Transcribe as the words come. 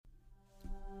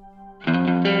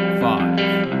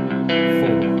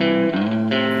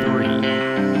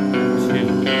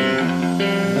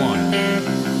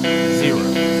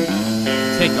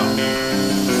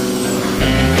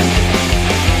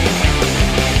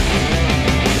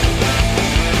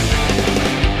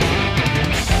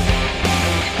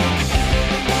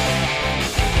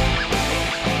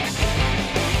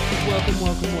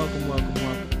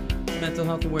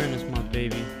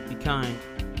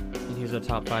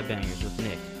Top 5 Bangers with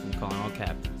Nick from Calling All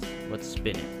Captains. Let's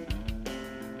spin it.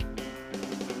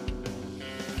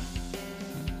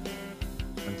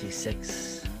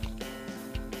 26.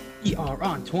 We are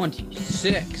on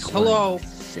 26. Hello.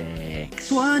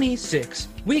 26.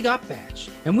 We got Batch,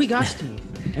 and we got Steve,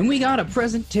 and we got a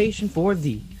presentation for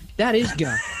thee. That is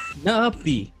gonna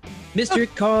be Mr.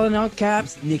 Calling All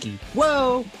Caps, Nicky.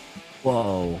 Whoa.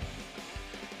 Whoa.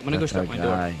 I'm gonna go shut my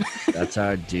door. That's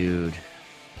our dude.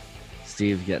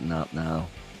 Steve's getting up now.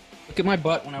 Look at my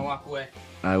butt when I walk away.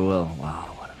 I will.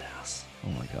 Wow, what an ass. Oh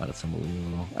my god, it's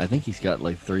unbelievable. I think he's got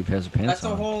like 3 pairs of pants That's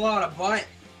on. a whole lot of butt.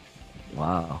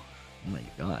 Wow. Oh my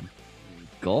god.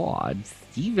 God,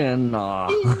 Steven. All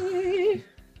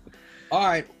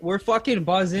right, we're fucking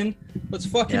buzzing. Let's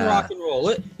fucking rock and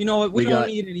roll. You know what? We don't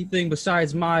need anything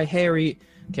besides my hairy...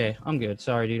 Okay, I'm good.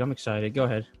 Sorry, dude. I'm excited. Go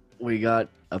ahead. We got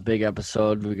a big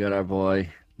episode. We got our boy,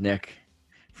 Nick,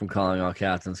 from Calling All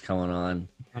Captains coming on.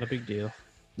 Not a big deal.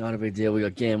 Not a big deal. We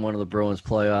got game 1 of the Bruins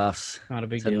playoffs. Not a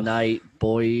big deal. Tonight,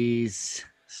 boys.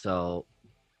 So,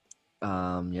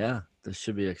 yeah, this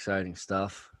should be exciting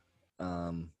stuff.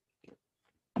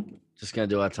 Just going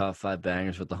to do our top 5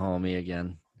 bangers with the homie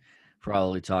again.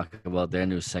 Probably talk about their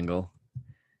new single,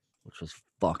 which was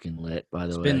fucking lit, by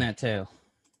the way. Spin that tail.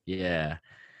 Yeah.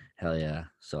 Hell yeah.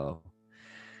 So,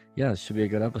 yeah, it should be a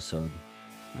good episode.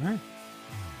 All right.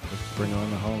 Let's bring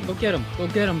on the homie. Go get him. Go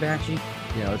get him, Batchy.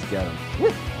 Yeah, let's get him.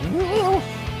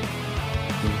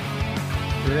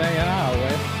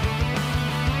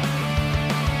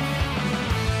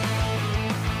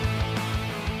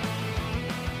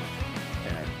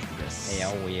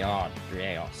 Here we are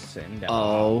dressing.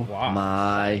 Oh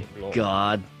my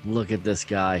god. Look at this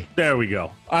guy. There we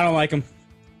go. I don't like him.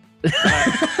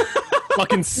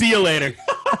 Fucking see you later.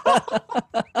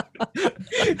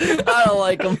 I don't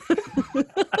like him.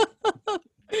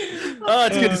 Oh,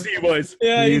 it's good to see you boys.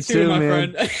 Yeah, You you too, too, my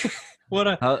man. friend. What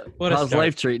a How's start.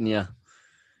 life treating you?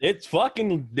 It's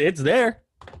there.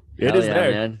 It Hell is yeah,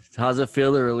 there. man. How's it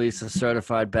feel to release a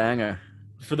certified banger?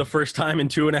 For the first time in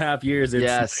 2.5 years,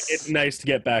 Yes. it's nice to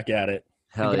get back at it.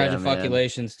 Hell yeah, man.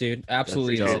 Congratulations, dude.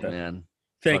 Absolutely. That's Appreciate dope, that. man.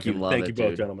 Thank Fucking you. love Thank it, you both,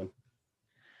 dude. gentlemen.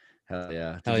 Hell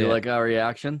yeah. Did Hell you yeah. like our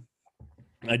reaction?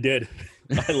 I did.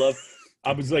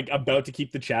 I was like about to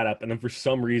keep the chat up, and then for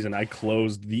some reason I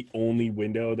closed the only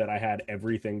window that I had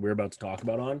everything we're about to talk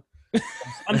about on.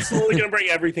 I'm slowly going to bring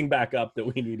everything back up that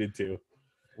we needed to.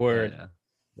 Word. Yeah.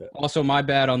 Also, my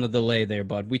bad on the delay there,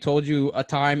 bud. We told you a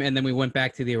time, and then we went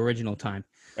back to the original time.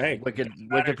 Hey, Wicked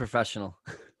professional.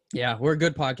 Yeah, we're a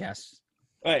good podcast.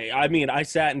 Hey, I mean, I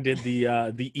sat and did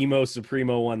the Emo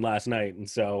Supremo one last night, and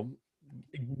so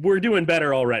we're doing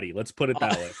better already. Let's put it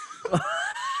that way.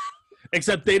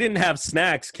 Except they didn't have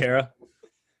snacks, Kara.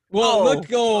 Well, Oh. look,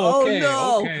 go. Okay,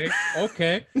 Oh, no.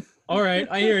 okay. All right,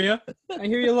 I hear you. I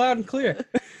hear you loud and clear.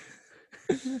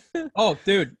 Oh,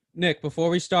 dude, Nick, before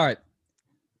we start,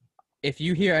 if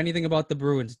you hear anything about the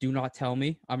Bruins, do not tell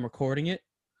me. I'm recording it.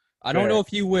 I don't know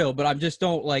if you will, but I'm just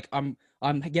don't like I'm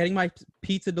getting my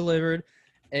pizza delivered,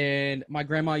 and my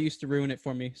grandma used to ruin it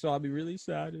for me, so I'll be really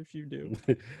sad if you do.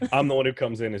 I'm the one who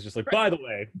comes in and is just like, by the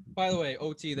way. By the way,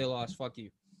 OT, they lost. Fuck you.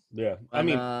 Yeah. I And,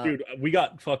 mean, dude, we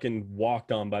got fucking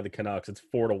walked on by the Canucks. It's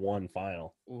 4-1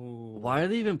 final. Ooh. Why are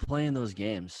they even playing those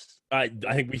games? I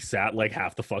think we sat like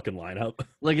half the fucking lineup.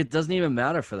 Like, it doesn't even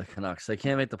matter for the Canucks. They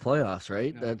can't make the playoffs,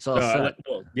 right? No. That's all set.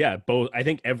 Well, yeah, both. I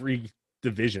think every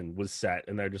division was set,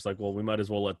 and they're just like, well, we might as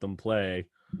well let them play.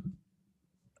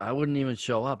 I wouldn't even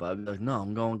show up. I'd be like, no,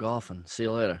 I'm going golfing. See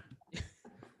you later.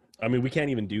 I mean, we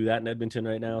can't even do that in Edmonton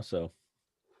right now, so.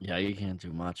 Yeah, you can't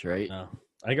do much, right? No.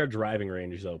 I think our driving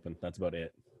range is open. That's about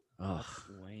it. Ugh.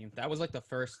 Lame. That was like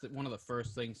one of the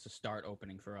first things to start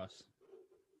opening for us.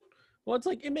 Well, it's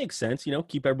like, it makes sense,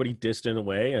 keep everybody distant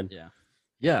away. And Yeah.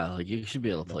 Yeah, like, you should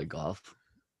be able to play golf.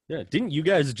 yeah, didn't you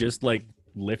guys just like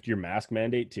lift your mask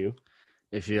mandate too?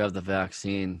 If you have the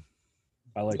vaccine.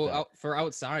 I like that. For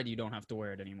outside, you don't have to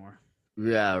wear it anymore.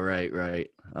 Yeah, right.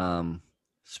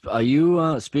 Are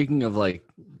you, speaking of, like,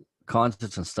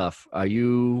 concerts and stuff, are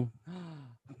you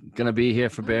going to be here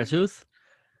for Beartooth?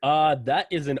 That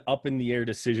is an up in the air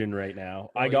decision right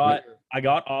now. I got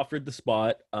offered the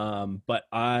spot, but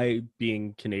I,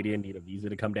 being Canadian, need a visa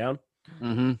to come down.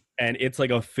 Mm-hmm. And it's like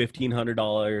a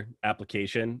 $1,500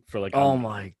 application for like Oh,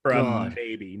 my for a God.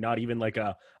 maybe, not even like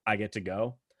a I get to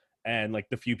go. And like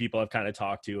the few people I've kind of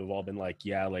talked to have all been like,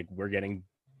 yeah, like we're getting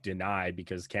denied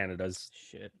because Canada's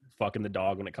Shit. fucking the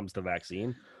dog when it comes to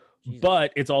vaccine. Jesus.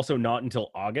 But it's also not until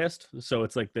August. So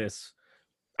it's like this.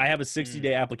 I have a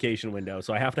 60-day application window.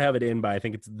 So I have to have it in by, I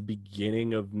think it's the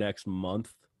beginning of next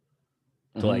month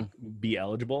to like be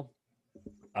eligible.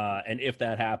 And if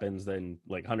that happens, then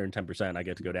like 110%, I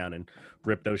get to go down and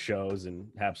rip those shows and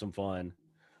have some fun.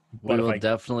 We But will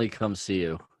definitely come see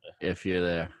you if you're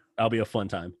there. that'll be a fun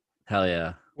time. Hell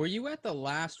yeah. Were you at the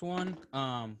last one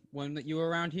when you were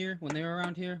around here, when they were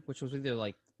around here, which was either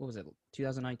like, what was it,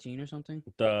 2019 or something?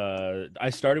 I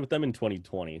started with them in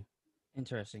 2020.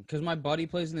 Interesting, because my buddy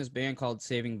plays in this band called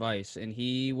Saving Vice, and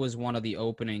he was one of the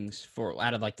openings for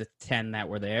out of like the 10 that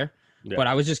were there. Yeah. But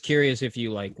I was just curious if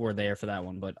you like were there for that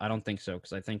one, but I don't think so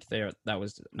because I think that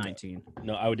was 19.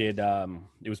 No, I did.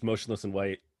 It was Motionless in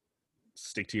White,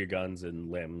 Stick to Your Guns, and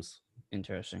Limbs.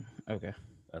 Interesting. Okay.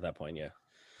 At that point, yeah.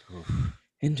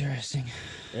 Interesting.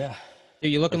 Yeah.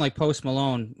 Dude, you're looking like Post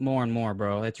Malone more and more,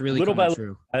 bro. It's really Little coming by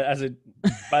true.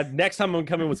 By next time I'm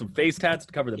coming with some face tats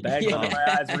to cover the bags Yeah. under my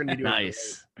eyes. We're gonna be doing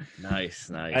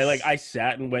Nice. I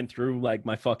sat and went through like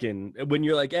my fucking when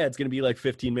you're like, yeah, it's gonna be like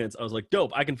 15 minutes. I was like,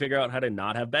 dope, I can figure out how to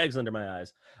not have bags under my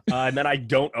eyes. And then I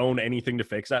don't own anything to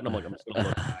fix that, and I'm like, I'm just gonna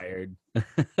look tired.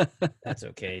 That's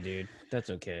okay, dude. That's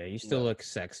okay. You still look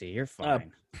sexy. You're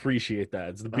fine. Appreciate that.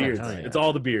 It's the Oh, beards. hell yeah. It's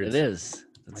all the beards. It is.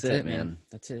 That's it, man.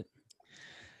 That's it.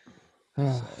 So,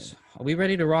 are we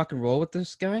ready to rock and roll with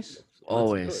this, guys?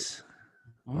 Always.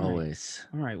 All right. Always.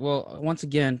 All right. Well, once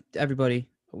again, everybody,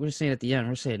 we're just saying at the end.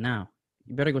 We're saying it now.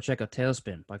 You better go check out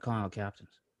Tailspin by Calling Out Captains.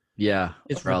 Yeah.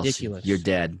 It's or else ridiculous. You're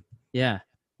dead. Yeah,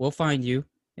 we'll find you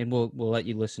and we'll let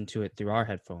you listen to it through our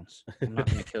headphones. I'm not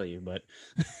gonna kill you, but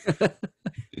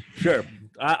Sure.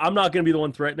 I'm not gonna be the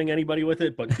one threatening anybody with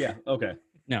it, but yeah, okay.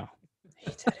 no. He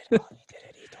did it. He did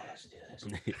it. He told us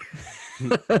to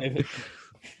do this.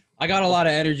 I got a lot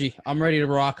of energy. I'm ready to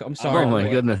rock. I'm sorry. Oh my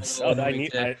goodness. Oh,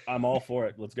 I'm all for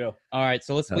it. Let's go. All right,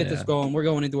 so let's Hell get this yeah. going. We're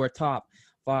going into our top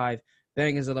 5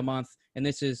 bangers of the month, and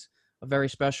this is a very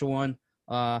special one.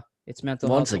 It's Mental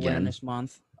Once Health again. Awareness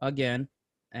Month again,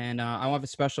 and I have a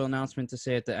special announcement to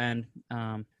say at the end.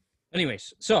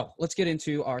 Anyways, so let's get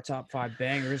into our top 5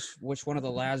 bangers. Which one of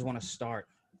the lads want to start?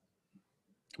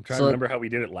 I'm trying So- to remember how we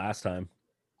did it last time.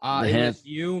 The It hand- was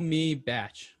you, me,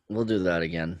 Batch. We'll do that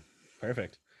again.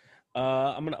 Perfect.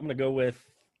 I'm gonna go with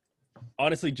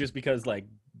honestly just because like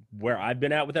where I've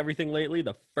been at with everything lately.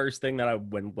 The first thing that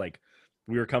when like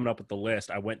we were coming up with the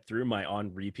list, I went through my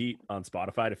on repeat on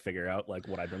Spotify to figure out like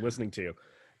what I've been listening to,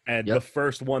 and Yep. the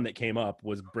first one that came up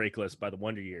was Breakless by the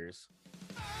Wonder Years.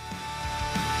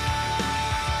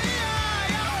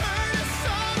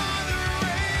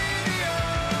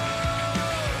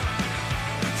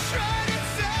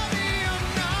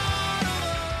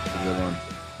 It's a good one.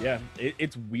 Yeah,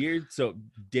 it's weird. So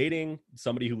dating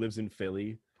somebody who lives in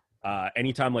Philly,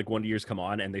 anytime like Wonder Years come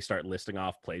on and they start listing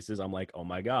off places, I'm like, oh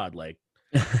my god, like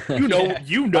you know I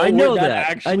where know that that.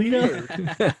 actually I know.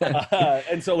 is.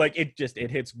 And so like it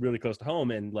hits really close to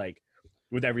home, and like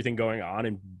with everything going on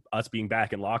and us being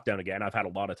back in lockdown again, I've had a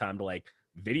lot of time to like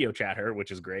video chat her,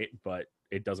 which is great, but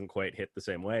it doesn't quite hit the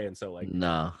same way. And so like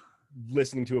No.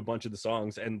 listening to a bunch of the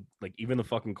songs and like even the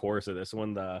fucking chorus of this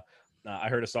one, I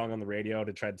heard a song on the radio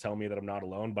to try to tell me that I'm not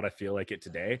alone, but I feel like it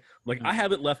today. Like I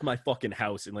haven't left my fucking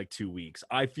house in like 2 weeks.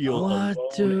 I feel What, alone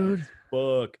dude? as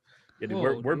fuck. Yeah, dude,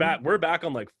 Whoa, we're dude. back. We're back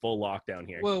on like full lockdown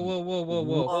here. Whoa. Hold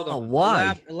Whoa, on.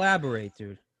 why? Elaborate,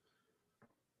 dude.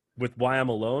 With why I'm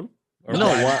alone? Or No,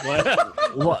 why-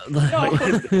 What?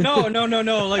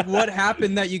 No. Like, what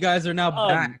happened that you guys are now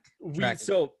back? tracking?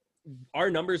 So our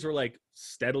numbers were like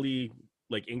steadily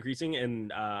like increasing,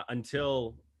 and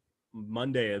until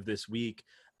Monday of this week,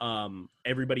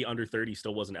 everybody under 30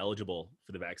 still wasn't eligible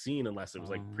for the vaccine unless it was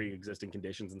like Oh. pre-existing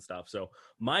conditions and stuff. So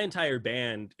my entire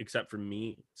band, except for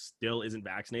me, still isn't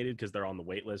vaccinated because they're on the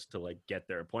wait list to like get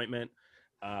their appointment.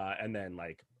 And then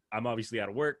like I'm obviously out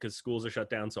of work because schools are shut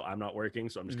down, so I'm not working.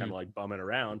 So I'm just kind of like bumming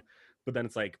around. But then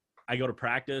it's like I go to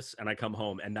practice and I come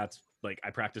home, and that's like I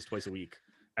practice twice a week.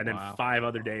 And then Wow. 5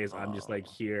 other days I'm just like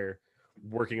here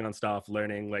working on stuff,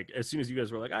 learning. Like as soon as you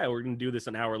guys were like, we're gonna do this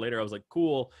an hour later, I was like,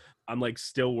 cool. I'm like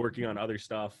still working on other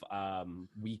stuff.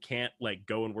 We can't like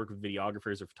go and work with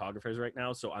videographers or photographers right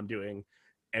now, so I'm doing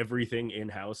everything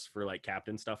in-house for like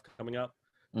captain stuff coming up.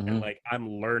 And Mhm. like I'm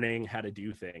learning how to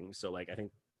do things. So like I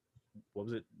think what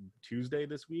was it, Tuesday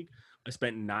this week, I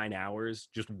spent 9 hours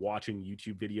just watching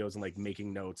YouTube videos and like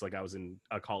making notes like I was in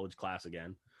a college class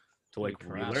again to like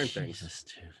Holy crap. relearn things. Jesus,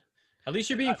 dude. At least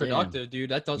you're being productive, dude.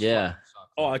 That does. Yeah. fucking suck.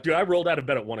 Oh, dude, I rolled out of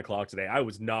bed at 1 o'clock today. I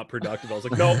was not productive. I was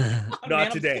like, no, Man, not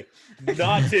I'm today.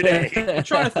 Not today. I'm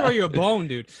trying to throw you a bone,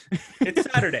 dude. It's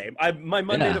Saturday. My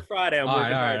Monday Yeah. to Friday, I'm All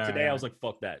working right, all hard. right, Today, all I was like,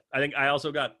 fuck that. I think I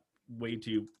also got way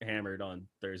too hammered on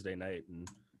Thursday night, and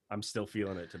I'm still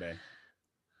feeling it today.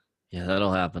 Yeah,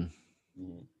 that'll happen.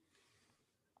 Mhm.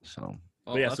 So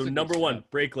Oh, But yeah, that's so a good number one,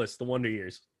 step. Breakless, The Wonder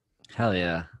Years. hell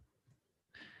yeah.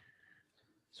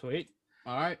 Sweet.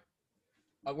 All right.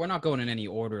 We're not going in any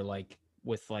order, like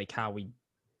with like how we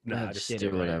Nah, Yeah, just just did do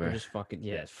it. Right? whatever. We're just fucking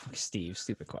Fuck Steve.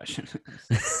 Stupid question.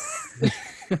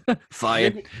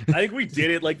 Fired. I think we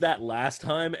did it like that last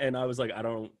time, and I was like, I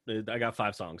got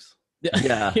 5 songs.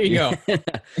 Yeah. Here you go.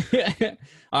 Yeah.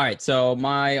 All right. So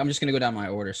I'm just gonna go down my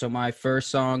order. So my first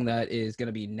song that is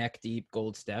gonna be Neck Deep,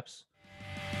 Gold Steps.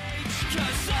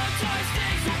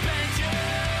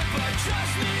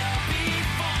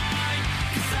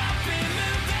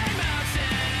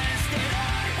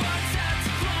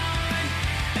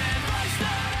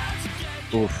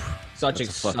 Oof. Such a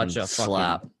That's fucking fucking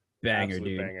slap. banger, Absolute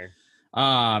dude.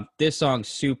 banger. This song's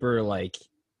super like,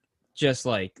 just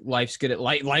like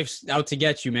life's out to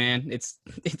get you, man. It's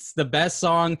the best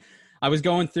song. I was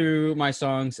going through my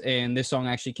songs, and this song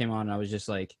actually came on, and I was just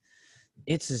like,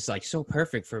 it's just like so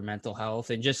perfect for mental health,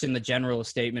 and just in the general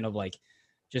statement of like,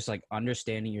 just like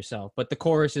understanding yourself. But the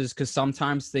chorus is, because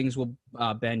sometimes things will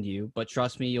bend you, but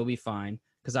trust me, you'll be fine.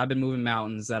 Because I've been moving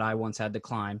mountains that I once had to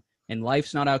climb, and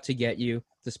life's not out to get you,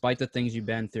 despite the things you've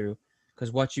been through.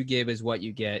 Because what you give is what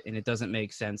you get, and it doesn't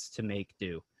make sense to make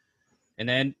do. And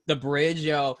then the bridge,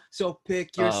 yo. So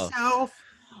pick yourself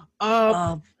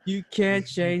up. You can't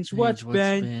change what's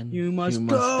been. You must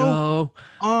go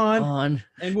on.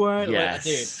 And what, Yes.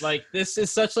 dude, like this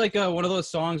is such like one of those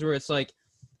songs where it's like,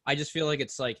 I just feel like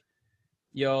it's like,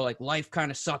 yo, like life kind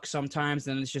of sucks sometimes,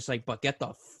 and it's just like, but get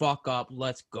the fuck up,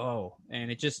 let's go. And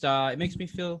it just it makes me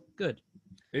feel good.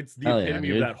 It's the Hell yeah, epitome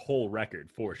of dude. that whole record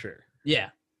for sure. Yeah.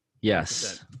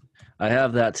 Yes. I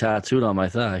have that tattooed on my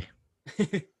thigh.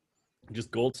 Just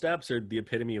Gold Steps or the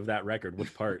epitome of that record?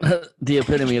 Which part? The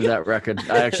epitome of that record.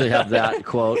 I actually have that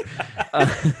quote.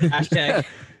 Hashtag.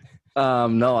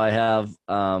 No, I have.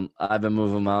 I've been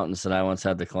moving mountains that I once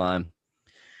had to climb.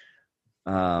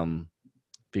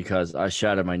 Because I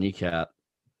shattered my kneecap.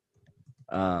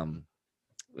 And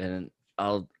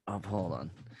I'll hold on.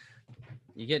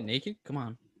 You get naked? Come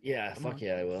on. Yeah, Come on.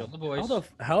 yeah, I Show will. the boys.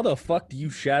 How the fuck do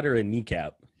you shatter a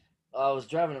kneecap? I was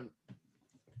driving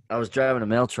a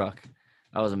mail truck.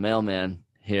 I was a mailman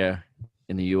here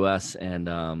in the U.S. and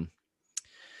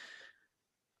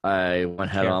I went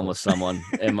head on with someone,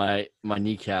 and my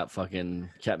kneecap fucking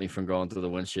kept me from going through the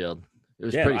windshield. It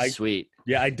was pretty sweet.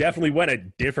 Yeah, I definitely went a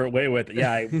different way with it.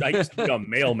 Yeah, I used to be a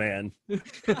mailman.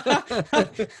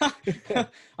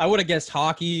 I would have guessed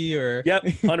hockey or. Yep,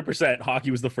 100%.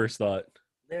 Hockey was the first thought.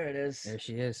 There it is. There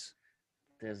she is.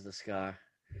 There's the scar.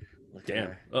 Look at Damn.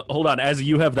 her. Hold on. As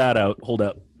you have that out, hold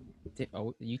up.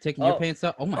 Oh, you taking your pants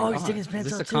off? Oh my god! He's taking his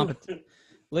pants Is this off a too.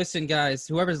 Listen, guys,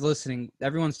 whoever's listening,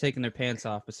 everyone's taking their pants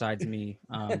off besides me.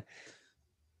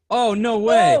 Oh no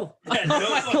way!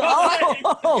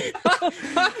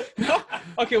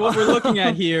 Okay, what we're looking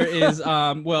at here is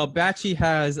Batchy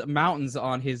has mountains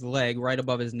on his leg right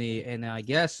above his knee, and I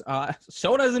guess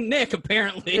so doesn't Nick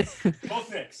apparently.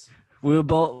 Both Nicks. We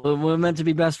were meant to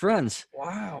be best friends.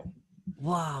 Wow,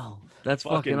 That's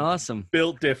fucking awesome.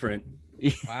 Built different.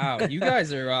 wow, you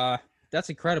guys are that's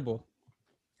incredible.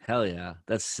 Hell yeah,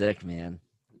 that's sick, man.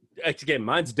 Again,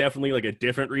 mine's definitely like a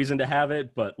different reason to have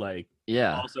it, but like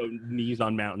Yeah. also knees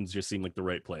on mountains just seem like the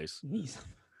right place. Knees.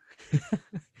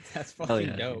 That's Hell fucking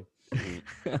yeah, dope.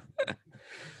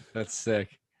 That's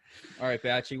sick. All right,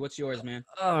 Batchy, what's yours, man?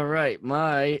 All right,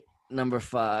 my number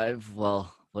 5.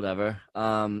 Well, whatever.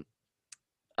 I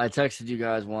texted you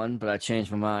guys one, but I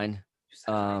changed my mind.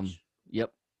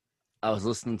 Yep. I was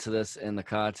listening to this in the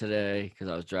car today because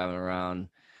I was driving around,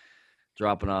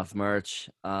 dropping off merch.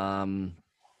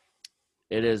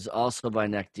 It is also by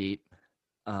Neck Deep.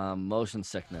 Motion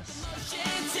Sickness.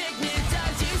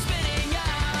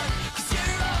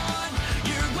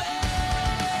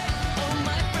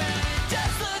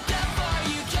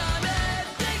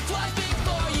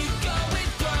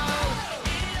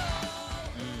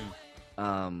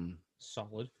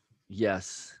 Solid.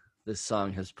 Yes, this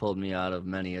song has pulled me out of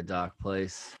many a dark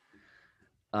place.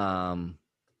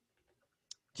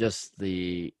 Just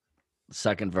the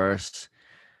second verse,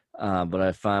 but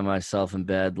I find myself in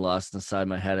bed, lost inside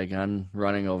my head again,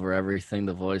 running over everything.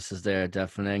 The voice is there,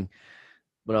 deafening.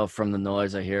 But out from the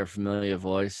noise, I hear a familiar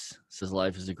voice. It says,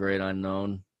 life is a great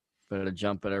unknown. Better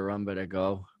jump, better run, better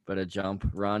go. Better jump,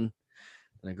 run.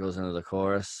 And it goes into the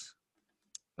chorus.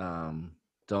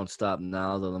 Don't stop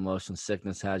now, though the motion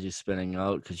sickness has you spinning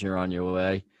out because you're on your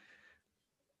way.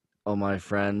 Oh, my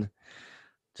friend,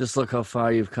 just look how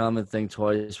far you've come and think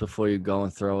twice before you go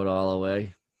and throw it all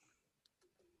away.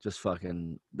 Just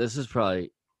fucking, this is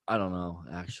probably, I don't know,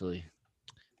 actually.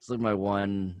 It's like my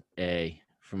 1A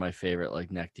for my favorite,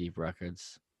 like, Neck Deep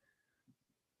records.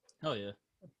 Hell yeah.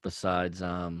 Besides,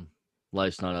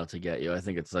 Life's Not Out to Get You. I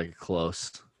think it's, like, close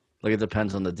Like, it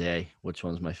depends on the day, which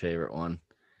one's my favorite one.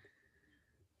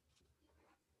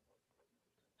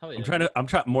 Hell yeah. I'm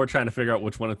trying to figure out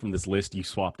which one from this list you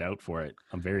swapped out for it.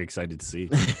 I'm very excited to see.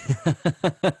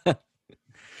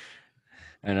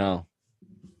 I know.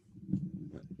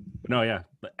 No, yeah,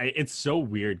 but it's so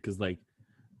weird because like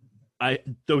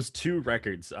those two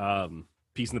records,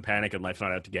 Peace and the Panic and Life's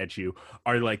Not Out to Get You,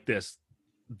 are like this.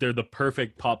 They're the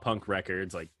perfect pop punk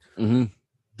records. Like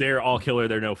they're all killer,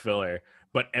 they're no filler,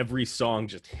 but every song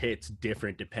just hits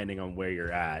different depending on where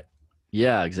you're at.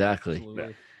 Yeah, exactly.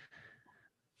 Absolutely.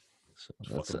 So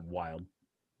It's fucking wild.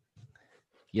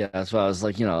 Yeah, that's why I was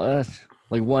like,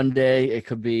 like one day it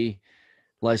could be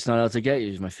Life's Not Out to Get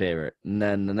You is my favorite. And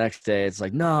then the next day it's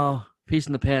like, no, Peace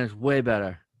and the Panic is way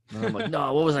better. And I'm like,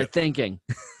 no, what was I thinking?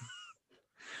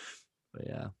 But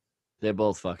yeah, they're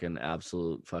both fucking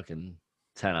absolute fucking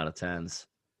 10 out of 10s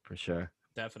for sure.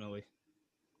 Definitely.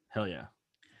 Hell yeah.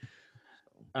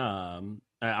 I'm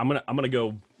gonna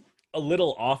go a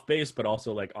little off base, but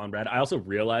also like on brand. I also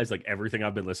realize like everything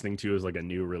I've been listening to is like a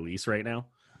new release right now.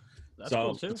 That's So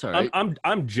cool too. That's all right.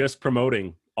 I'm just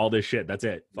promoting all this shit. That's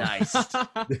it. Nice.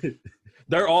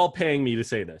 They're all paying me to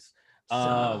say this.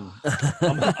 I'm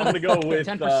gonna go with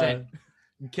 10%.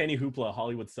 Kenny Hoopla,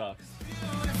 Hollywood Sucks.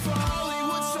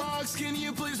 Hollywood sucks. Can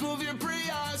you please move your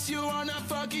Prius? You are not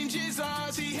fucking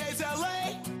Jesus. He hates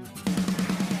LA.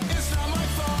 It's not my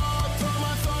fault. Throw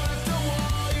my phone at the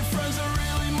wall. Your friends are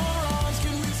really morons.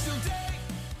 Can we still date?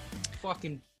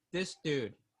 Fucking this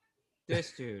dude.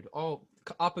 Oh,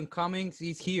 up and coming.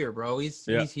 He's here, bro. He's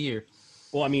here.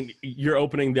 Well, I mean, you're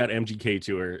opening that MGK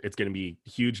tour. It's going to be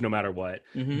huge no matter what.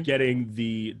 Mhm. Getting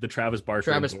the Travis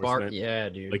Barker endorsement, yeah,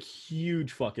 dude. like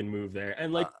huge fucking move there.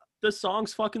 And like the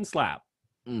songs fucking slap.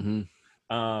 Mm-hmm.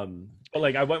 But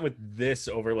like I went with this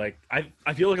over like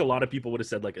I feel like a lot of people would have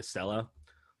said like Estella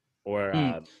or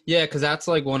Yeah, because that's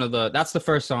like that's the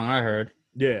first song I heard.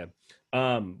 yeah.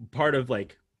 Part of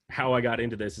like how I got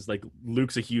into this is like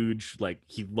Luke's a huge like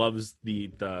he loves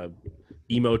the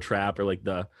emo trap or like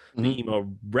the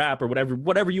emo rap or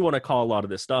whatever you want to call a lot of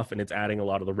this stuff, and it's adding a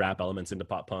lot of the rap elements into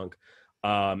pop punk.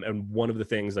 And one of the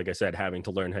things, like I said, having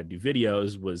to learn how to do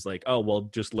videos was like, oh well,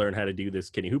 just learn how to do this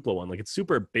Kenny Hoopla one. Like it's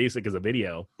super basic as a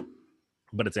video,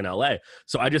 but it's in LA.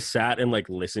 So I just sat and like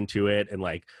listened to it and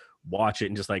like watch it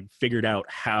and just like figured out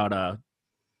how to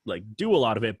like do a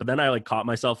lot of it. But then I like caught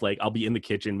myself like I'll be in the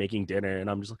kitchen making dinner and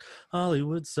I'm just like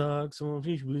Hollywood sucks,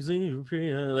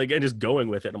 like and just going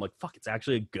with it. I'm like, fuck, it's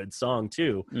actually a good song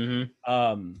too.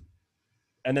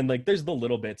 And then like there's the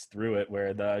little bits through it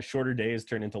where the shorter days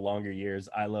turn into longer years.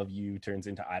 I Love You turns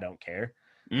into I Don't Care.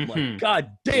 I'm like,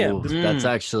 God damn, Ooh, that's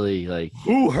actually like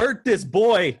who hurt this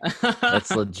boy?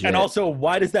 that's legit. And also,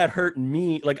 why does that hurt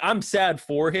me? Like I'm sad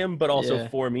for him, but also Yeah.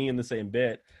 for me in the same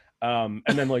bit. And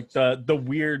then like the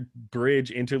weird bridge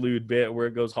interlude bit where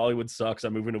it goes Hollywood sucks,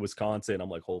 I'm moving to Wisconsin. I'm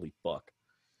like, holy fuck.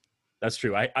 That's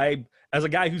true. I as a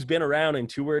guy who's been around and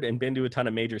toured and been to a ton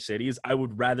of major cities, I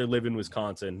would rather live in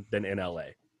Wisconsin than in LA.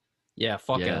 Yeah,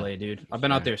 fuck Yeah. LA, dude. I've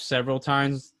been out there several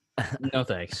times. No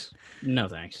thanks. No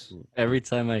thanks. Every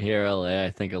time I hear LA, I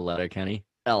think of Letterkenny.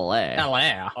 LA.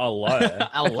 LA. A lot.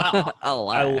 LA.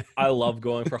 LA. I love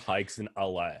going for hikes in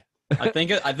LA. I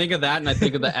think of that and I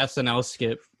think of the SNL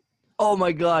skit. Oh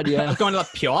my god, yeah. Going to the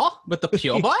Pure with the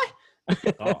Pure Boy?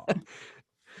 Oh.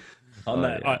 On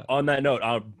that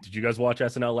note, did you guys watch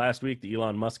SNL last week? The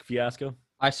Elon Musk fiasco.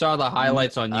 I saw the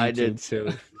highlights on YouTube. I did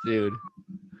too, dude.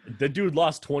 The dude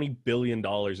lost $20 billion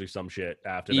or some shit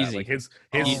after that. Easy. Like his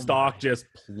Oh stock just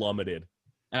plummeted.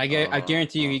 And I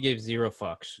guarantee you he gave zero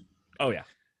fucks. Oh yeah.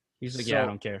 He's like, So- yeah, I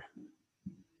don't care.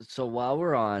 So while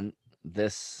we're on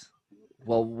this,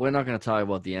 well, we're not going to talk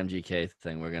about the MGK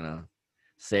thing. We're going to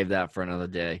save that for another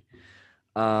day.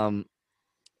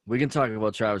 We can talk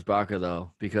about Travis Barker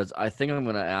though, because I think I'm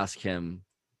going to ask him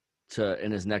to,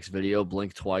 in his next video,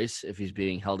 blink twice if he's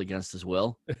being held against his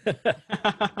will.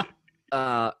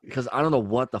 Because I don't know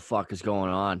what the fuck is going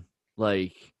on.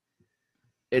 Like,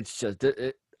 it's just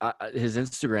his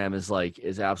Instagram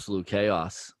is absolute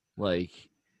chaos. Like,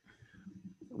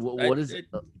 what is it?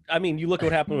 I mean, you look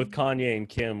what happened with Kanye and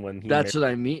Kim when he That's married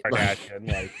what I mean.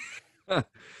 Kardashian. Like,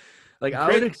 Like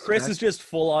I would Chris is just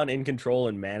full on in control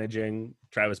and managing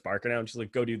Travis Barker now. And she's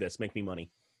like, go do this, make me money.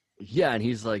 Yeah, and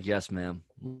he's like, yes, ma'am.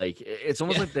 Like it's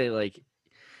almost like they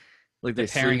they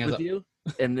pairing sleep us with up. you,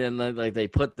 and then like they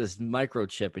put this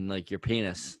microchip in like your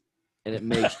penis, and it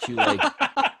makes you like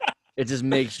it just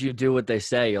makes you do what they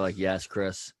say. You're like, yes,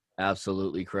 Chris,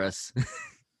 absolutely, Chris.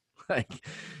 Like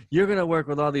you're gonna work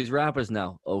with all these rappers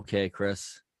now. Okay,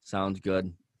 Chris, sounds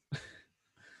good.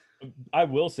 I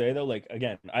will say though, like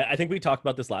again, I think we talked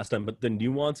about this last time, but the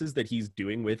nuances that he's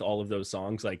doing with all of those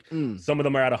songs, like some of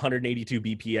them are at 182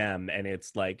 BPM, and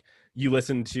it's like you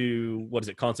listen to what is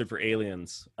it, Concert for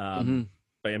Aliens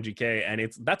by MGK,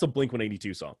 and that's a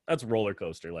Blink-182 song. That's Roller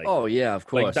Coaster, like Oh yeah, of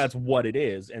course. like that's what it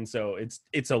is. And so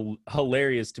it's a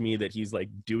hilarious to me that he's like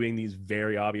doing these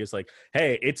very obvious, like,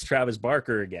 hey, it's Travis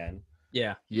Barker again.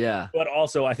 Yeah. yeah, But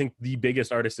also, I think the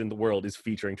biggest artist in the world is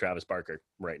featuring Travis Barker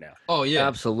right now. Oh yeah.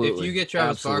 absolutely. If you get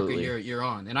Travis Absolutely. Barker, you're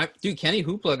on. And Kenny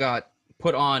Hoopla got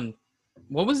put on.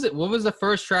 What was it? What was the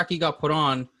first track he got put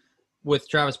on with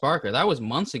Travis Barker? That was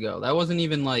months ago. That wasn't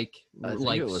even like I think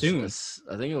like it was soon.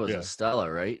 I think it was Yeah. Estella,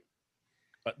 right?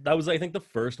 That was, I think, the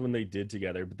first one they did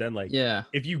together. But then, like, Yeah.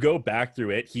 if you go back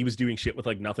through it, he was doing shit with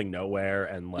like Nothing Nowhere,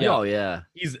 and like Oh yeah,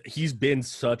 he's been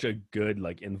such a good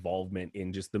like involvement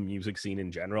in just the music scene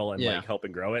in general, and Yeah. like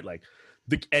helping grow it. Like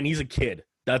and he's a kid.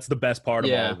 That's the best part of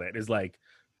Yeah. all of it. Is like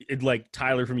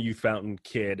Tyler from Youth Fountain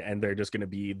kid, and they're just gonna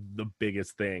be the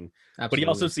biggest thing. Absolutely. But he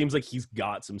also seems like he's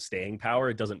got some staying power.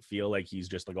 It doesn't feel like he's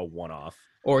just like a one-off.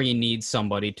 or he needs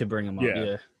somebody to bring him up. Yeah.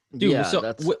 Yeah. Dude, yeah. so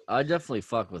That's I definitely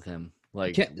fuck with him.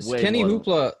 Like way Kenny more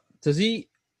than- Hoopla,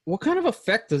 what kind of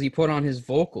effect does he put on his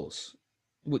vocals?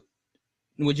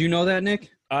 Would you know that,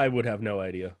 Nick? I would have no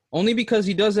idea. Only because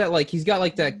he does that, like he's got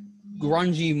like that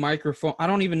grungy microphone. I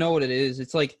don't even know what it is.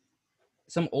 It's like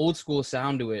some old school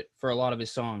sound to it for a lot of his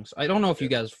songs. I don't know if you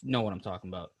guys know what I'm talking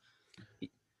about.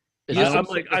 It's I'm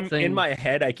almost like the I'm thing- in my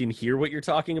head. I can hear what you're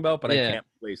talking about, but Yeah. I can't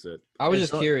place it. I was It's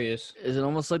just not- curious. Is it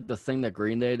almost like the thing that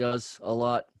Green Day does a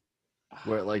lot,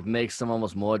 where it like makes them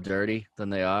almost more dirty than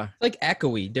they are? Like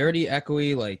echoey, dirty,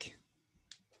 echoey, like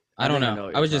I don't think I know know.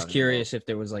 what I you're was just talking curious if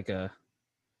there was like a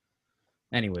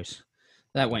anyways.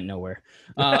 That went nowhere.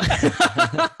 But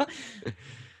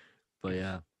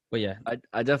yeah, But yeah.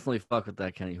 I definitely fuck with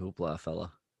that Kenny Hoopla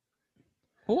fella.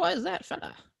 Who is that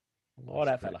fella? Oh,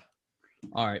 that fella.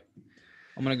 All right.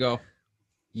 I'm gonna go.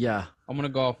 Yeah, I'm gonna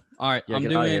go. All right. yeah. I'm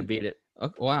Get out of here, doing beat it.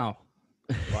 wow.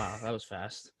 Wow, that was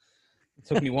fast. It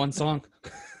took me one song.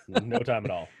 No time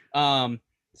at all.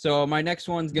 So my next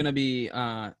one's gonna be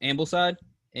Ambleside,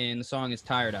 and the song is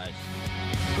Tired Eyes.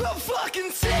 I'm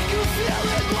fucking sick of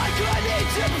feeling like I need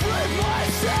to prove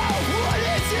myself. What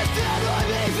is it that I'm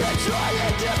even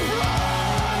trying to prove?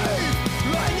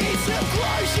 I need some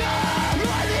closure.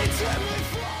 I need to move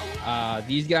forward.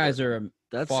 These guys are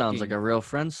That sounds like fucking- a real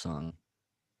Friends song.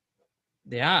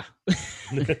 yeah.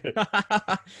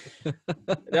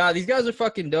 Yeah, these guys are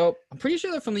fucking dope. I'm pretty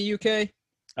sure they're from the UK.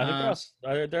 I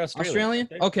think they're Australian. Australian? I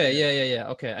think. Okay, yeah.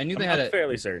 Okay. I knew they had I'm a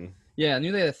fairly certain. Yeah, I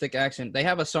knew they had a thick accent. They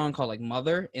have a song called like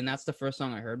Mother, and that's the first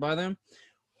song I heard by them.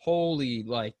 Holy,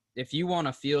 like, if you want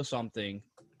to feel something,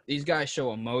 these guys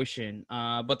show emotion.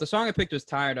 But the song I picked was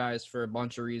Tired Eyes for a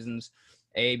bunch of reasons.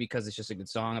 A, because it's just a good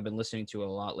song. I've been listening to it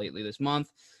a lot lately this month.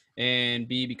 And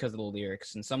B, because of the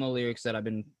lyrics. And some of the lyrics that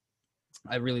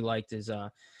I really liked is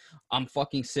I'm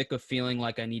fucking sick of feeling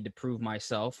like I need to prove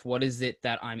myself. What is it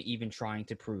that I'm even trying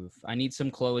to prove? I need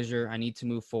some closure. I need to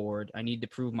move forward. I need to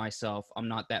prove myself. I'm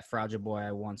not that fragile boy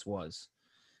I once was.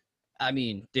 I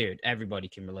mean, dude, everybody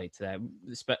can relate to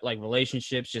that. Like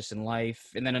relationships, just in life.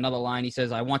 And then another line, he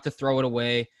says, I want to throw it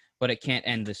away, but it can't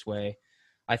end this way.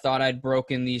 I thought I'd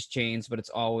broken these chains, but it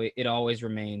always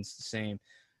remains the same.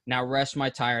 Now rest my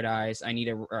tired eyes. I need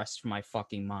a rest for my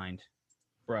fucking mind.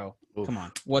 Bro, Oof. come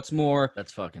on. What's more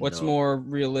Dope. more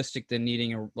realistic than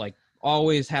needing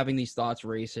always having these thoughts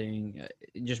racing,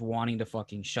 just wanting to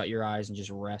fucking shut your eyes and just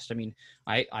rest? I mean,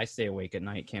 I stay awake at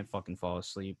night, can't fucking fall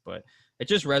asleep, but it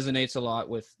just resonates a lot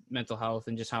with mental health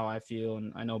and just how I feel,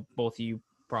 and I know both of you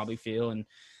probably feel. And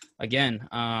again,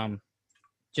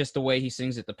 just the way he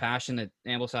sings it, the passion that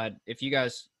Ambleside, if you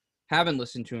guys haven't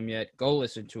listened to him yet, go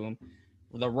listen to him.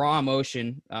 The raw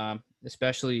emotion,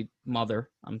 especially Mother.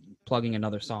 I'm plugging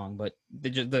another song, but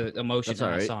the emotion in That's that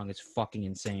alright. song is fucking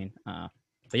insane.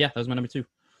 But yeah, that was my number 2.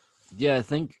 Yeah, I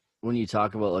think when you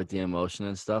talk about like the emotion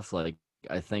and stuff, like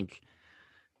I think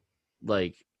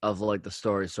like of like the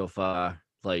story so far,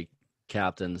 like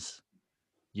Captains,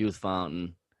 Youth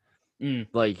Fountain,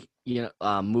 like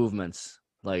movements.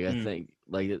 Like I think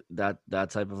like that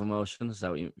type of emotion. Is that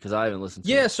what you? Because I haven't listened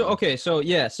to. Yeah. it, So okay. So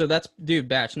that's dude,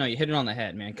 Batch. No, you hit it on the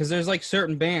head, man. Because there's like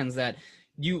certain bands that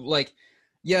you like.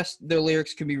 Yes, their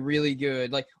lyrics can be really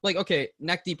good. Like okay,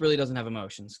 Neck Deep really doesn't have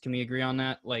emotions. Can we agree on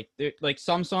that? Like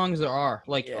some songs there are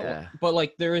like, Yeah. but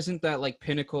like there isn't that like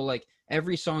pinnacle. Like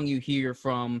every song you hear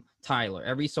from Tyler,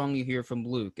 every song you hear from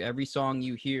Luke, every song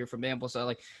you hear from Ambleside,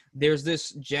 like there's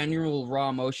this general raw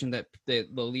emotion that the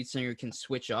lead singer can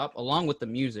switch up along with the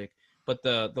music. But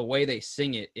the way they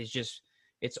sing it is just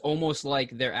it's almost like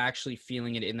they're actually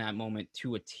feeling it in that moment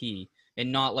to a T,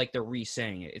 and not like they're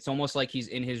re-saying it. It's almost like he's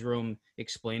in his room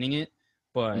explaining it,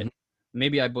 but Mhm.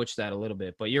 maybe I butched that a little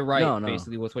bit. But you're right, No.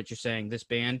 basically, with what you're saying. This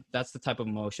band, that's the type of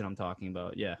emotion I'm talking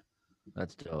about. Yeah.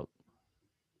 That's dope.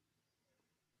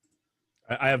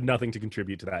 I have nothing to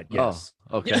contribute to that. Yes.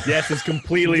 Oh, okay. Yes, it's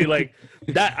completely like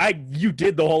that. You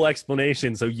did the whole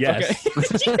explanation, so yes.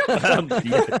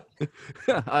 Yeah.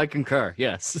 I concur.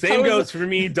 Yes. Same goes for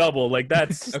me. Double. Like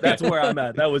that's where I'm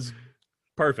at. That was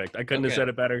perfect. I couldn't have Okay. said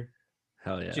it better.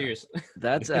 Hell yeah. Cheers.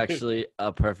 That's actually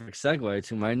a perfect segue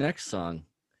to my next song.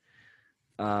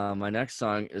 My next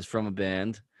song is from a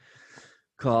band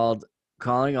called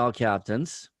Calling All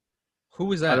Captains. Who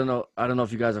was that? I don't know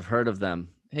if you guys have heard of them.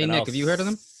 Hey, And Nick, I'll have you heard of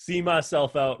them? See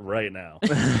myself out right now.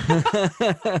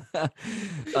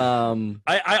 um,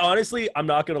 I honestly, I'm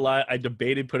not gonna lie. I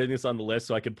debated putting this on the list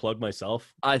so I could plug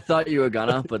myself. I thought you were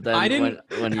gonna, but then I didn't-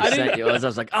 when you I sent didn't- yours, I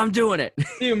was like, I'm doing it.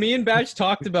 Dude, me and Batch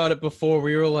talked about it before.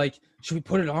 We were like, should we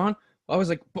put it on? I was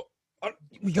like,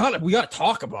 we gotta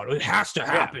talk about it. It has to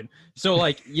happen. So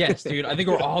like, yes, dude. I think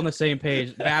we're all on the same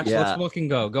page. Batch, Yeah. let's fucking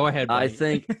go. Go ahead. I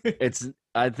buddy.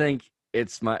 think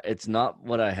it's not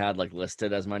what I had like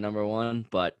listed as my number one,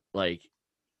 but like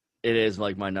it is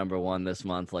like my number one this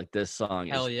month. Like this song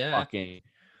Hell is yeah. fucking,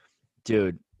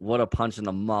 dude, what a punch in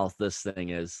the mouth this thing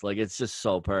is. Like it's just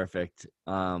so perfect.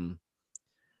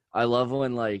 I love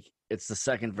when like it's the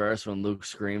second verse when Luke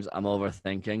screams, I'm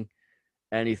overthinking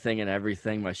anything and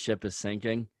everything, my ship is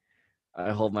sinking.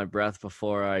 I hold my breath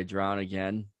before I drown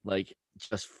again. Like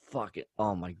just fucking,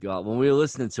 oh my god. When we were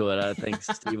listening to it, I think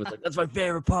Steve was like, that's my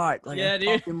favorite part. Like Yeah, I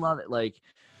dude. fucking love it. Like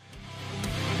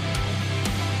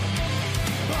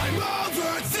I'm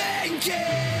overthinking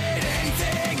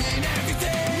anything and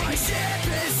everything. My ship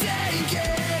is sinking.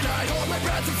 I hold my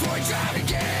breath before I drown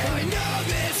again. I know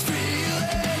this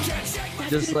feeling. Can't shake my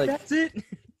just like that's it.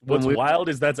 What's we- wild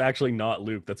is that's actually not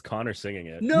Luke. That's Connor singing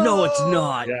it. no, it's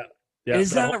not. Yeah. Yeah. Is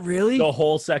the that whole- really? the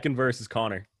whole second verse is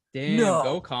Connor? Damn, No.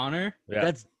 go Connor. Yeah.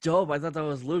 That's dope. I thought that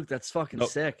was Luke. That's fucking Nope.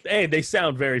 sick. Hey, they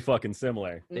sound very fucking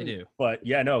similar. They do. But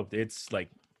yeah, no, it's like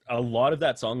a lot of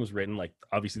that song was written like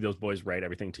obviously those boys write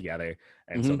everything together,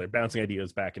 and so Mhm. they're bouncing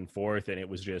ideas back and forth, and it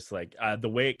was just like the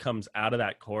way it comes out of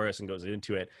that chorus and goes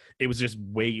into it, it was just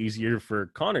way easier for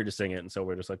Connor to sing it, and so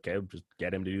we're just like, okay, just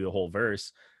get him to do the whole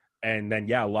verse, and then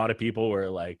yeah, a lot of people were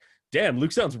like, damn,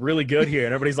 Luke sounds really good here,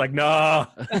 and everybody's like, nah,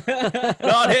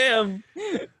 not him.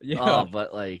 Yeah. Oh,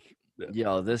 but like,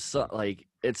 this like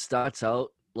it starts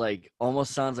out like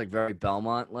almost sounds like very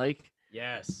Belmont like,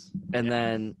 Yes. and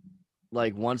then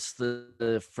like once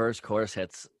the first chorus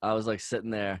hits, I was like sitting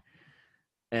there,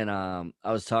 and I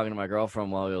was talking to my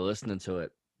girlfriend while we were listening to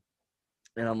it,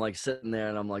 and I'm like sitting there,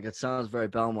 and I'm like, it sounds very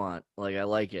Belmont, like I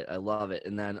like it, I love it,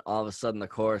 and then all of a sudden the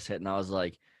chorus hit, and I was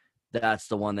like, that's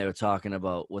the one they were talking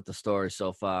about with the story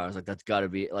so far. I was like, that's got to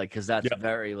be like, because that's Yeah.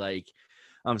 very like.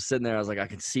 I'm sitting there. I was like, I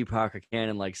can see Parker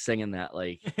Cannon like singing that.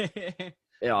 Like, it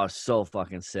was so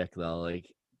fucking sick though. Like,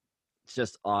 it's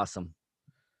just awesome.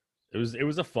 It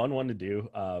was a fun one to do.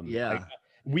 Yeah. Like,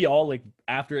 we all like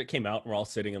after it came out, we're all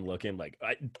sitting and looking. Like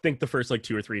I think the first like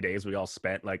 2 or 3 days, we all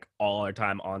spent like all our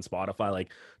time on Spotify,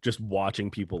 like just watching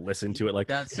people listen to it. Like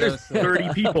That's so there's sick.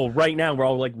 30 people right now. We're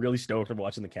all like really stoked of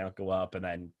watching the count go up, and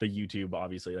then the YouTube,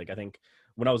 obviously. Like I think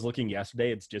when I was looking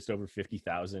yesterday, it's just over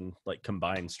 50,000 like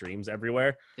combined streams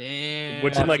everywhere, Damn.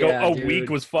 which in Fuck like yeah, a dude. week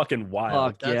was fucking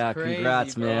wild. Fuck That's yeah. crazy,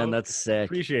 Congrats, man. bro. That's sick.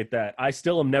 Appreciate that. I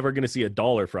still am never going to see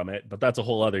 $1 from it, but that's a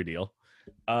whole other deal.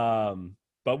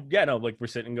 But yeah, no, like we're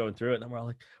sitting and going through it, and then we're all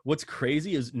like, what's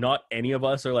crazy is not any of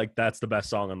us are like, that's the best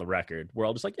song on the record. We're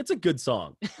all just like, it's a good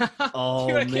song. Oh,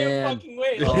 Dude, I can't man. fucking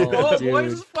wait. Oh, Oh, dude.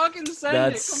 boys, fucking send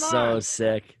That's it. Come so on.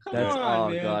 sick. Come That's on,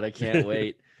 oh man. god, I can't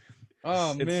wait.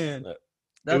 Oh It's- man, it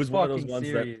that's was one of those fucking ones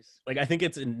that- serious. Like, I think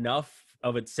it's enough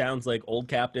of it sounds like old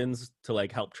Captains to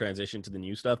like help transition to the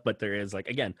new stuff, but there is like,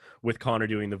 again, with Connor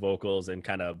doing the vocals and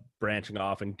kind of branching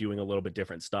off and doing a little bit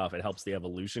different stuff, it helps the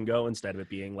evolution go instead of it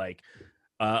being like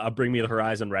a Bring Me the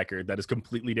Horizon record that is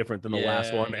completely different than the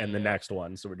last Yeah, one and the yeah. next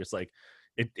one. So we're just like,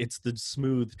 it's the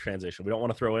smooth transition. We don't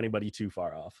want to throw anybody too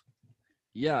far off.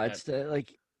 Yeah, it's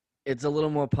like it's a little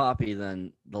more poppy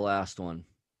than the last one.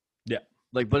 Yeah.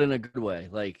 Like, but in a good way.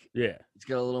 Like, Yeah. it's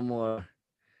got a little more.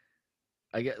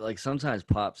 I get like sometimes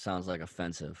pop sounds like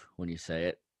offensive when you say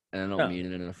it, and I don't No. mean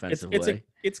it in an It's offensive it's way.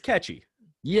 it's catchy.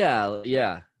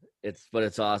 Yeah. It's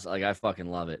awesome. Like I fucking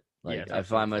love it. Like it's I absolutely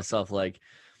find fucking myself like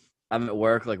I'm at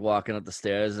work, like walking up the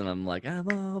stairs, and I'm like, I'm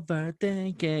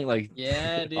overthinking, like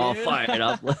Yeah, dude. all fired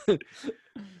up. The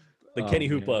Oh, Kenny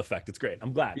man. Hoopa effect. It's great.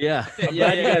 I'm glad. Yeah, I'm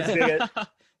glad you guys dig it.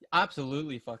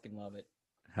 Absolutely fucking love it.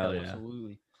 hell yeah.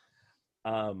 Absolutely.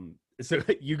 So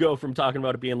you go from talking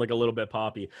about it being like a little bit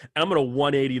poppy, and I'm gonna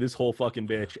 180 this whole fucking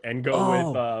bitch and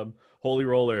go with Holy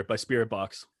Roller by Spirit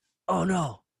Box. Oh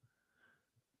no!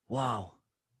 Wow,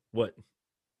 What?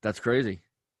 that's crazy.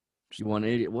 You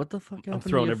 180. What the fuck happened? I'm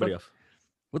throwing to your everybody off.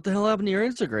 What the hell happened to your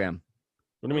Instagram?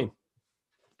 What do you mean?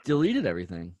 Deleted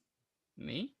everything.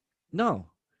 Me? No,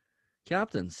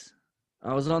 Captains.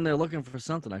 I was on there looking for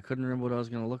something. I couldn't remember what I was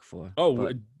gonna look for. Oh,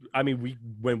 but- I mean,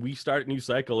 when we started New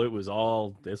Cycle, it was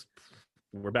all this.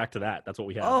 We're back to that. That's what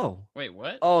we had. oh, Wait,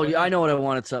 what? oh yeah, I know what I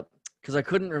wanted to, because I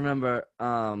couldn't remember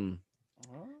Oh.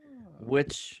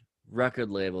 which record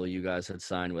label you guys had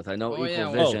signed with. I know Oh, Equal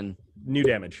yeah, Vision. New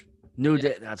Damage. New Yeah,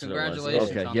 Day. That's what it was.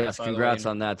 congratulations Okay, on yes, that, by the congrats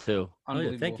way. on that too. Oh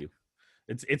yeah, thank you.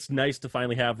 It's nice to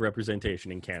finally have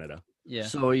representation in Canada. Yeah.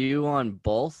 So are you on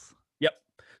both?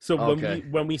 So Okay.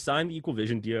 when we signed the Equal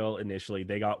Vision deal initially,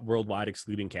 they got worldwide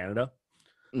excluding Canada.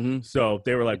 Mm-hmm. So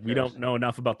they were like, we Because- don't know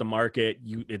enough about the market.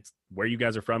 It's where you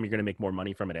guys are from. You're going to make more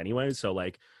money from it anyway. So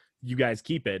like, you guys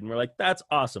keep it. And we're like, that's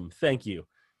awesome. Thank you.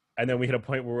 And then we hit a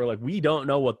point where we're like, we don't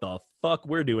know what the fuck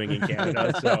we're doing in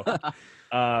Canada. So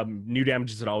New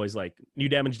Damage is always like New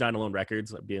Damage, Dine Alone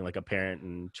Records, being like a parent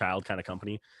and child kind of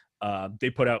company.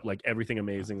 They put out like everything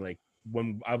amazing. Like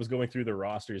when I was going through the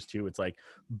rosters too, it's like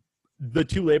the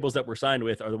two labels that we're signed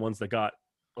with are the ones that got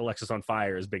Alexis on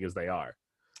Fire as big as they are.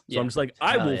 So Yeah. I'm just like,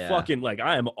 I Hell will yeah. fucking like,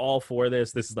 I am all for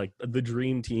this. This is like the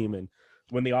dream team. And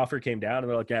when the offer came down and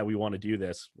they're like, yeah, we want to do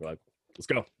this, we're like, let's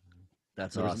go.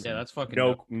 That's There was- awesome. Yeah, that's fucking No,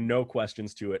 dope. no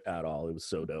questions to it at all. It was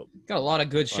so dope. Got a lot of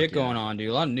good Fuck shit yeah. going on, dude.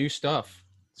 A lot of new stuff.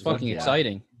 It's Fuck fucking yeah.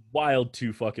 exciting. Wild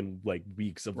 2 fucking like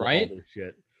weeks of Right? all this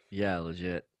shit. Yeah,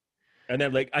 legit. And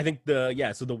then like I think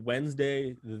so the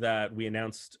Wednesday that we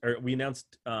announced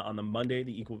on the Monday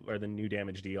the New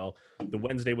Damage deal. The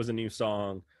Wednesday was a new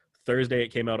song. Thursday it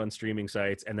came out on streaming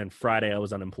sites, and then Friday I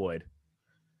was unemployed.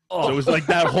 Oh, So it was like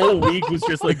that whole week was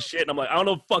just like shit. And I'm like, I don't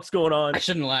know what the fuck's going on. I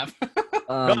shouldn't laugh.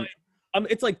 um,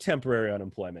 It's like temporary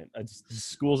unemployment.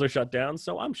 Schools are shut down,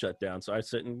 so I'm shut down. So I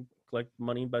sit and collect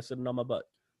money by sitting on my butt.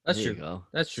 That's there you true. go.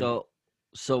 That's true.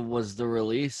 So was the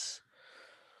release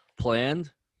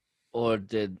planned, or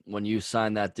did when you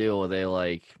signed that deal, were they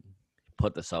like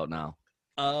put this out now?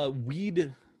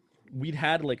 We'd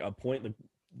had like a point. Like,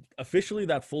 officially,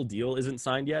 that full deal isn't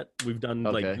signed yet. We've done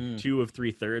like Okay. 2 of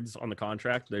 3/3 on the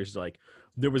contract.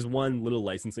 There was one little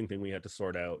licensing thing we had to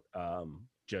sort out,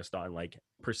 just on like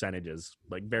percentages,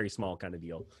 like very small kind of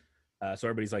deal. So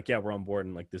everybody's like, yeah, we're on board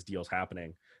and like this deal's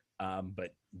happening.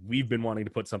 But we've been wanting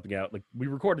to put something out. Like we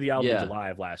recorded the album Yeah. in July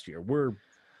of last year. We're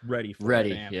ready for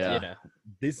Ready, it. Damn, yeah.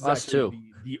 This is Us actually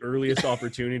too. the earliest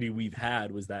opportunity we've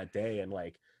had was that day. And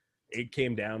like it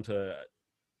came down to,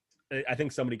 I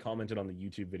think somebody commented on the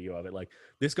YouTube video of it, like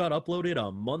this got uploaded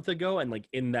a month ago. And like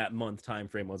in that month time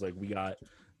frame was like, we got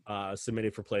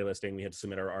submitted for playlisting. We had to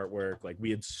submit our artwork. Like we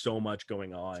had so much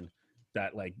going on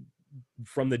that like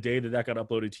from the day that got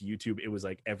uploaded to YouTube, it was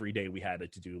like every day we had a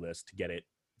to-do list to get it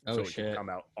Oh, so it could shit. come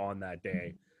out on that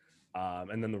day.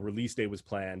 And then the release day was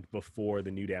planned before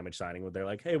the New Damage signing, where they're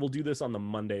like, hey, we'll do this on the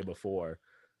Monday before.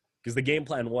 Because the game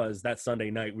plan was that Sunday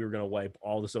night, we were going to wipe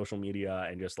all the social media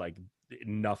and just like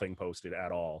nothing posted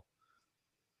at all.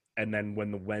 And then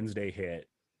when the Wednesday hit,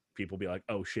 people be like,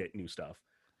 oh shit, new stuff.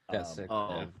 That's sick. Oh,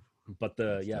 Yeah. But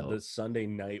That's the dope. Sunday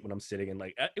night when I'm sitting in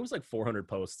like, it was like 400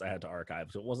 posts I had to archive.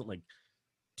 So it wasn't like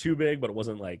too big, but it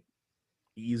wasn't like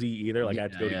easy either. Like I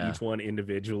had to go to Yeah. each one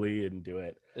individually and do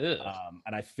it. Ugh.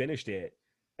 And I finished it,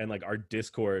 and like our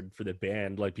Discord for the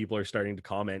band, like people are starting to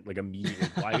comment like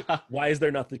immediately. Why is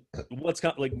there nothing?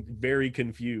 Like very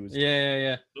confused.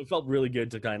 Yeah. It felt really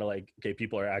good to kind of like, okay,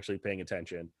 people are actually paying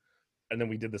attention. And then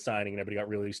we did the signing, and everybody got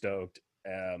really stoked.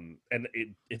 And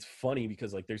it's funny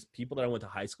because like there's people that I went to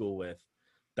high school with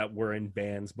that were in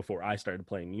bands before I started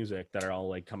playing music that are all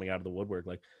like coming out of the woodwork.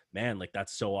 Like, man, like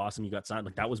that's so awesome you got signed.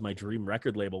 Like that was my dream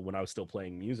record label when I was still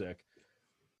playing music.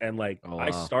 And like Oh, I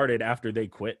wow. started after they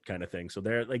quit kind of thing. So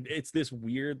they're like, it's this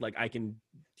weird, like I can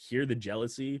hear the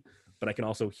jealousy, but I can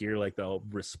also hear like the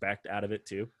respect out of it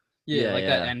too. Yeah, Yeah, like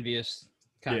that yeah. envious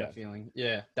kind Yeah. of feeling.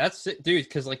 Yeah, that's it, dude.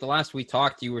 Because like the last we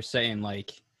talked, you were saying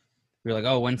like we were like,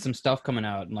 oh, when's some stuff coming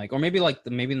out? And like, or maybe like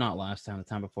maybe not last time, the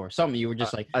time before, something. You were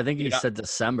just like, I think you Yeah. said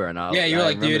December, and yeah, you're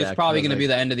like, dude, it's probably gonna be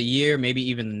the end of the year, maybe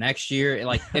even the next year. And,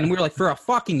 like, and we were like, for a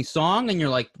fucking song, and you're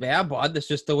like, yeah, bud, that's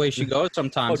just the way she goes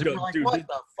sometimes. Oh, And we're like, dude, what this-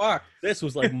 the fuck? This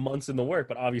was like months in the work,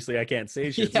 but obviously I can't say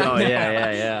shit. Yeah. So Oh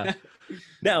yeah.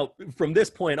 now, from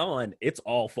this point on, it's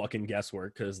all fucking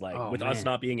guesswork because, like, Oh, with us man.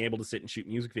 not being able to sit and shoot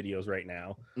music videos right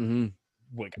now, hmm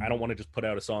like, I don't want to just put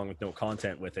out a song with no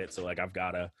content with it. So, like, I've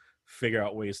got to figure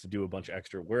out ways to do a bunch of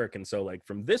extra work. And so, like,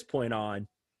 from this point on,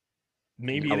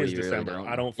 Maybe No, it is you really December. don't.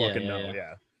 I don't Yeah, fucking yeah, know. yeah.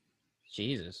 Yeah.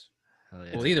 Jesus. Hell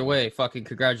yeah. Well, either way, fucking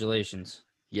congratulations.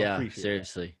 Yeah, appreciate that.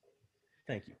 seriously.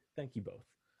 Thank you. Thank you both.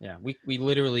 Yeah, we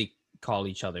literally call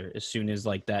each other as soon as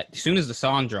like that. As soon as the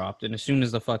song dropped, and as soon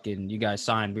as the fucking you guys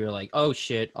signed, we were like, "Oh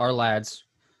shit, our lads,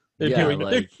 they're Yeah, doing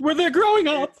like- they're growing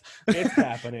up. It's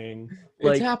happening.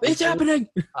 Like, It's happening."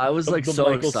 I was like the so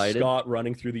Michael excited. Scott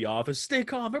running through the office. Stay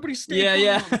calm. Everybody stay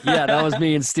Yeah, calm. yeah, Yeah, that was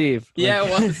me and Steve. Yeah,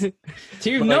 Like- it was.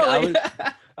 Dude, But, no,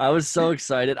 like, I was so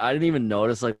excited. I didn't even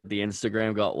notice like the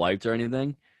Instagram got wiped or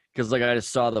anything because like I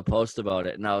just saw the post about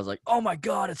it and I was like, "Oh my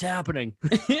god, it's happening!"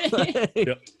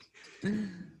 Yep.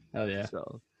 Hell yeah.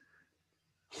 So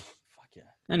Fuck yeah.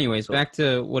 Anyways, So- back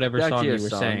to whatever Back to song you your were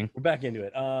song. saying. We're back into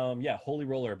it. Yeah, Holy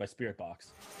Roller by Spirit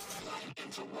Box.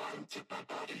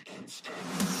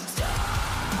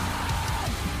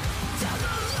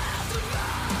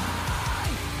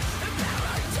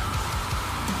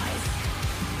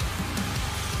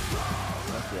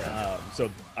 So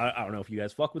I don't know if you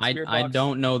guys fuck with Spirit Box. I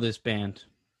don't know this band.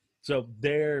 So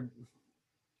they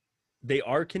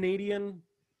are Canadian,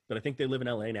 but I think they live in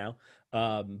LA now.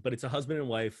 But it's a husband and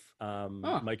wife.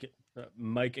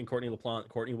 Mike and Courtney LaPlante.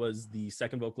 Courtney was the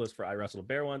second vocalist for I Wrestled a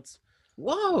Bear Once.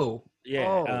 Whoa. Yeah,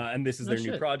 Oh, and this is no their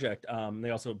new shit. project. They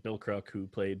also have Bill Crook, who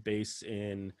played bass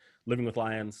in Living with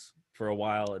Lions for a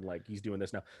while, and like he's doing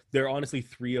this now. They're honestly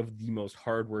three of the most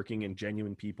hardworking and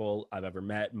genuine people I've ever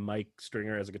met. Mike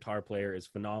Stringer as a guitar player is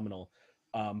phenomenal.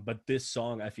 But this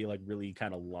song I feel like really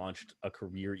kind of launched a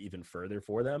career even further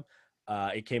for them.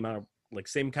 It came out like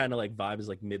same kind of like vibe as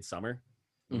like Midsummer,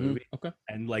 the Mhm. movie, Okay.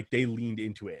 and like they leaned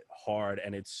into it hard,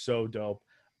 and it's so dope.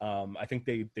 I think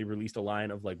they released a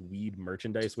line of like weed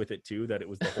merchandise with it too, that it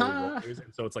was the Holy Rollers,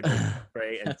 and so it's like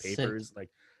spray and That's sick. papers, like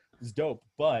it's dope.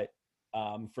 But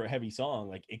for a heavy song,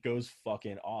 like it goes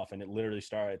fucking off, and it literally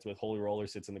starts with Holy Roller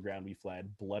sits in the ground, we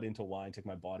fled, blood into wine took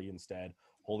my body instead.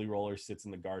 Holy Roller sits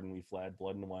in the garden, we fled,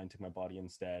 blood into wine took my body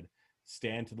instead.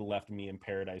 Stand to the left of me in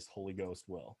paradise, Holy Ghost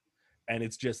will. And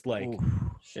it's just like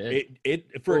Shit.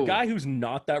 it for a Ooh. guy who's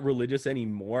not that religious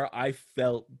anymore, I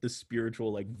felt the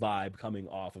spiritual like vibe coming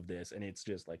off of this, and it's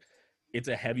just like it's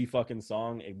a heavy fucking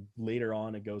song. Later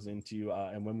on it goes into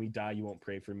and when we die you won't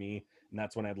pray for me, and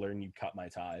that's when I'd learn you cut my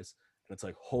ties. And it's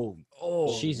like holy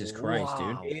Jesus Christ,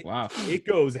 wow. dude. Wow. it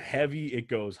goes heavy, it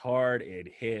goes hard, it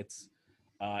hits.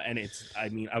 And it's I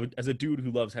mean, as a dude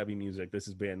who loves heavy music, this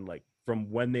has been like from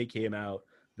when they came out,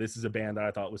 this is a band that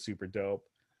I thought was super dope.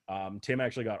 Tim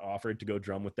actually got offered to go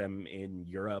drum with them in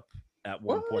Europe at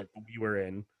one point, but we were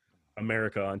in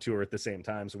America on tour at the same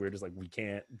time, so we were just like, we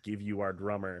can't give you our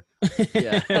drummer.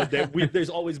 Yeah. But there's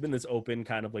always been this open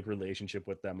kind of like relationship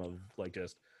with them of like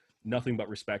just nothing but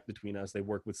respect between us. They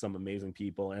work with some amazing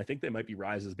people, and I think they might be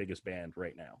Rise's biggest band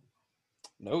right now.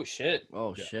 No shit.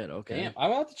 Oh Yeah. shit. Okay. Damn. I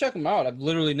will have to check them out. I've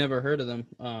literally never heard of them.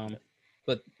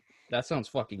 But that sounds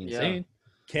fucking Yeah. insane.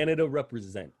 Canada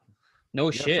represent. No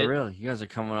Yeah, shit. for real. You guys are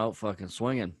coming out fucking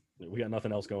swinging. We got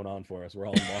nothing else going on for us. We're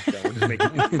all in lockdown. We're just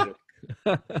making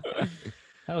music.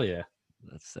 Hell yeah.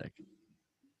 That's sick.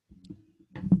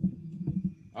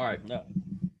 All right. No.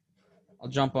 I'll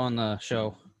jump on the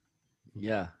show.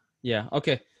 Yeah. Yeah.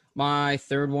 Okay. My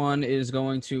third one is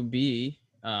going to be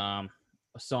a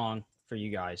song for you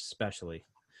guys, especially.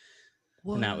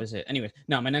 And that was it. Anyway,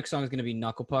 now my next song is going to be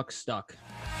Knuckle Puck Stuck.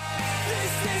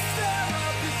 This is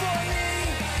therapy for me.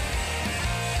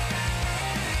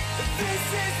 This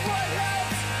is what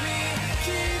helps me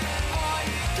keep on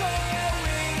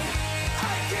going.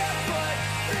 I can't put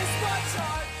this much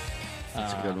on.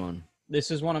 That's a good one. This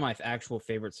is one of my actual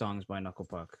favorite songs by Knuckle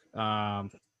Puck.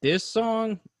 This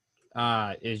song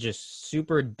is just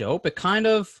super dope. It kind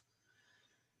of,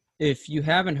 if you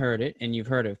haven't heard it and you've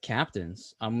heard of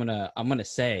Captains, I'm gonna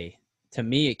say, to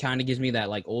me, it kind of gives me that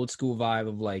like old school vibe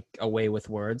of like Away with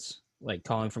Words, like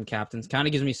Calling from Captains. Kind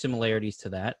of gives me similarities to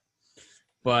that,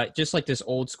 but just like this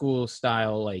old school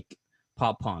style, like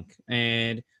pop punk.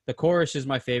 And the chorus is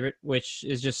my favorite, which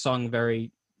is just sung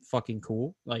very fucking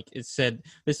cool. Like it said,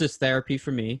 this is therapy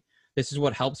for me. This is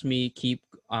what helps me keep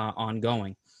on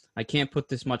going. I can't put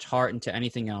this much heart into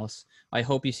anything else. I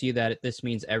hope you see that this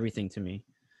means everything to me.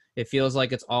 It feels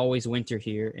like it's always winter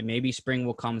here, and maybe spring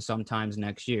will come sometimes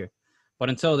next year. But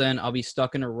until then, I'll be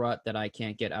stuck in a rut that I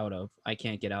can't get out of. I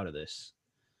can't get out of this.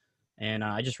 And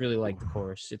I just really like the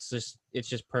chorus. It's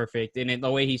just perfect. And the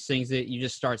way he sings it, you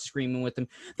just start screaming with him.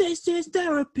 This is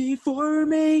therapy for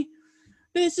me.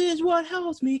 This is what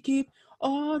helps me keep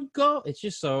on going. It's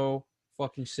just so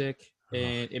fucking sick,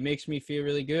 and it makes me feel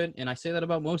really good. And I say that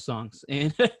about most songs,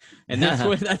 and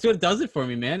that's what does it for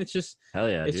me, man. It's just Hell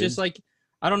yeah. it's dude. just like,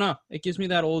 I don't know. It gives me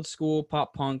that old school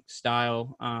pop punk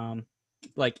style.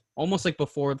 like almost like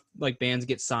before like bands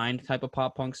get signed type of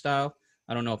pop punk style.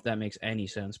 I don't know if that makes any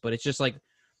sense, but it's just like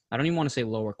I don't even want to say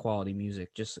lower quality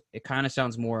music. Just it kind of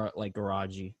sounds more like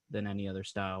garagey than any other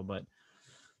style, but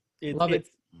love it. It's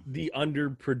the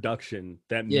underproduction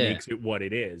that Yeah. makes it what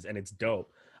it is, and it's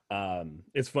dope.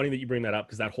 It's funny that you bring that up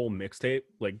because that whole mixtape,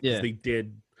 like 'cause Yeah. they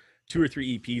did 2 or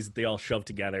 3 EPs that they all shoved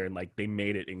together and like they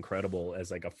made it incredible as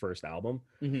like a first album.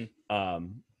 Mhm.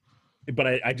 But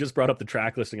I just brought up the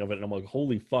track listing of it and I'm like,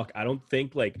 holy fuck, I don't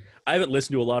think like I haven't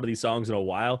listened to a lot of these songs in a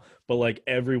while, but like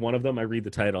every one of them I read the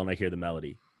title and I hear the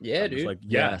melody. Yeah, I'm just dude. like,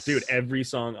 yeah, Yes. dude, every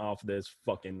song off this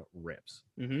fucking rips.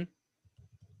 Mm-hmm.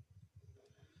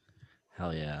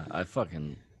 Hell yeah. I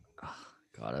fucking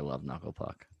God, I love Knuckle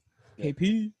Puck.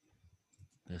 KP.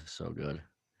 It's so good.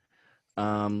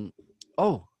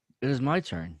 Oh, it is my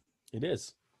turn. It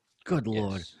is. Good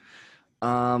lord.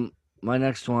 Yes. My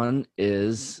next one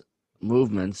is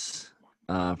Movements,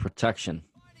 Protection.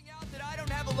 Finding out that I don't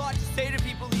have a lot to say to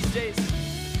people these days.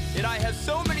 Yet I have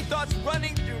so many thoughts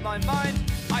running through my mind.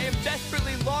 I am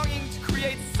desperately longing to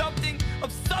create something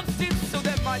of substance so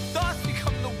that my thoughts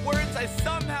become the words I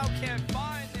somehow can't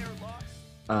find. They're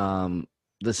lost.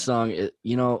 This song,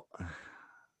 you know,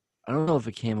 I don't know if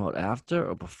it came out after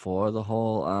or before the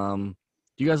whole.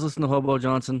 Do you guys listen to Hobo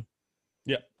Johnson?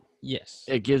 Yes.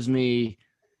 It gives me.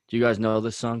 Do you guys know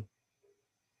this song?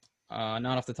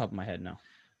 Not off the top of my head, no.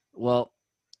 Well,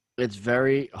 it's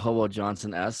very Hobo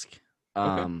Johnson-esque.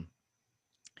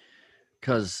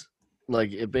 Because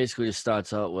like it basically just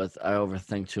starts out with I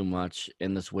overthink too much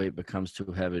and this weight becomes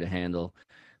too heavy to handle,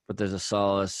 but there's a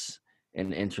solace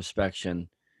in introspection.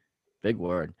 Big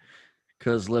word.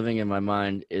 Because living in my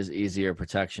mind is easier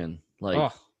protection. Like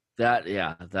oh, that,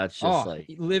 yeah, that's just like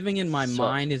living in my so-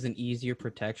 mind is an easier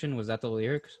protection. Was that the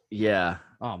lyrics? yeah.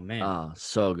 Oh man. Oh,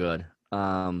 so good.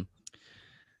 And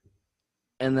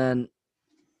then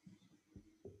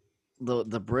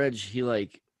the bridge, he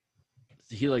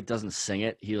doesn't sing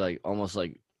it. He like almost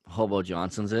like Hobo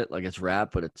Johnson's it. Like it's rap,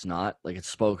 but it's not. Like it's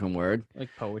spoken word. Like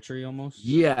poetry almost.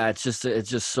 Yeah, it's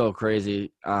just so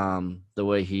crazy. The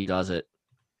way he does it.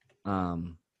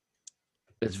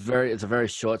 It's a very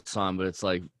short song, but it's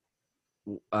like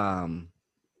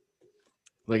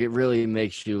it really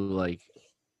makes you like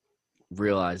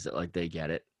realize that like they get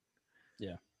it.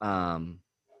 Yeah.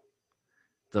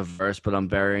 The verse, but I'm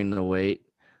burying the weight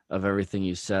of everything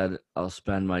you said. I'll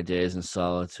spend my days in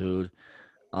solitude.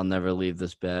 I'll never leave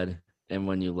this bed. And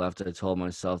when you left, I told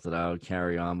myself that I would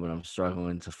carry on, but I'm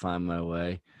struggling to find my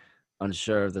way.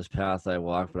 Unsure of this path I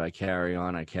walk, but I carry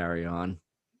on.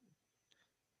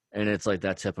 And it's like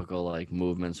that typical like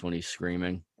movements when he's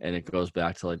screaming, and it goes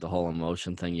back to like the whole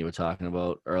emotion thing you were talking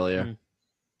about earlier. Mhm.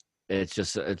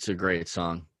 It's a great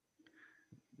song.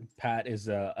 Pat is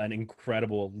an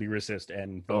incredible lyricist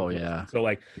and Oh, vocalist. yeah. So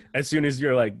like as soon as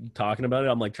you're like talking about it,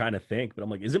 I'm like trying to think, but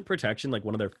I'm like, isn't Protection like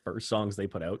one of their first songs they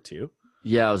put out too?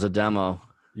 Yeah, it was a demo.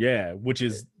 Yeah, which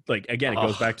is like again, it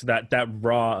goes Oh. back to that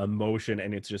raw emotion,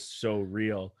 and it's just so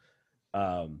real.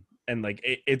 And like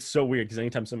it's so weird because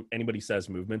anytime anybody says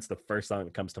Movements, the first song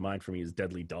that comes to mind for me is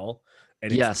Deadly Doll,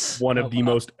 and it's Yes. one Oh, of the wow.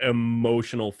 most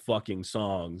emotional fucking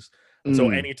songs. So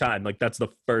Mm. anytime, like that's the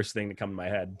first thing to come to my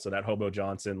head. So that Hobo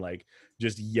Johnson, like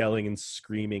just yelling and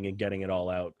screaming and getting it all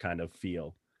out kind of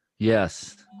feel.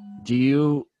 Yes. Do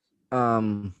you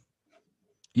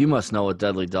you must know what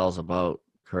Deadly Doll's about,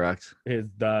 correct? Is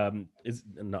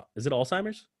it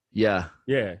Alzheimer's? Yeah.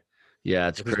 Yeah. Yeah,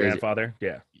 it's With his crazy. grandfather.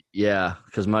 Yeah. Yeah,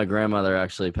 because my grandmother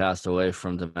actually passed away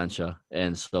from dementia.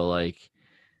 And so like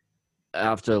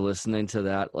after listening to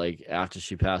that, like after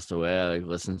she passed away, I like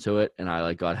listened to it and I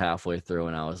like got halfway through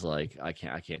and I was like, I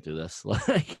can't do this.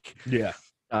 Like Yeah.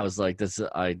 I was like,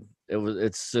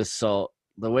 it's just so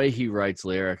the way he writes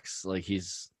lyrics, like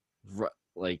he's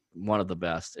like one of the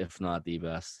best, if not the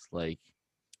best. Like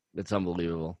it's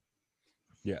unbelievable.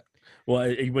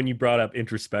 Well, when you brought up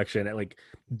introspection, and like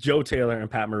Joe Taylor and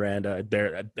Pat Miranda,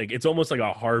 they're like it's almost like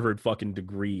a Harvard fucking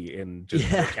degree in just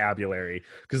Yeah. vocabulary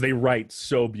because they write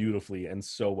so beautifully and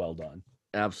so well done.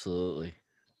 Absolutely.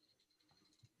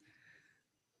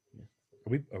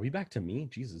 Are we back to me?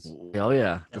 Jesus. Oh yeah,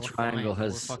 Yeah, the we're triangle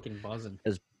flying. has We're fucking buzzing.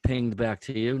 pinged back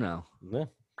to you now. Yeah.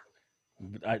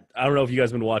 I don't know if you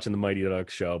guys been watching the Mighty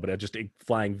Ducks show, but just a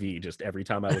flying V just every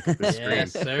time I look at the screen.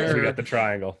 Yes, 'cause we sir. got the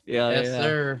triangle. Yeah, Yes,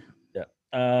 sir.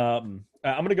 I'm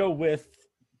gonna go with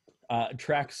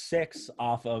track 6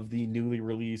 off of the newly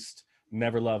released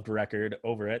Never Loved record,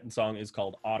 Over It, and the song is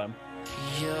called Autumn.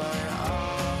 You're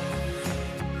all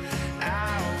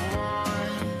I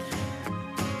want.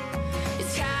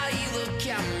 It's how you look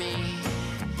at me.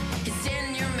 It's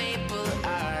in your maple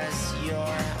eyes.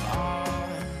 You're all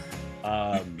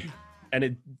and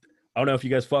I don't know if you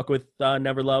guys fuck with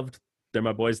Never Loved. They're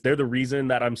my boys. They're the reason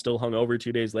that I'm still hungover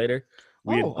 2 days later.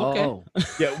 Okay.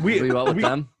 Yeah, Were you out with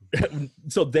them?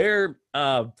 So they're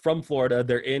from Florida.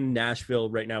 They're in Nashville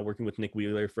right now working with Nick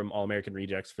Wheeler from All American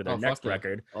Rejects for their Oh, next fuck yeah.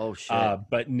 record. Oh shit.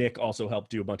 But Nick also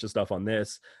helped do a bunch of stuff on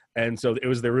this. And so it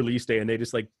was their release day, and they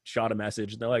just like shot a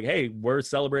message. And they're like, hey, we're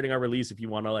celebrating our release if you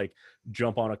want to like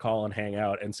jump on a call and hang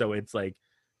out. And so it's like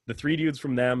the 3 dudes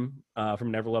from them,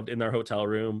 from Never Loved, in their hotel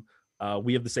room.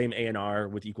 We have the same A&R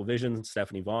with Equal Vision,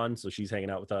 Stephanie Vaughn. So she's hanging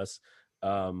out with us.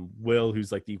 Will,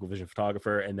 who's like the Equal Vision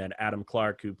photographer, and then Adam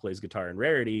Clark, who plays guitar in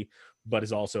Rarity, but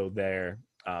is also their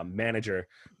manager.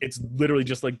 It's literally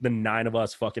just like the 9 of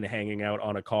us fucking hanging out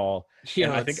on a call. Yeah,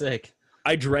 And I that's think sick.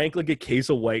 I drank like a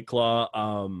case of White Claw.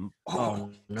 Oh,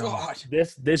 no. God.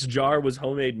 This jar was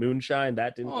homemade moonshine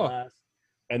that didn't Oh. last,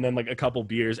 and then like a couple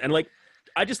beers, and like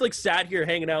I just like sat here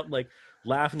hanging out, like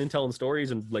laughing and telling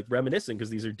stories and like reminiscing, because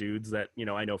these are dudes that, you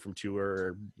know, I know from tour,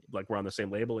 or like we're on the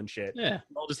same label and shit. Yeah.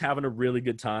 All just having a really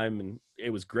good time, and it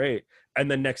was great. And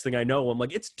then next thing I know, I'm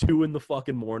like, it's 2 in the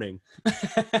fucking morning.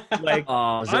 Like,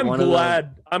 Oh, is it I'm one of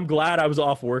those? glad I was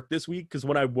off work this week, because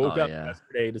when I woke Oh, up yeah.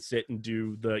 yesterday to sit and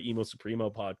do the Emo Supremo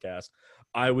podcast,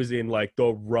 I was in like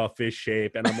the roughest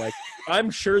shape, and I'm like,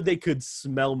 I'm sure they could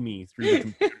smell me through the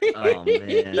computer. Oh man.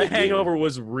 The dude. hangover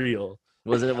was real.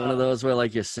 Was it one of those where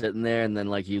like you're sitting there and then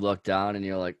like you look down and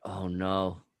you're like, oh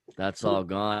no, that's all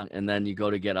gone, and then you go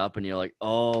to get up and you're like,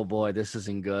 oh boy, this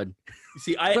isn't good.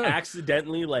 See, I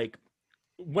accidentally, like,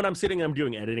 when I'm sitting and I'm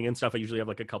doing editing and stuff, I usually have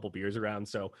like a couple beers around.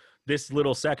 So this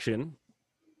little section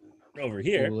over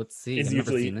here, Ooh, let's see. It's I've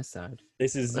never usually- seen this side.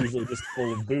 this is usually just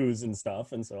full of booze and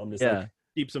stuff. And so I'm just Yeah. like,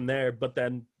 keeps them there. But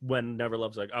then when Never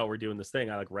Love's like, oh, we're doing this thing,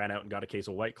 I like ran out and got a case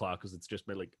of White Claw, because it's just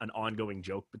been like an ongoing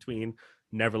joke between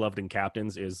Never Loved and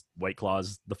Captains is White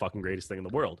Claw's the fucking greatest thing in the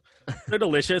world. They're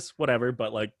delicious, whatever,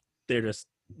 but like they're just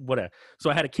whatever. So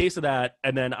I had a case of that,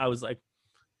 and then I was like,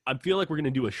 I feel like we're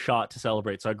gonna do a shot to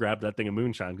celebrate. So I grabbed that thing of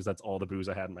moonshine, because that's all the booze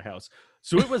I had in my house.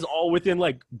 So it was all within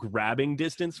like grabbing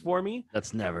distance for me.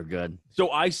 That's never good. So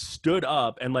I stood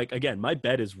up, and like, again, my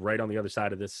bed is right on the other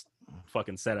side of this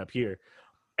fucking setup here.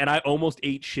 And I almost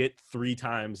ate shit 3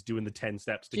 times doing the 10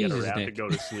 steps to Jesus, get around to Nick. go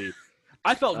to sleep.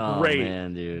 I felt Oh great,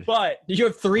 man, dude. but You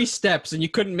have 3 steps and you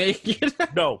couldn't make it.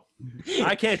 no,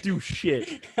 I can't do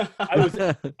shit.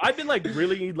 I've been like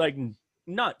really like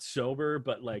not sober,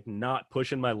 but like not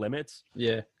pushing my limits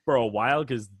Yeah. for a while,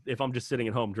 because if I'm just sitting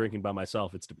at home drinking by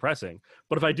myself, it's depressing.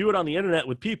 But if I do it on the internet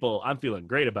with people, I'm feeling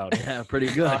great about it. Yeah, pretty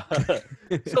good.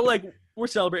 So like we're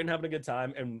celebrating, having a good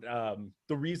time, and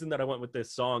the reason that I went with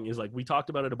this song is like we talked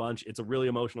about it a bunch. It's a really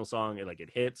emotional song, and like it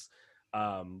hits.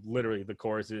 Literally the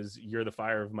chorus is, you're the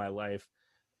fire of my life,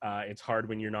 it's hard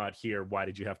when you're not here, why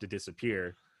did you have to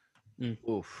disappear?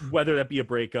 Oof. Whether that be a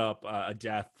breakup, a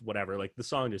death, whatever, like the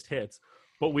song just hits.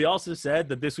 But we also said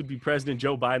that this would be President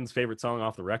Joe Biden's favorite song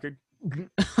off the record.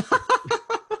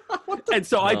 And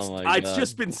so Oh my it's God.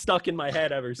 just been stuck in my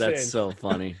head ever That's since. so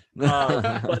funny.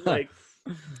 But like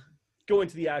go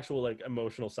into the actual like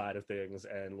emotional side of things,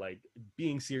 and like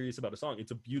being serious about a song,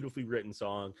 it's a beautifully written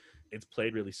song. It's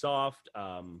played really soft.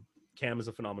 Cam is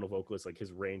a phenomenal vocalist. Like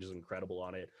his range is incredible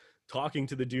on it. Talking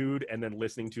to the dude and then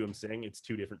listening to him sing, it's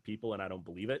 2 different people, and I don't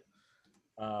believe it.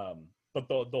 But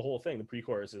the whole thing, the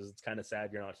pre-chorus is, it's kind of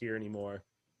sad you're not here anymore.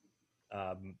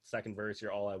 Second verse,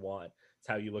 you're all I want. It's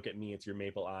how you look at me. It's your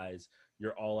maple eyes.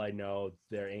 You're all I know.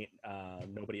 There ain't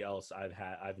nobody else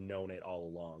I've known it all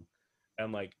along.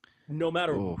 And like, no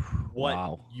matter Oof, what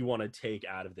wow. you want to take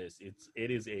out of this,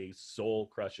 it is a soul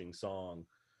crushing song.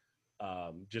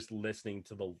 Just listening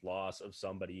to the loss of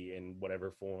somebody in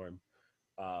whatever form.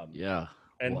 Yeah.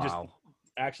 And just wow.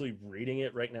 actually reading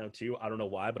it right now too. I don't know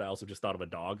why, but I also just thought of a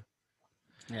dog.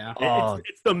 Yeah. Oh,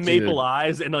 It's the maple dude.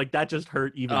 eyes, and like that just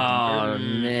hurt even Oh deeper.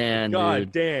 man, God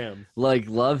dude. damn. Like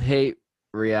love, hate,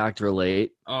 react,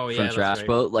 relate Oh yeah. from that's Trash great.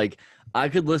 Boat. Like I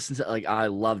could listen to, like, I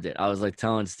loved it. I was like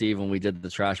telling Steve when we did the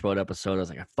Trash Boat episode, I was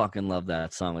like, I fucking love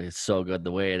that song. Like it's so good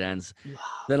the way it ends.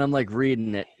 Then I'm like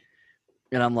reading it,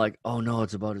 and I'm like, oh no,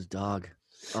 it's about his dog.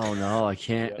 Oh no, I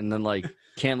can't. Yeah. And then like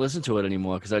can't listen to it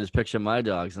anymore because I just picture my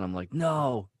dogs, and I'm like,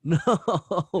 no,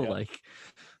 like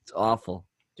it's awful.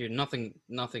 Dude, nothing.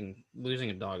 Losing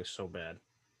a dog is so bad.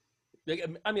 Like,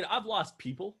 I mean, I've lost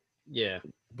people, Yeah.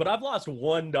 but I've lost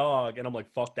one dog, and I'm like,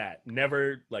 fuck that.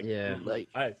 Never, like, Yeah. Like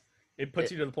it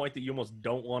puts you to the point that you almost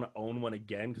don't want to own one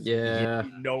again. 'Cause Yeah.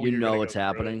 you know, you you're know gonna what's go through it.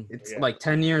 happening. It's Yeah. like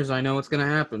 10 years. I know what's gonna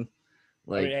happen.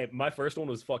 I Like mean, hey, my first one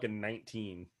was fucking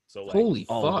 19. So like, Holy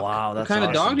oh, fuck! wow, What that's kind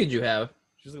of dog awesome. did you have?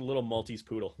 she's a little Maltese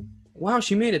poodle. Wow,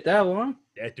 she made it that long.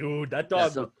 Yeah, dude, that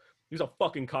dog. so- He was a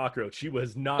fucking cockroach. She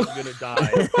was not gonna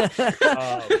die.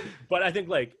 But I think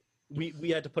like we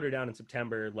had to put her down in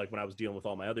September, like when I was dealing with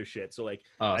all my other shit. So like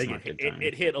Oh, I it's think not a good time.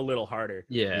 it hit a little harder.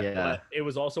 Yeah. Yeah. But it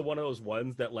was also one of those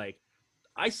ones that like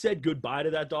I said goodbye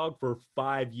to that dog for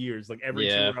 5 years. Like every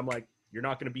Yeah. tour, I'm like, you're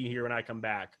not gonna be here when I come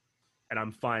back, and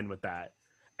I'm fine with that.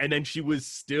 And then she was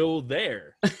still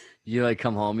there. You like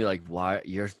come home, you're like, why?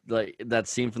 You're like that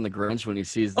scene from The Grinch when he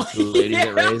sees the two ladies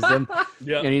that raised him,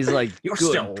 Yeah. and he's like, You're "Good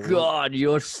still- God,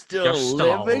 you're still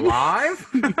living." alive?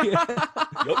 Yep.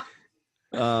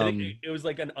 I think Um, it was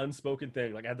like an unspoken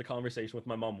thing. Like I had the conversation with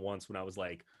my mom once when I was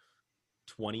like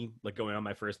 20, like going on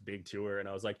my first big tour, and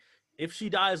I was like, if she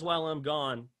dies while I'm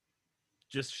gone,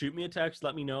 just shoot me a text,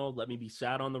 let me know, let me be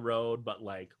sad on the road, but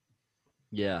like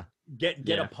yeah, get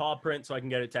Yeah. a paw print so I can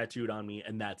get it tattooed on me,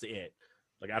 and that's it.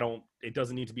 Like it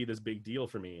doesn't need to be this big deal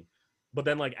for me. But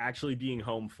then like actually being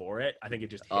home for it, I think it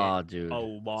just hit oh, dude. a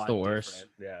lot the worst.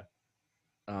 different. Yeah.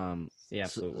 The So,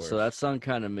 absolute worst. so that song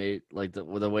kind of made like the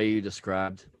way you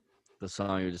described the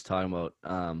song you were just talking about.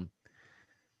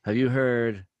 Have you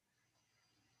heard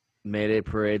Mayday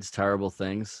Parade's "Terrible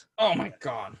Things"? Oh my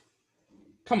god.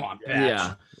 Come on, Batch.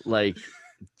 Yeah, like,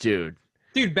 dude.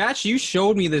 Dude, Batch, you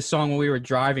showed me this song when we were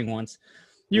driving once.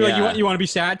 You were Yeah. like, you want to be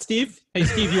sad, Steve? Hey,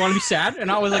 Steve, you want to be sad?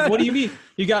 And I was like, what do you mean?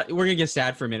 We're gonna get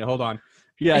sad for a minute. Hold on.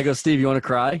 Yeah, I go, Steve, you want to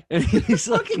cry? And he's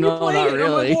like, Fucking no, played not it. I'm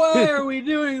really. like, why are we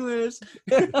doing this?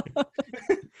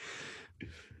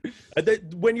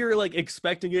 When you're like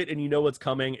expecting it and you know what's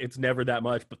coming, it's never that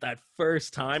much. But that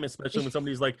first time, especially when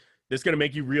somebody's like, "This is gonna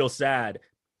make you real sad,"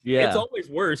 Yeah, it's always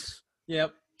worse.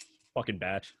 Yep. Fucking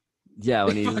Batch. yeah.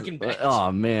 When he, Fucking bitch.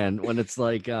 oh man, when it's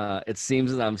like, it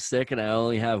seems that I'm sick and I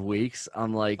only have weeks.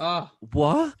 I'm like, Oh.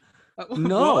 what?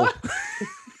 No.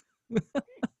 What?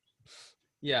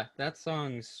 Yeah, that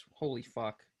song's holy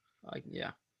fuck.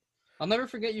 Yeah. I'll never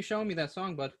forget you showing me that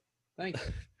song, bud. Thanks.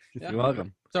 Yeah. You're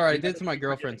welcome. It's all right. I did it to my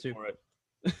girlfriend too. For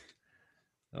it.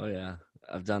 Oh yeah,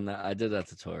 I've done that. I did that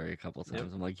to Tori a couple times.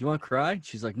 Yep. I'm like, you want to cry?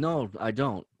 She's like, no, I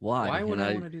don't. Why? Why would And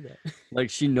I want to do that? like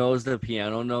she knows the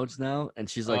piano notes now, and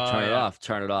she's like, Oh, turn it yeah. off,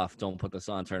 turn it off. Don't put this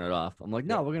on, turn it off. I'm like,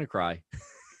 no, we're gonna cry.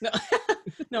 No,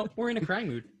 no, we're in a crying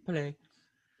mood. Play.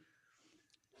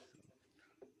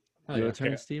 Oh, Your yeah. turn,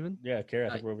 Okay. Steven? Yeah, Kara,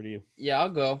 I think we're over to you. Yeah, I'll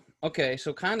go. Okay,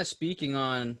 so kind of speaking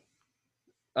on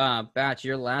Batch,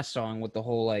 your last song with the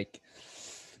whole like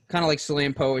kind of like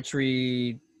slam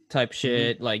poetry type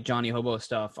shit, like Johnny Hobo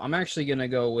stuff. I'm actually gonna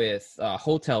go with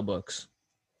Hotel Books.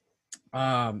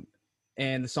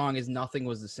 And the song is Nothing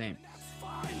Was the Same.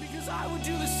 Fine, because I would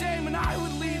do the same and I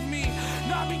would leave me.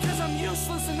 Not because I'm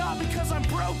useless and not because I'm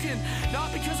broken.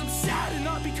 Not because I'm sad and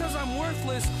not because I'm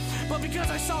worthless. But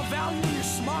because I saw value in your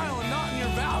smile and not in your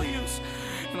values.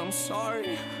 And I'm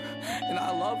sorry. And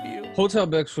I love you. Hotel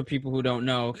Books, for people who don't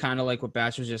know, kind of like what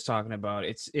Batch was just talking about.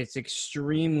 It's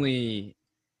extremely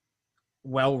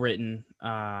well written.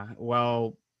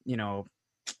 Well, you know,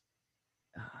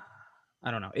 I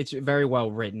don't know. It's very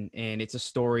well written, and it's a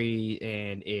story,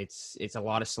 and it's a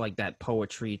lot of like that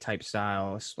poetry type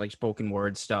style, like spoken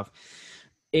word stuff.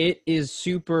 It is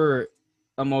super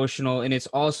emotional, and it's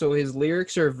also his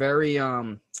lyrics are very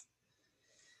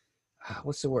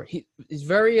what's the word? He's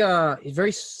very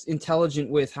intelligent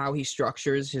with how he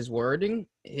structures his wording.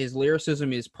 His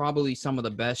lyricism is probably some of the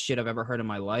best shit I've ever heard in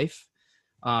my life.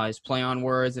 His play on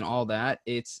words and all that.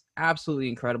 It's absolutely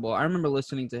incredible. I remember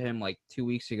listening to him like 2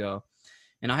 weeks ago,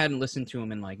 and I hadn't listened to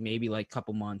him in like maybe like a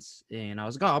couple months. And I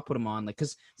was like, oh, I'll put him on. Like,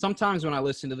 cause sometimes when I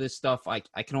listen to this stuff, I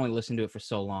can only listen to it for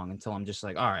so long until I'm just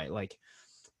like, all right, like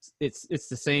it's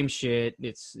the same shit.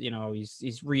 It's, you know,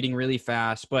 he's reading really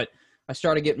fast, but I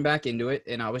started getting back into it,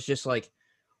 and I was just like,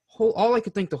 all I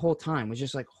could think the whole time was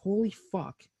just like, holy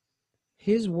fuck,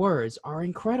 his words are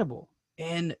incredible.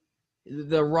 And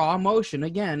the raw emotion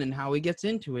again, and how he gets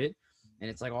into it, and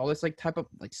it's like all this like type of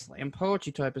like slam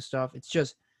poetry type of stuff. It's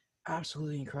just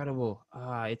absolutely incredible.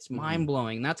 It's mind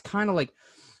blowing. That's kind of like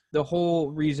the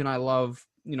whole reason I love,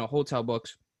 you know, Hotel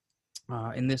Books.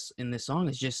 In this song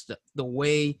is just the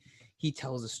way he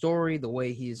tells the story, the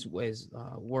way his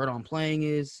word on playing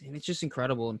is, and it's just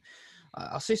incredible. And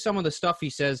I'll say some of the stuff he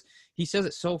says. He says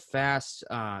it so fast.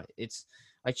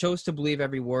 I chose to believe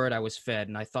every word I was fed,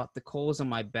 and I thought the coals on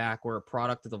my back were a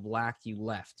product of the lack you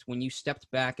left. When you stepped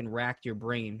back and racked your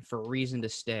brain for a reason to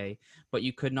stay, but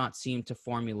you could not seem to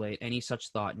formulate any such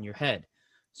thought in your head.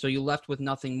 So you left with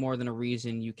nothing more than a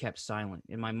reason you kept silent,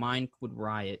 and my mind would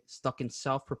riot, stuck in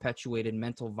self-perpetuated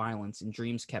mental violence and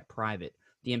dreams kept private.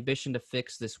 The ambition to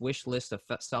fix this wish list of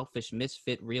selfish,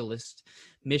 misfit, realist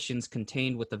missions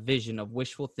contained with the vision of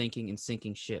wishful thinking and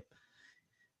sinking ship.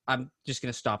 I'm just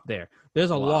going to stop there. There's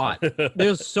a lot.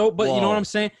 There's but you know what Whoa. I'm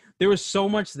saying? there was so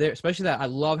much there, especially that I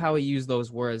love how he used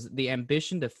those words. The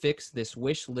ambition to fix this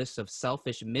wish list of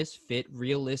selfish, misfit,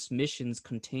 realist missions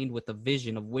contained with a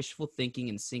vision of wishful thinking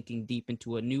and sinking deep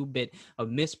into a new bit of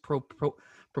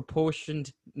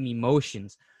misproportioned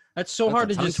emotions. That's so That's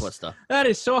hard a to tongue just. twister. That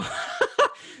is so.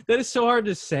 That is so hard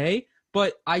to say,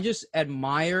 but I just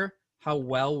admire how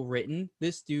well written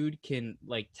this dude can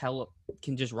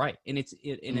can just write, and it's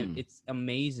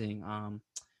amazing.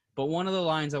 But one of the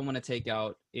lines I want to take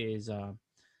out is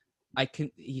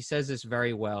he says this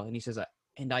very well, and he says,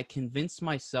 and I convinced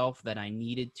myself that I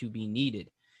needed to be needed.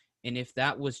 And if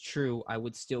that was true, I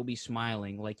would still be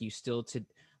smiling like you still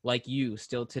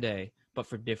today, but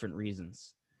for different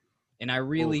reasons. And I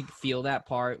really feel that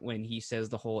part when he says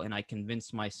the whole, and I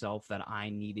convinced myself that I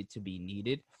needed to be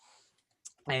needed.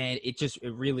 And it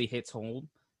really hits home,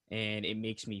 and it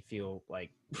makes me feel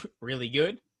like really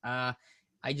good.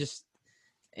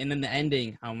 And then the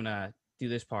ending, I'm going to do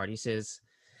this part. He says,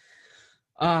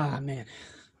 man.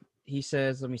 He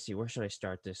says, let me see, where should I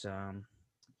start this?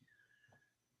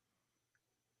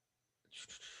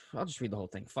 I'll just read the whole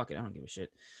thing. Fuck it, I don't give a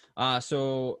shit.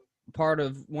 So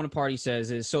one of part he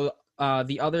says is, so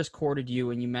the others courted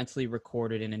you and you mentally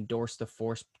recorded and endorsed the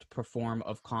forced perform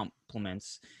of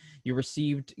compliments you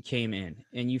received came in,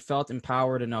 and you felt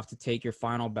empowered enough to take your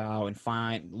final bow and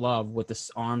find love with the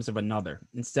arms of another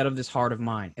instead of this heart of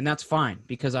mine. And that's fine,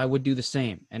 because I would do the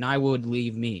same, and I would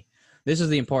leave me. This is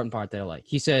the important part that I like.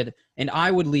 He said, and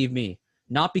I would leave me,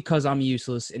 not because I'm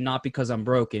useless and not because I'm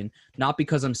broken, not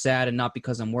because I'm sad and not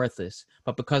because I'm worthless,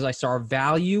 but because I saw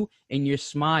value in your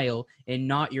smile and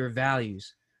not your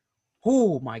values.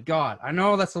 Oh my God. I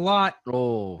know that's a lot.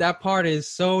 Oh, That part is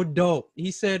so dope. He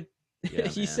said, yeah,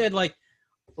 he man. said like,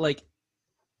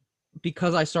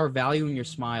 because I saw value in your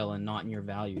smile and not in your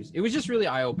values. It was just really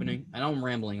eye-opening. I know I'm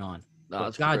rambling on. No, But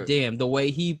that's God great. damn, the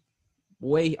way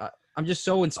I'm just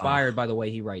so inspired by the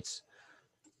way he writes.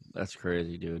 That's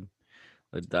crazy, dude.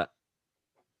 Like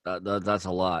that's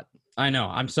a lot. I know.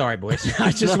 I'm sorry, boys. I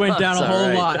just No, went down a it's whole all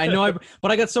right. lot. I know, but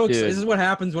I got so excited. Dude. This is what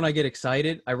happens when I get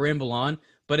excited. I ramble on,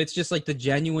 but it's just like the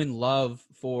genuine love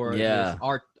for Yeah.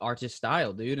 this artist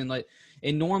style, dude.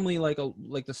 And normally, like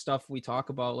the stuff we talk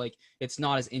about, like it's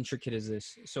not as intricate as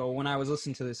this. So when I was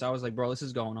listening to this, I was like, bro, this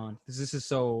is going on. This is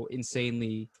so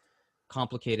insanely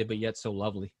complicated, but yet so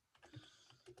lovely.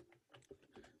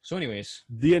 So, anyways,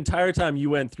 The entire time you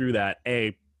went through that,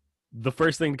 the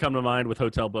first thing to come to mind with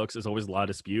hotel books is always La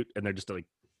Dispute, and they're just like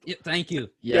yeah, thank you.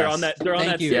 Yes. they're on that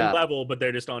Thank you. same Yeah. level, but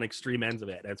they're just on extreme ends of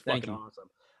it. That's Thank fucking you.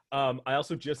 awesome. I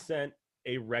also just sent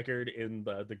a record in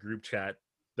the group chat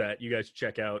that you guys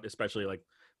check out, especially like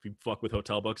if you fuck with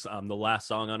hotel books. The last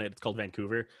song on it, it's called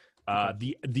Vancouver.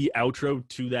 The outro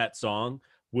to that song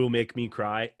will make me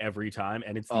cry every time,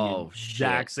 and it's the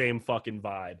exact same fucking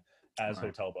vibe as All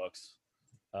right. hotel books.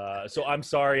 So I'm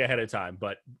sorry ahead of time,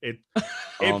 but it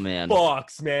Oh, man.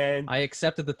 fucks, man. I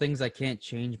accepted the things I can't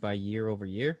change by year over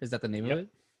year. Is that the name Yep. of it?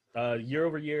 Year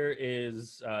over year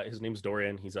is his name's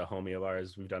Dorian. He's a homie of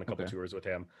ours. We've done a couple Okay. tours with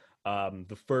him.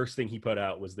 The first thing he put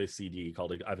out was this CD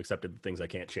called "I've Accepted the Things I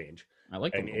Can't Change." I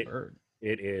like the And little bird.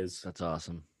 It is That's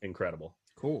awesome. incredible.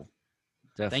 Cool.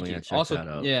 Definitely Thank you. gonna check Also, that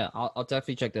out. yeah, I'll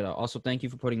definitely check that out. Also, thank you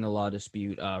for putting the Law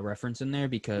Dispute reference in there,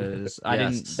 because I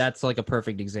didn't. Yes. That's like a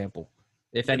perfect example.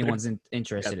 If Yeah, anyone's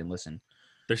interested in listen,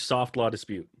 There's soft law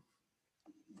dispute.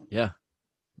 Yeah.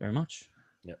 very much.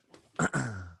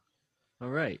 All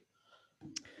right.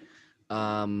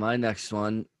 My next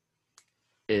one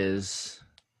is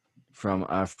from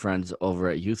our friends over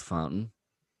at Youth Fountain.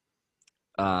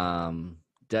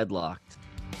 Deadlocked.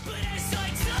 But as I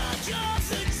took off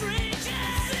the drinking,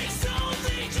 things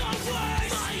only got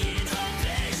worse. My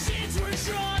inhibitions were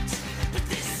dropped, but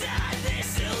this sadness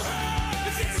still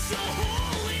hurts. There's a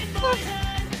hole in my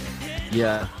head.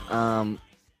 Yeah.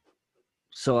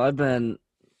 So I've been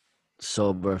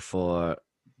sober for a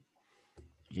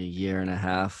year and a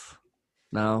half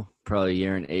now, probably a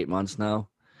year and 8 months now.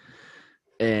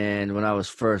 And when I was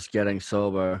first getting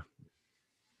sober,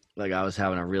 like I was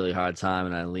having a really hard time,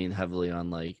 and I leaned heavily on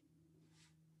like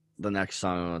the next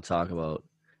song I'm going to talk about.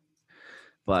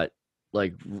 But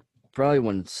like probably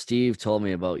when Steve told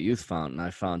me about Youth Fountain, I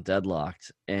found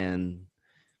Deadlocked, and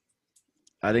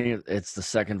I think it's the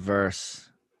second verse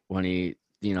when he,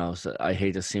 said, I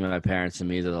hate to see my parents and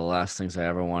me. They're the last things I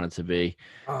ever wanted to be.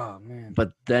 Oh man.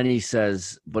 But then he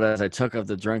says, but as I took up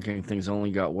the drinking, things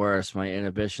only got worse. My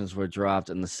inhibitions were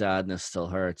dropped and the sadness still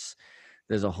hurts.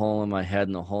 There's a hole in my head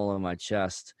and a hole in my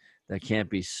chest that can't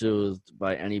be soothed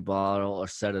by any bottle or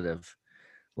sedative.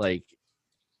 Like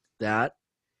that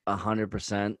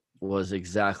 100% was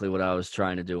exactly what I was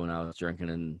trying to do when I was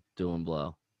drinking and doing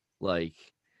blow. Like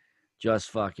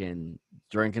just fucking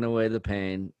drinking away the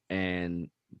pain, and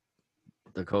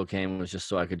the cocaine was just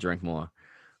so I could drink more.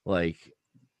 Like,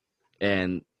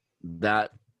 and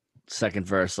that second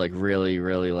verse, like, really,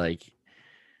 really, like,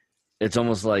 it's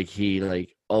almost like he,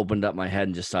 like, opened up my head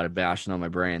and just started bashing on my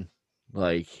brain.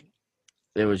 Like,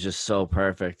 it was just so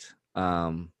perfect.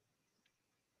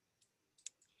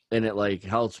 And it, like,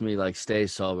 helps me, like, stay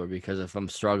sober, because if I'm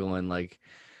struggling, like,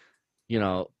 you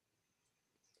know,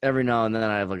 every now and then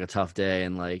I have, like, a tough day,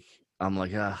 and, like, I'm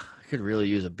like, I could really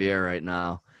use a beer right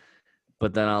now.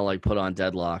 But then I'll, like, put on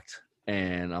Deadlocked,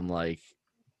 and I'm like,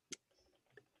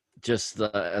 as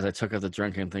I took up the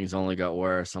drinking, things only got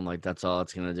worse. I'm like, that's all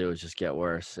it's gonna do is just get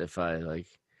worse if I, like,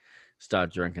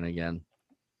 start drinking again.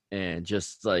 And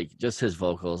just his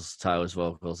vocals, Tyler's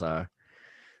vocals are,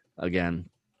 again,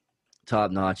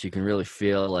 top notch. You can really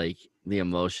feel, like, the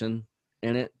emotion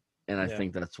in it, and I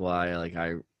think that's why, like,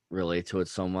 I relate to it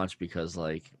so much, because,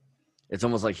 like, it's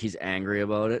almost like he's angry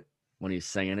about it when he's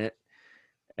singing it,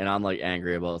 and I'm, like,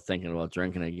 angry about thinking about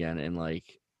drinking again, and,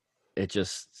 like, it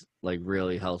just, like,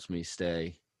 really helps me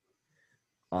stay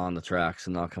on the tracks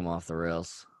and not come off the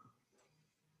rails.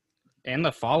 And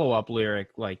the follow-up lyric,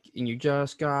 like, and you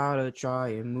just gotta try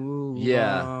and move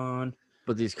on.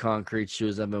 But these concrete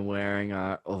shoes I've been wearing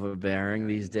are overbearing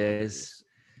these days.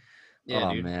 Yeah,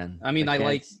 oh, dude. man. I mean, I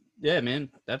can't- man.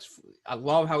 I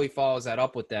love how he follows that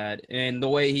up with that, and the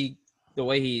way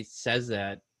he says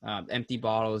that, empty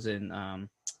bottles and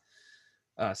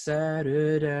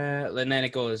Saturday, and then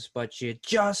it goes, but you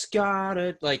just got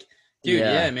it, like, dude,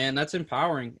 yeah, man, that's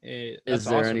empowering. That's Is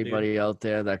there awesome, anybody dude. out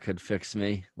there that could fix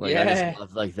me? Like, I Yeah. just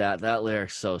love, like, that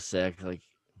lyric's so sick. Like,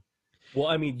 Well,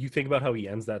 I mean, you think about how he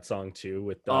ends that song too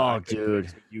with the Oh, "I couldn't dude.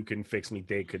 fix me, you can fix me,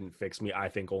 they couldn't fix me. I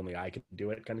think only I can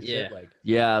do it" kind of Yeah. shit. Like,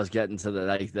 yeah, I was getting to the,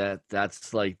 like,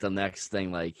 that's, like, the next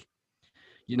thing. Like,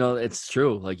 you know, it's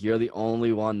true. Like, you're the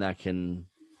only one that can,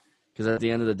 because at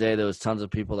the end of the day, there was tons of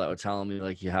people that were telling me,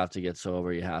 like, you have to get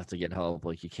sober, you have to get help,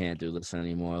 like, you can't do this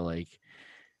anymore. Like,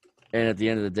 and at the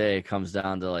end of the day, it comes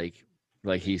down to, like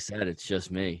he said, it's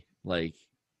just me. Like,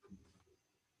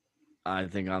 I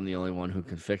think I'm the only one who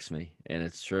can fix me, and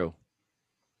it's true.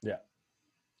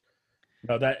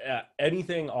 no, that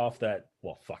anything off that,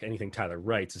 well, fuck, anything Tyler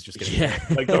writes is just getting Yeah.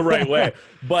 like the right way.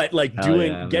 But like Hell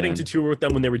yeah, getting man. to tour with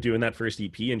them when they were doing that first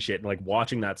EP and shit, and like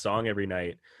watching that song every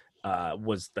night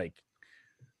was like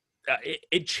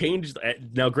it changed.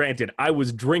 Now, granted, I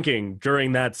was drinking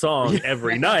during that song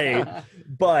every night,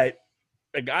 but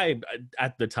like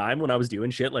at the time when I was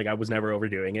doing shit, like I was never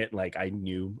overdoing it. Like I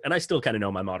knew, and I still kind of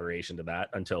know my moderation to that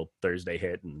until Thursday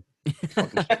hit and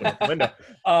fucking shit went out the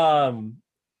window.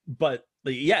 But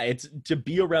like, yeah, it's to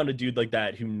be around a dude like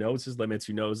that who knows his limits,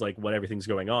 who knows like what everything's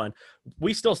going on.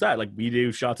 We still sat, like we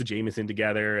do shots of Jameson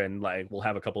together, and like we'll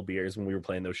have a couple beers when we were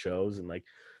playing those shows, and like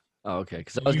Oh, okay,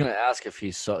 because I was gonna ask if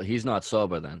he's not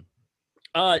sober then.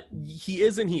 he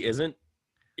is and he isn't.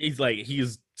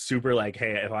 He's super like,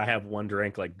 hey, if I have one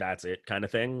drink, like that's it kind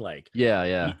of thing. Like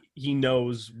Yeah. he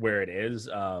knows where it is.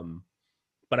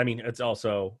 But I mean, it's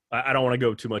also I don't want to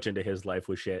go too much into his life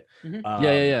with shit. Mhm.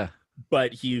 Yeah.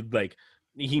 But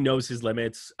he knows his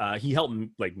limits. He helped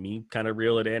me kind of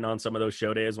reel it in on some of those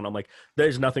show days when I'm like,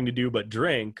 there's nothing to do but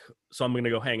drink, so I'm gonna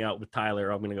go hang out with Tyler,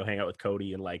 or I'm gonna go hang out with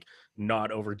Cody and like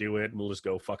not overdo it, and we'll just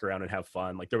go fuck around and have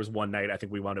fun. Like there was one night I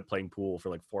think we wound up playing pool for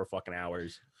like 4 fucking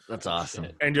hours, That's awesome.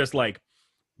 and just like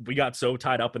we got so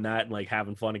tied up in that and like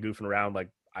having fun and goofing around, like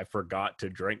I forgot to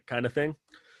drink kind of thing.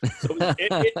 So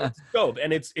it's dope,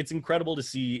 and it's incredible to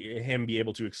see him be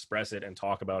able to express it and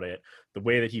talk about it the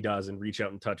way that he does and reach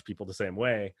out and touch people the same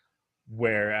way.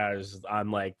 Whereas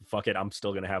I'm like, fuck it, I'm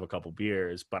still gonna have a couple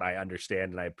beers, but I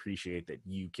understand and I appreciate that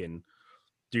you can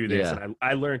do this. Yeah. And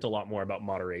I learned a lot more about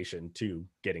moderation too,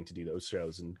 getting to do those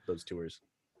shows and those tours.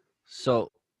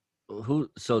 So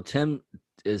Tim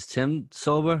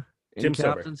sober? In Tim's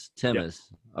sober. Captains? Tim Yeah. is.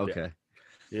 Okay.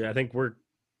 Yeah, I think we're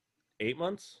 8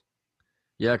 months.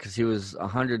 Yeah, because he was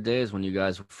 100 days when you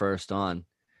guys were first on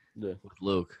Yeah. with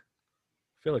Luke.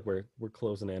 I feel like we're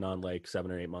closing in on like 7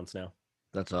 or 8 months now.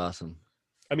 That's awesome.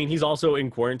 I mean, he's also in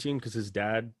quarantine because his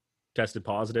dad tested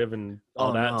positive and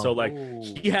all Oh, that. no. So like Ooh.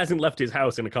 he hasn't left his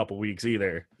house in a couple weeks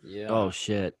either. Yeah. Oh,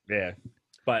 shit. Yeah.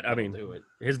 But I mean, do it.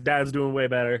 his dad's doing way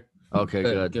better. Okay,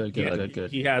 good.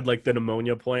 Good. He had like the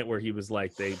pneumonia point where he was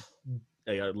like they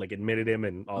like admitted him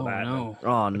and all Oh that. no.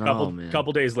 Oh, no, man.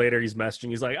 Couple days later, he's messaging.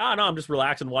 He's like, "Oh no, I'm just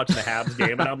relaxing, watching the Habs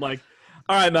game." And I'm like,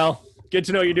 "All right, Mel, good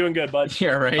to know you're doing good, bud."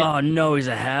 Yeah, right. Oh, no, he's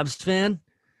a Habs fan?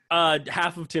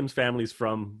 Half of Tim's family's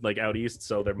from like out east,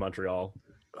 so they're Montreal.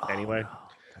 Anyway. Oh, no.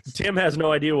 That's Tim has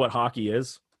no idea what hockey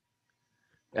is.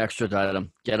 extradite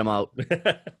him. Get him out.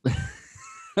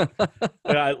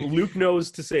 Luke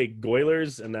knows to say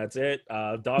Goilers, and that's it.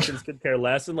 Dawkins could care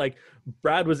less. And like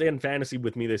Brad was in fantasy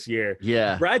with me this year.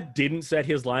 Yeah. Brad didn't set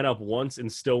his lineup once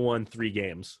and still won 3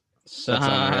 games.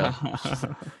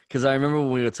 Because I remember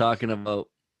when we were talking about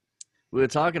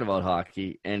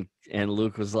hockey, and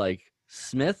Luke was like,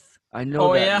 Smith, I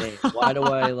know that name. Why do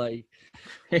I like?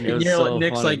 You're so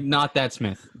Nick's funny. like, not that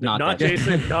Smith, not that.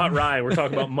 Jason, not Ryan. We're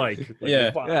talking about Mike. Like,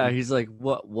 Yeah. Yeah, he's like,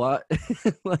 what?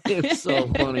 Like, it's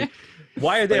so funny.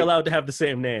 Why are they allowed to have the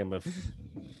same name?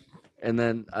 And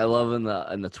then I love in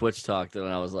the Twitch talk that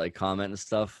when I was like commenting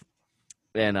stuff,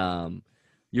 and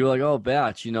you were like, oh,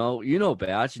 Batch, you know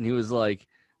Batch, and he was like,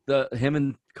 him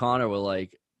and Connor were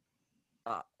like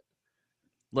a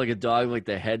dog, like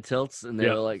the head tilts, and they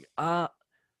were like, I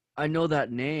know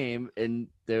that name, and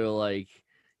they were like,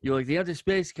 you're like the other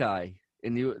space guy,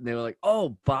 and they were like,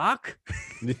 oh, Bach.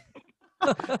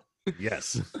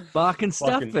 Yes, Bach and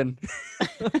Stefan.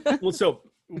 Well, so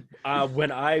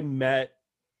when I met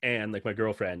Anne, like my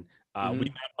girlfriend, we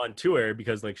met on tour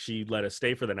because like she let us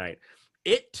stay for the night.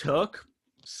 It took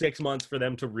 6 months for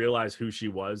them to realize who she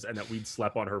was and that we'd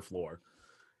slept on her floor.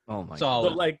 Oh my Solid.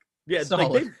 But like, yeah,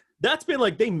 Solid. like that's been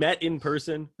like they met in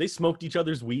person. They smoked each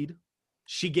other's weed.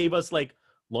 She gave us like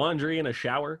laundry and a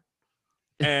shower,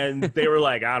 and they were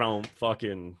like, I don't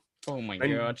fucking. Oh my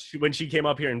And god. when she came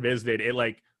up here and visited, it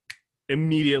like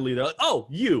immediately they're like, oh,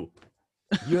 you.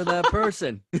 You're that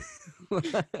person.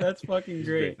 That's fucking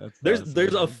great.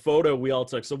 There's a photo we all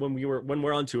took. So when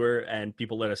we're on tour and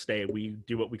people let us stay, we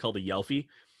do what we call the Yelfie,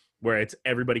 where it's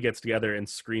everybody gets together and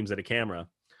screams at a camera.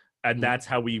 And that's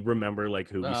how we remember like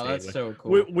who we Oh, stayed that's with. so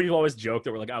cool. We've always joked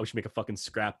that we're like, oh, we should make a fucking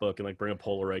scrapbook and like bring a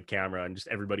Polaroid camera, and just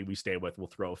everybody we stay with will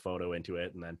throw a photo into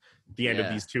it. And then at the end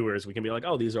of these tours, we can be like,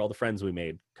 oh, these are all the friends we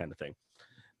made, kind of thing.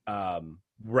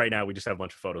 Right now we just have a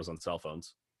bunch of photos on cell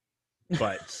phones.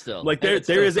 But Still, like And it's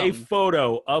there still is a something.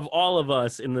 photo of all of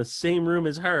us in the same room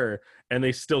as her, and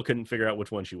they still couldn't figure out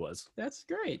which one she was. That's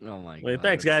great. oh my Wait, god,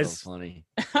 thanks, that's guys. So funny.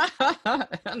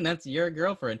 And that's your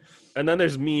girlfriend. And then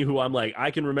there's me, who I'm like,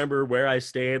 I can remember where I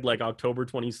stayed like October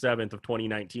 27th of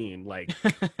 2019, like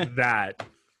that.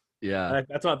 Yeah.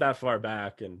 That's not that far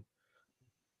back, and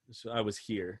so I was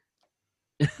here.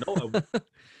 No,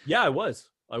 yeah, I was.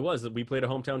 We played a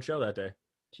hometown show that day.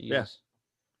 Jeez. Yeah.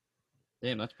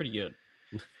 Damn, that's pretty good.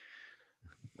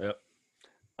 Yep.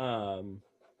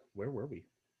 Where were we?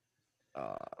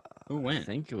 Who I went?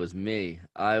 think it was me.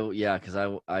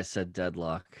 Because I said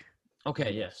deadlock.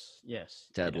 Okay, yes.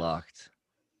 Deadlocked.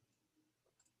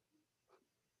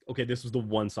 Okay, this was the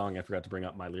one song I forgot to bring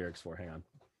up my lyrics for. Hang on.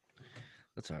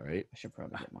 That's all right. I should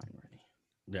probably get mine ready.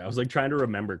 Yeah, I was like trying to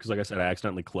remember because, like I said, I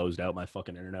accidentally closed out my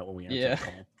fucking internet when we answered Yeah. the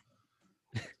call.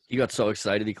 He got so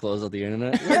excited he closed out the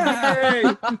internet.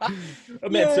 Yay! Oh,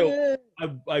 man, so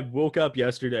I woke up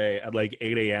yesterday at like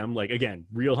 8 a.m. Like again,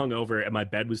 real hungover, and my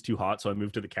bed was too hot, so I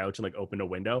moved to the couch and like opened a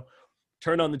window,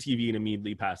 turned on the TV, and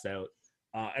immediately passed out.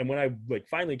 And when I like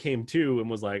finally came to and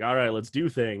was like, all right, let's do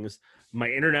things, my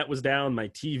internet was down, my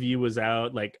TV was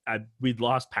out, like we'd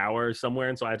lost power somewhere,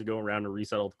 and so I had to go around and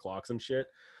reset all the clocks and shit.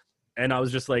 And I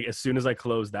was just like, as soon as I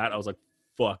closed that, I was like,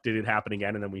 fuck, did it happen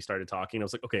again? And then we started talking. I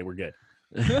was like, okay, we're good.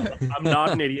 I'm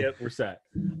not an idiot. We're set.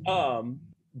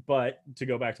 But to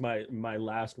go back to my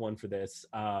last one for this,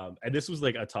 and this was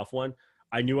like a tough one.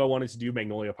 I knew I wanted to do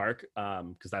Magnolia Park,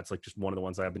 because that's like just one of the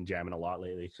ones I've been jamming a lot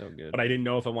lately. So good. But I didn't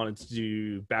know if I wanted to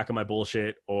do Back on My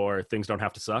Bullshit or Things Don't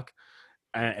Have to Suck.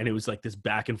 And it was like this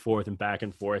back and forth.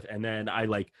 And then I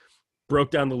like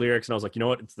broke down the lyrics and I was like, you know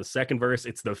what? It's the second verse.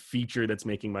 It's the feature that's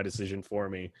making my decision for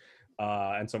me.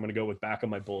 And so I'm going to go with Back on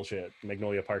My Bullshit,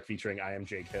 Magnolia Park featuring I Am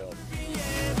Jake Hill.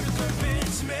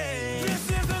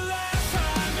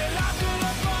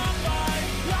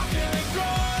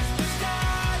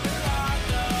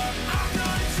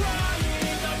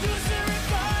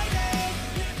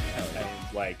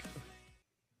 And like,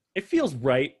 it feels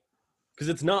right because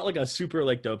it's not like a super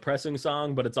like depressing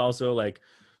song, but it's also like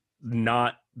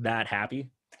not that happy.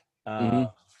 Like,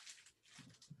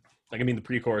 I mean, the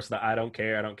pre-chorus, that I don't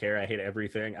care, I hate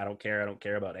everything, I don't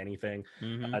care about anything.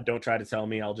 Mhm. Don't try to tell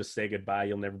me, I'll just say goodbye,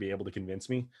 you'll never be able to convince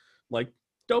me. Like,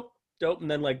 dope. And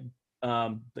then like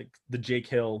the Jake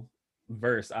Hill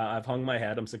verse, I've hung my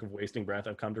head, I'm sick of wasting breath,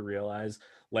 I've come to realize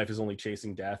life is only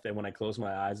chasing death, and when I close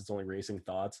my eyes, it's only racing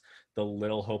thoughts. The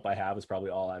little hope I have is probably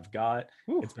all I've got.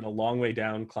 Whew. It's been a long way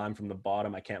down, climb from the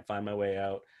bottom, I can't find my way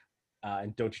out.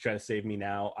 And don't you try to save me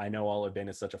now, I know all I've been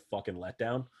is such a fucking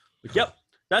letdown. Like, yep,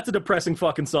 that's a depressing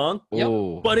fucking song. Yep.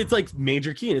 Oh, But it's like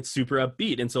major key and it's super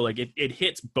upbeat, and so like it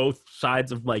hits both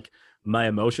sides of like my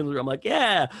emotions, where I'm like,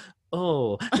 yeah,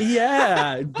 oh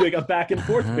yeah, like a back and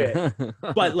forth bit.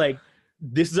 But like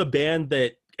this is a band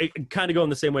that kind of going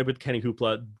the same way with Kenny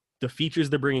Hoopla. The features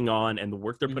they're bringing on and the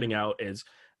work they're putting out is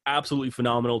absolutely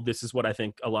phenomenal. This is what I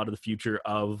think a lot of the future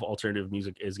of alternative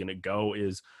music is going to go,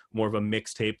 is more of a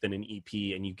mixtape than an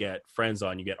EP. And you get friends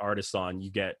on, you get artists on,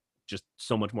 you get just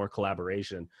so much more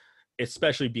collaboration,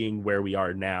 especially being where we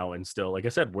are now. And still, like I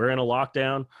said, we're in a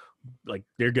lockdown. Like,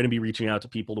 they're going to be reaching out to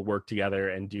people to work together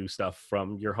and do stuff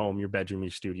from your home, your bedroom, your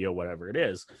studio, whatever it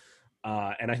is.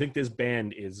 And I think this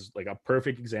band is like a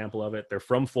perfect example of it. They're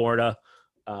from Florida.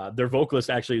 Their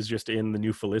vocalist actually is just in the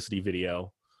new Felicity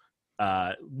video.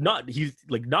 He's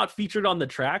like not featured on the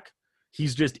track.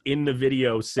 He's just in the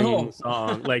video singing the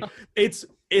song. Like, it's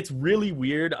really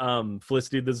weird.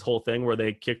 Felicity did this whole thing where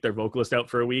they kicked their vocalist out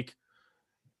for a week,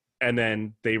 and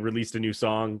then they released a new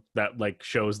song that like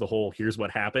shows the whole here's what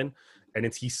happened, and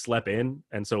he slept in,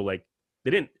 and so like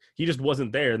he just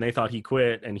wasn't there, and they thought he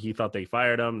quit, and he thought they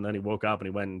fired him, and then he woke up and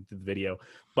he went into the video.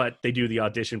 But they do the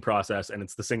audition process, and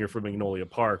it's the singer from Magnolia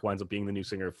Park winds up being the new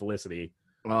singer of Felicity.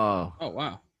 Oh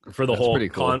wow. For the That's whole pretty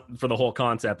cool. for the whole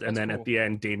concept. And That's then cool. at the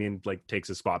end, Damien like takes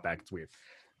his spot back. It's weird.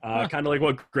 Kind of like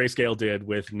what Grayscale did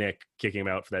with Nick kicking him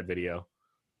out for that video.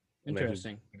 And then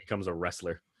Interesting. he becomes a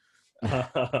wrestler.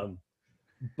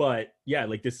 But yeah,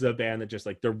 like, this is a band that just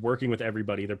like, they're working with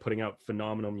everybody. They're putting out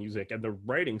phenomenal music, and they're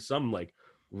writing some like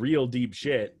real deep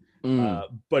shit.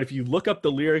 But if you look up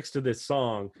the lyrics to this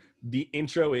song, the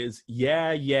intro is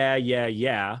yeah, yeah, yeah,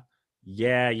 yeah,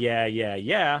 yeah, yeah, yeah,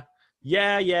 yeah,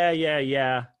 yeah, yeah, yeah,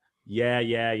 yeah, yeah,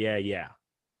 yeah, yeah, yeah.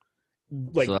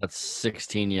 Like, so that's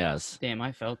 16 years. Damn,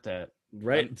 I felt that.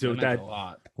 right? So meant that, a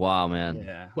lot. Wow, man.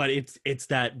 Yeah. but it's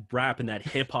that rap and that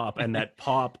hip hop and that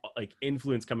pop like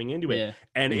influence coming into it, Yeah.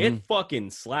 and it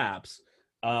fucking slaps.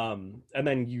 And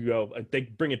then you go, they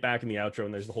bring it back in the outro,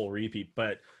 and there's the whole repeat,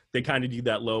 but they kind of do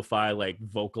that lo-fi like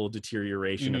vocal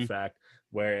deterioration effect,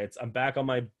 where it's, I'm back on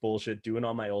my bullshit, doing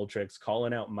all my old tricks,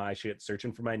 calling out my shit,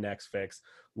 searching for my next fix.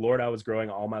 Lord, I was growing,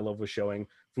 all my love was showing.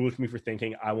 Foolish me for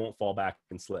thinking I won't fall back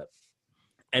and slip.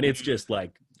 And it's just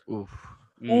like, Oof.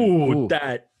 ooh, Ooh.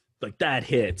 that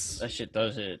hits. That shit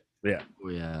does it. Yeah. Oh,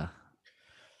 yeah.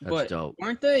 That's But dope.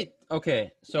 weren't they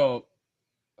okay? So,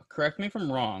 correct me if I'm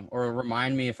wrong, or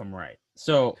remind me if I'm right.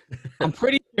 So, I'm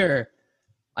pretty sure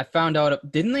I found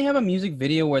out. Didn't they have a music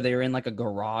video where they were in like a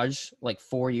garage like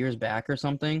 4 years back or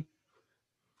something?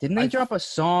 Didn't they drop a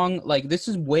song like this?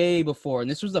 Is way before,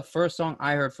 and this was the first song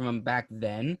I heard from them back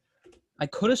then. I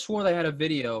could have swore they had a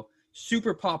video,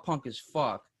 super pop punk as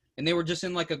fuck, and they were just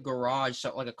in like a garage,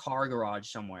 like a car garage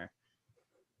somewhere.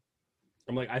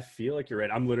 I'm like, I feel like you're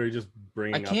right. I'm literally just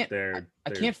bringing up their.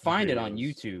 I can't find it on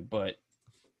videos. YouTube, but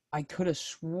I could have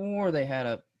swore they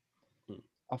had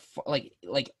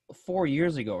like 4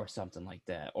 years ago or something like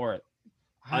that, or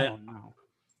I don't know.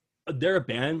 They're a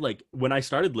band, like, when I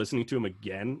started listening to them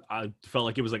again, I felt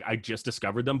like it was like I just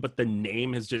discovered them, but the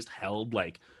name has just held,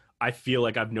 like, I feel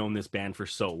like I've known this band for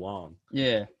so long.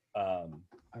 Yeah, I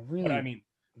really. but I mean,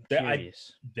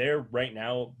 curious. they're right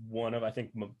now one of, I think,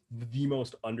 the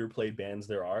most underplayed bands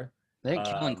there are. They had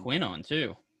Kellen Quinn on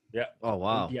too. Yeah. Oh,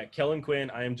 wow. Yeah, Kellen Quinn,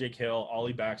 I Am Jake Hill,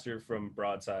 Ollie Baxter from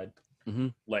Broadside.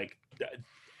 Like,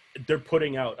 they're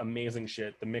putting out amazing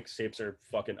shit. The mixtapes are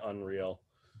fucking unreal.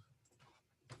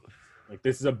 Like,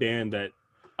 this is a band that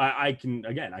I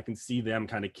can see them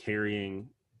kind of carrying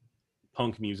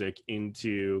punk music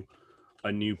into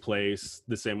a new place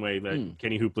the same way that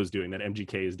Kenny Hoopla's doing, that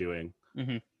MGK is doing.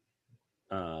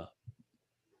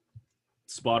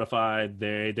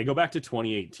 Spotify, they go back to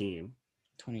 2018.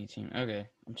 2018. Okay.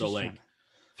 I'm So just like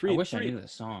I wish I knew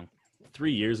this song.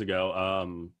 3 years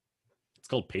ago. It's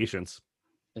called Patience.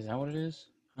 Is that what it is?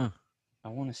 Huh. I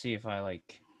want to see if I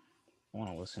want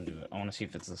to listen to it. I want to see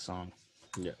if it's the song.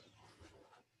 Yeah.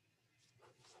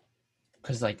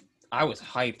 Cause like I was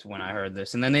hyped when I heard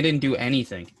this, and then they didn't do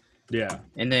anything, Yeah.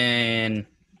 and then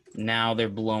now they're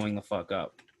blowing the fuck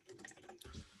up.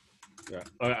 Yeah.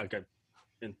 Okay.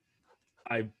 And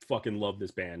I fucking love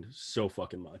this band so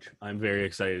fucking much. I'm very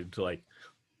excited to like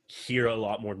hear a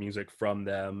lot more music from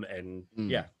them, and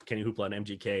yeah, Kenny Hoopla and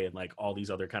MGK and like all these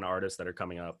other kind of artists that are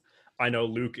coming up. I know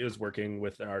Luke is working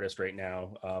with an artist right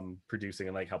now, producing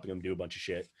and like helping him do a bunch of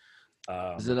shit.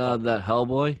 Is it that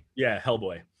Hellboy? Yeah,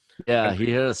 Hellboy. Yeah, he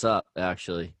hit us up,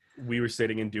 actually. We were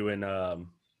sitting and doing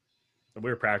we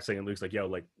were practicing, and Luke's like, yo,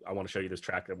 like, I want to show you this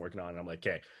track that I'm working on. And I'm like,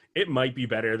 okay, it might be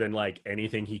better than like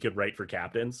anything he could write for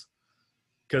Captains.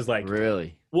 Cause like,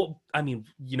 Really? well, I mean,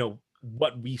 you know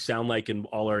what we sound like in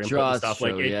all our input Sure, and that's stuff,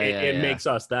 like true. it Yeah. makes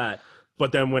us that.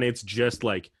 But then when it's just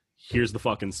like, here's the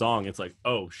fucking song, it's like,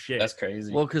 oh shit. That's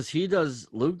crazy. Well, because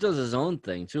Luke does his own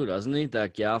thing too, doesn't he?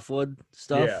 That Gaffwood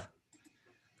stuff. Yeah.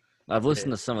 I've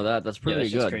listened to some of that. That's yeah, pretty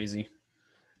that's just good. crazy.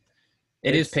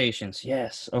 It is It's- patience.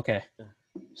 Yes. Okay.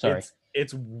 Sorry.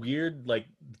 It's weird. Like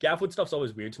Gaffwood stuff's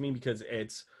always weird to me because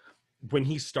it's when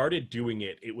he started doing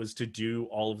it, it was to do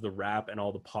all of the rap and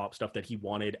all the pop stuff that he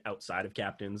wanted outside of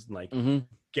Captains and like Mm-hmm.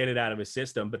 get it out of his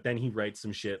system. But then he writes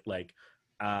some shit like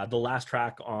the last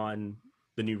track on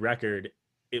the new record.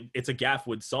 It's a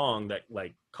Gaffwood song that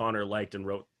like Connor liked and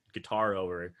wrote guitar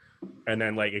over, and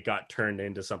then like it got turned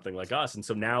into something like us. And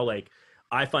so now like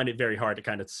I find it very hard to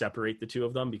kind of separate the two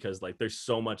of them because like there's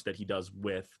so much that he does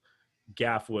with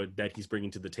Gaffwood that he's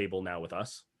bringing to the table now with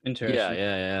us. Interesting.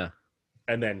 Yeah.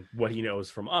 And then what he knows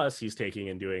from us, he's taking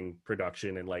and doing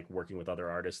production and like working with other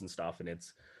artists and stuff. And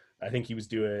it's, I think he was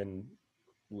doing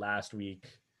last week,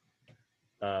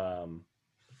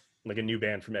 like a new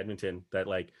band from Edmonton that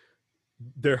like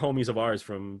they're homies of ours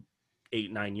from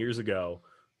 8-9 years ago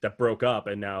that broke up.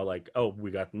 And now like, oh,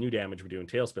 we got the new Damage. We're doing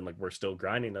Tailspin. Like we're still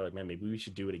grinding. They're like, man, maybe we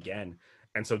should do it again.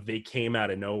 And so they came out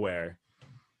of nowhere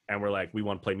and we're like, we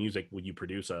want to play music. Will you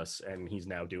produce us? And he's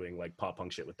now doing like pop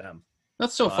punk shit with them.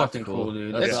 That's so Oh, that's fucking cool,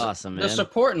 dude. That's awesome, man. The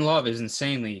support and love is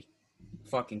insanely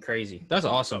fucking crazy. That's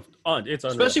awesome. It's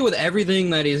unreal. Especially with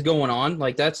everything that is going on.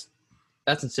 Like that's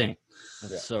insane.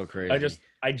 That's so crazy.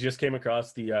 I just came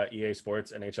across the EA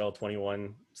Sports NHL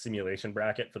 21 simulation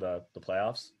bracket for the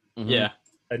playoffs. Mhm. Yeah.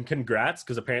 And congrats,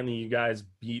 because apparently you guys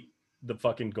beat the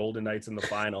fucking Golden Knights in the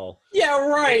final Yeah,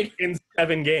 right. in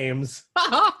 7 games.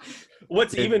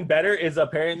 What's even better is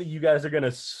apparently you guys are going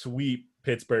to sweep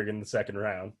Pittsburgh in the second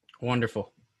round.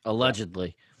 Wonderful.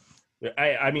 Allegedly,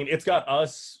 I mean, it's got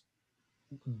us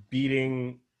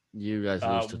beating you guys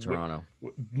lose to Toronto.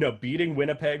 beating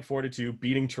Winnipeg 4-2,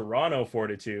 beating Toronto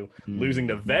 4-2, Hmm. losing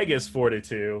to Vegas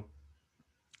 4-2.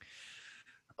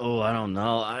 Oh, I don't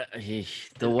know.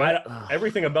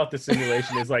 Everything about the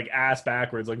simulation is like ass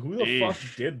backwards. Like, who the fuck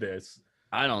did this?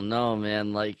 I don't know,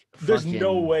 man. Like, There's no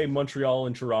fucking- way Montreal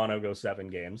and Toronto go 7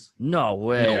 games. No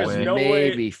way. There's no way-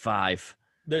 Maybe 5.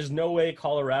 There's no way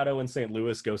Colorado and St.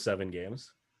 Louis go 7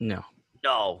 games. No.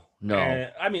 No.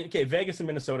 I mean, okay, Vegas and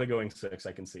Minnesota going 6,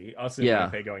 I can see. Us and Yeah.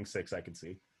 Winnipeg going 6, I can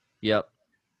see. Yep.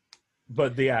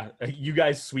 But yeah, you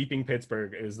guys sweeping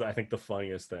Pittsburgh is, I think, the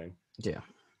funniest thing. Yeah.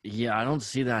 Yeah, I don't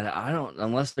see that.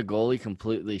 Unless the goalie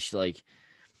completely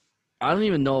I don't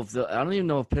even know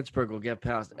if Pittsburgh will get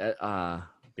past The Islanders.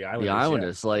 the yeah.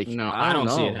 Islanders. Like, No, I I don't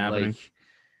see know. it happening. Like,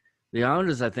 the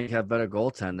Islanders, I think, have better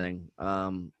goaltending.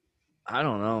 I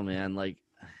don't know, man. Like,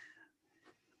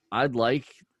 I'd like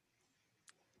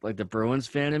the Bruins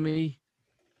fan in me,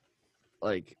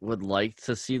 like, would like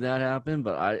to see that happen,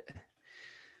 but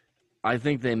I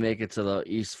think they make it to the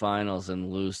East Finals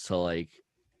and lose to like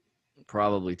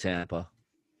probably Tampa.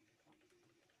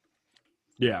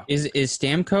 Yeah. Is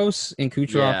Stamkos and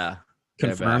Kucherov Yeah, they're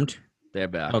confirmed? they're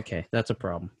back. Okay, that's a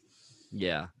problem.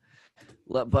 Yeah,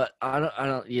 but I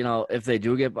don't. You know, if they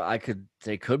do get,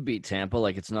 they could beat Tampa.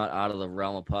 Like, it's not out of the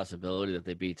realm of possibility that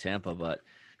they beat Tampa. But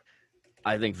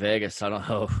I think Vegas. I don't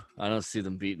know. I don't see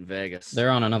them beating Vegas. They're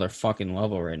on another fucking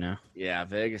level right now. Yeah,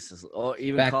 Vegas is. Oh,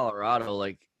 even Back- Colorado.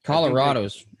 Like,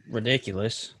 Colorado's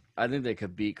ridiculous. I think they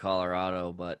could beat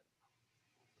Colorado, but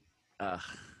I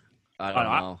don't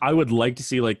know. I would like to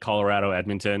see like Colorado,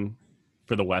 Edmonton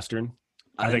for the Western.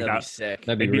 I think that'd be that- sick.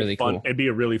 That'd be It'd be really fun. cool. It'd be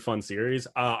a really fun series.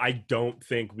 I don't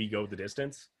think we go the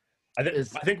distance. I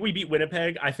think we beat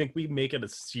Winnipeg. I think we make it a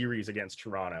series against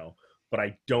Toronto, but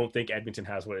I don't think Edmonton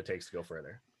has what it takes to go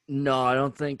further. No, I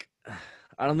don't think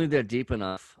they're deep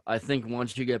enough. I think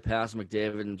once you get past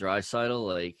McDavid and Draisaitl,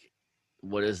 like,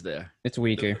 what is there? It's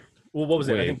weaker. Well, what was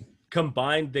it? I Wait. think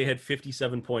combined they had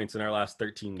 57 points in our last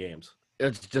 13 games.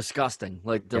 It's disgusting.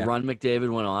 Like, the Yeah. run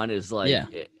McDavid went on is like, Yeah.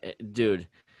 Dude,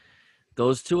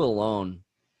 those two alone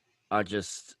are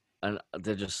just, and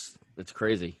it's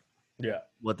crazy Yeah.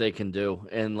 what they can do.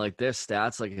 And like their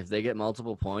stats, like if they get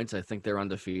multiple points, I think they're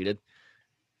undefeated.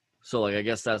 So like, I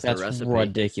guess that's the That's recipe.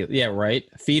 ridiculous. Yeah, right.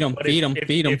 Feed them. But Feed them. if,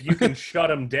 Feed them. If you can shut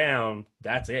them down,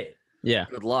 that's it. Yeah.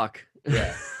 Good luck.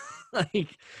 Yeah.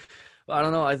 Like, I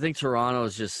don't know. I think Toronto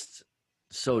is just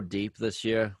so deep this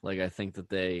year. Like, I think that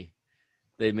they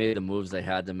made the moves they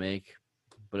had to make.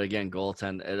 But again,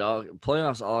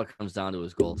 playoffs, all it comes down to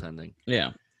is goaltending.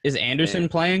 Yeah. Is Anderson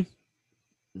playing?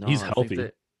 No, He's I healthy.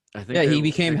 think I think Yeah, he they're-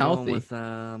 became they're going healthy.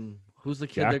 With, who's the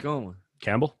kid Jack? they're going with?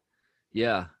 Campbell?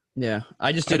 Yeah. Yeah.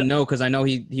 I just didn't know because I know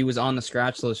he was on the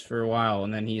scratch list for a while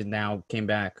and then he now came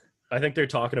back. I think they're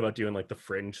talking about doing like the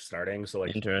fringe starting. So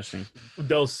like Interesting.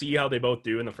 they'll see how they both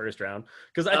do in the first round.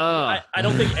 Because Oh. I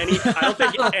don't think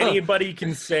anybody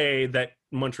can say that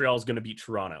Montreal is going to beat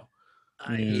Toronto.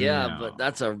 Yeah, No. but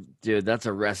that's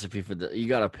a recipe for you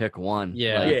got to pick one.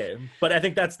 Yeah. Like, Yeah, but I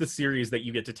think that's the series that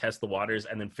you get to test the waters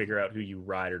and then figure out who you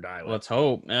ride or die with. Let's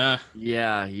hope.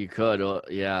 yeah, you could.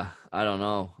 Yeah, I don't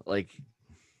know. Like,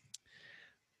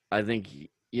 I think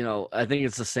I think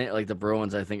it's the same. Like the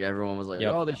Bruins, I think everyone was like,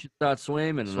 Yep. "Oh, they should start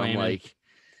Swayman," and Swayman.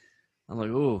 I'm like,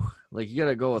 "Ooh, like you got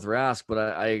to go with Rask," but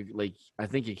I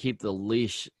think you keep the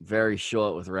leash very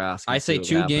short with Rask. I and say see what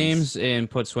 2 happens. games and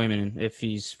put Swayman in if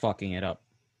he's fucking it up.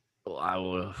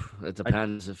 Well, it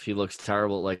depends if he looks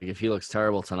terrible. Like if he looks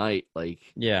terrible tonight, like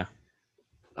Yeah.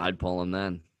 I'd pull him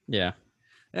then. Yeah.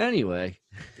 Anyway,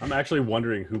 I'm actually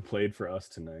wondering who played for us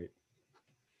tonight.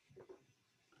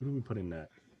 Who do we put in net?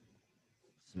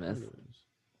 Smith.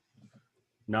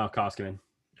 No, Koskinen.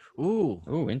 Ooh,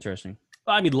 Ooh, interesting.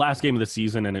 I mean, last game of the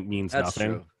season, and it means that's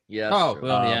nothing. true. Yeah. That's Oh, true.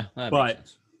 well, yeah. that but- makes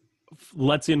sense.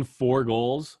 Lets in 4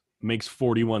 goals, makes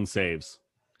 41 saves.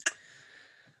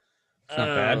 It's not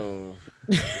bad.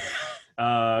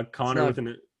 Oh. Connor It's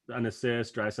with an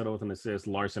assist, Draisaitl with an assist,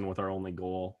 Larson with our only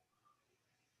goal.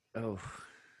 Oh.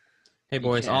 Hey, You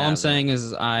boys, can't all I'm have it. saying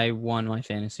is I won my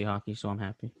fantasy hockey, so I'm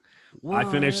happy. I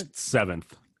finished What? 7th.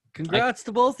 Congrats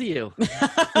to both of you.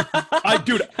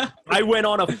 Dude, I went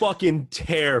on a fucking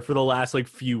tear for the last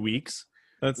few weeks.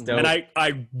 That's dope. And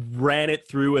I ran it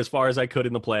through as far as I could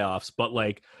in the playoffs, but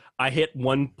I hit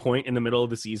one point in the middle of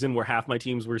the season where half my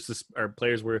teams were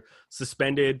players were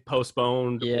suspended,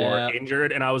 postponed, Yeah. or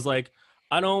injured, and I was like,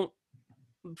 I don't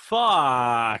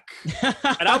fuck.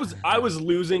 And I was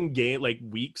losing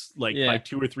weeks Yeah. by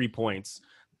 2 or 3 points,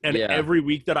 and Yeah. every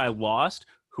week that I lost,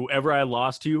 whoever I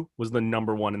lost to was the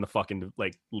number 1 in the fucking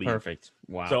league. Perfect.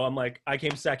 Wow. So I'm like, I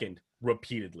came second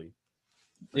repeatedly.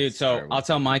 Dude, so terrible. I'll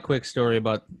tell my quick story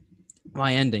about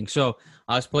my ending. So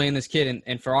I was playing this kid,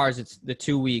 and for ours, it's the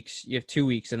 2 weeks. You have 2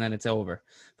 weeks, and then it's over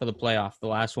for the playoff, the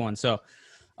last one. So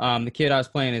the kid I was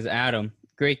playing is Adam.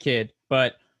 Great kid,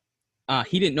 but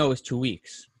he didn't know it was 2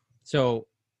 weeks. So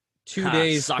 2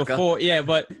 days sucker. before,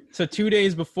 so 2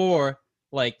 days before,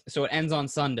 so it ends on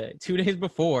Sunday. 2 days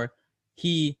before,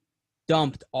 he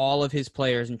dumped all of his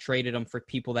players and traded them for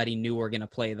people that he knew were going to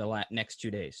play the next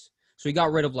 2 days. So he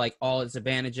got rid of all his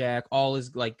Zibanejad, all his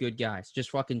good guys, just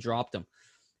fucking dropped them.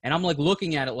 And I'm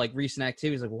looking at it recent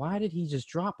activities, why did he just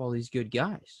drop all these good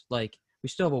guys? We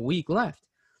still have a week left.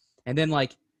 And then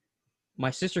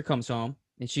my sister comes home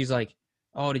and she's like,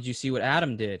 oh, did you see what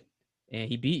Adam did? And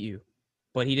he beat you,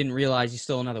 but he didn't realize he's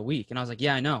still another week. And I was like,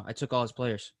 yeah, I know. I took all his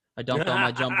players. I dumped all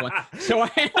my jump one. So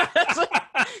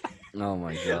Oh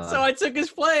my god. so I took his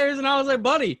players and I was like,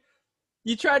 buddy,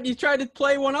 you tried to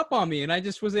play one up on me, and I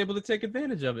just was able to take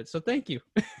advantage of it. So thank you.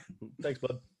 Thanks,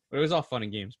 bud. But it was all fun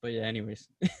and games. But yeah, anyways.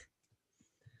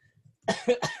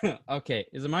 Okay,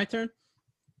 is it my turn?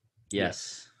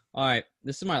 yes. All right,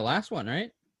 this is my last one,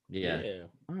 right? Yeah.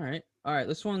 All right.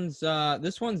 This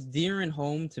one's dear and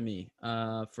home to me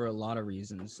for a lot of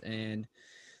reasons, and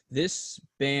this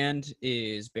band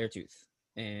is Beartooth,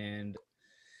 and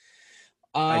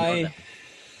I know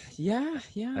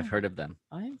yeah. I've heard of them.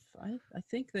 I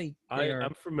think they are.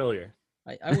 I'm familiar.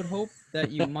 I would hope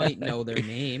that you might know their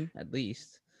name at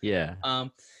least. Yeah.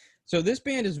 So this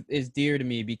band is dear to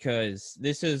me because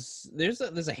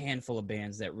there's a handful of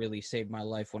bands that really saved my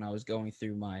life when I was going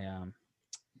through my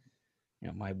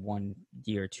my 1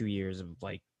 year, 2 years of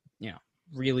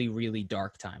really, really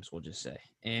dark times, we'll just say.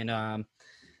 And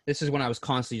this is when I was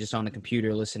constantly just on the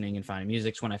computer listening and finding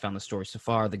music. It's when I found the story so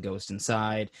far, The Ghost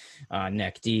Inside,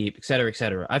 Neck Deep, et cetera, et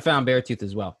cetera. I found Beartooth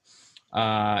as well.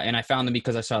 And I found them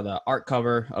because I saw the art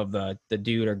cover of the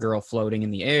dude or girl floating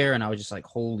in the air, and I was just like,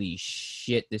 holy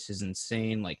shit, this is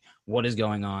insane. What is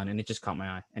going on? And it just caught my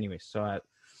eye. Anyway, so I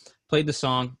played the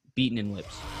song, Beaten in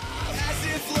Lips. As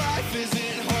if life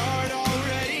isn't hard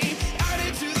already.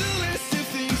 Added to the list of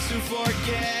things to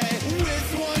forget.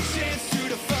 With one chance to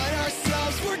define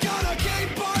ourselves, we're gonna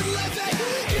keep on living.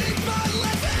 Keep on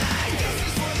living. This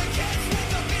is for the kids with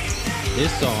the beaten.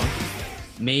 This song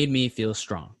made me feel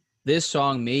strong. This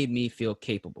song made me feel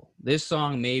capable. This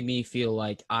song made me feel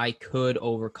like I could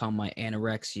overcome my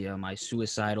anorexia, my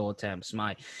suicidal attempts,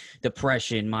 my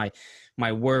depression, my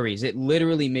worries. It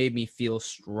literally made me feel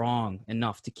strong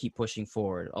enough to keep pushing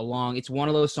forward. It's one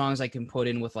of those songs I can put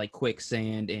in with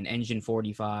Quicksand and Engine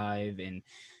 45 and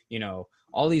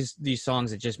all these songs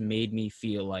that just made me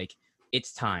feel like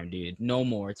it's time, dude. No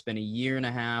more. It's been a year and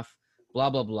a half,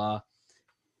 blah blah blah.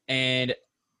 And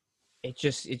it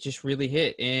just really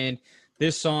hit. And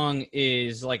this song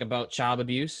is about child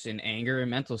abuse and anger and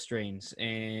mental strains.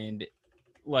 And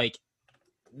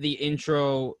the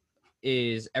intro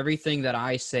is everything that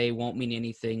I say won't mean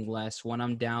anything less when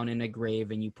I'm down in a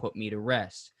grave and you put me to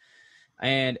rest.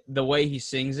 And the way he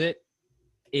sings it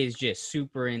is just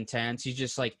super intense. He's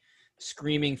just like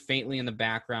screaming faintly in the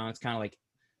background. It's kind of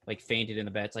like fainted in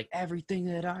the bed. It's like, everything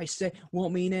that I say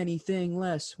won't mean anything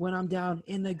less when I'm down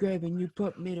in the grave and you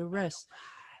put me to rest.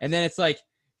 And then it's like,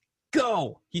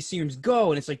 go. He seems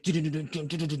go, and it's like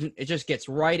it just gets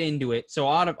right into it. So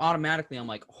automatically I'm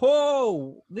like,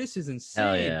 oh, this is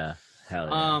insane. Hell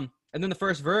yeah. And then the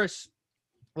first verse,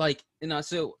 like,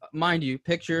 so mind you,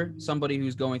 picture somebody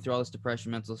who's going through all this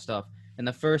depression, mental stuff, and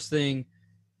the first thing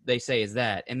they say is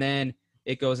that, and then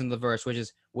it goes into the verse, which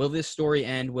is, will this story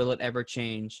end? Will it ever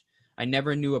change? I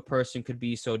never knew a person could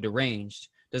be so deranged.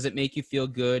 Does it make you feel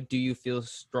good? Do you feel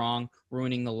strong,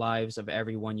 ruining the lives of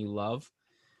everyone you love?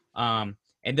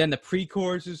 And then the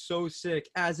pre-chorus is so sick.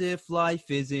 As if life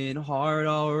isn't hard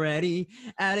already.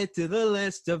 Add it to the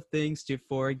list of things to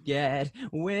forget.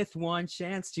 With one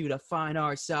chance to define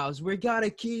ourselves, we gotta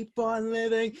keep on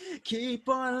living, keep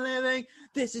on living.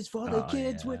 This is for the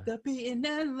kids with the beating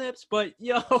and lips. But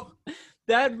yo,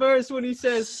 that verse when he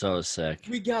says, so sick.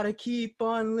 we gotta keep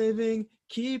on living,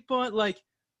 keep on, like,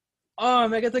 oh,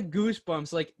 man, I got the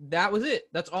goosebumps. Like, that was it.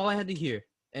 That's all I had to hear.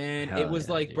 And Hell it was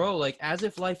yeah, like, dude. bro, like, as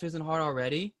if life isn't hard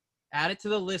already, add it to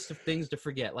the list of things to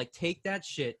forget. Like, take that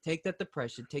shit, take that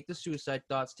depression, take the suicide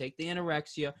thoughts, take the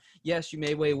anorexia. Yes, you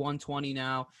may weigh 120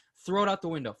 now. Throw it out the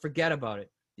window. Forget about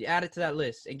it. You add it to that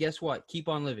list. And guess what? Keep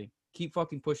on living. Keep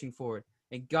fucking pushing forward.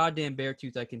 And goddamn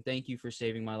Beartooth, I can thank you for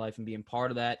saving my life and being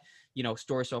part of that,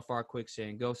 Story So Far,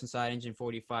 Quicksand, Ghost Inside Engine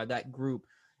 45, that group.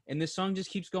 And this song just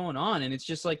keeps going on. And it's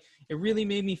just like, it really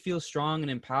made me feel strong and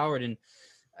empowered. And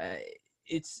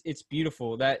it's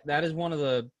beautiful. That is one of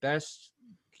the best,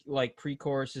 like,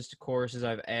 pre-choruses to choruses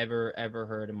I've ever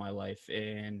heard in my life.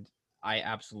 And I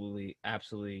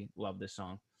absolutely love this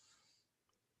song.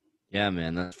 Yeah,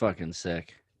 man, that's fucking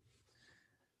sick.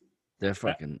 They're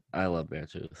fucking. I love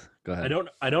Beartooth. Go ahead.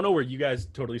 I don't know where you guys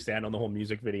totally stand on the whole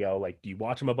music video. Like, do you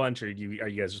watch them a bunch, or are you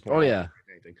guys just? Oh yeah.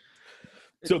 Anything?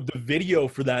 So the video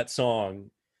for that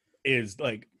song is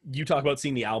like, you talk about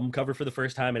seeing the album cover for the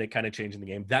first time and it kind of changing the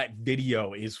game. That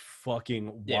video is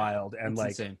fucking wild. And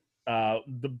like, insane.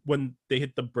 When they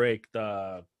hit the break,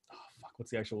 what's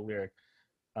the actual lyric?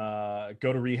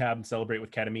 Go to rehab and celebrate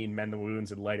with ketamine, mend the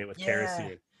wounds, and light it with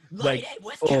kerosene. Light it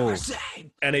with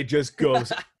kerosene. And it just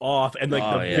goes off, and like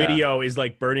the yeah. video is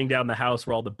like burning down the house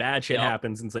where all the bad shit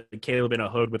happens, and it's like Caleb in a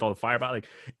hood with all the fireball. Like,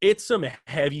 it's some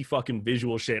heavy fucking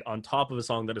visual shit on top of a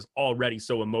song that is already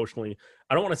so emotionally,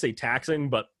 I don't want to say taxing,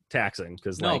 but taxing,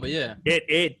 because like, but yeah,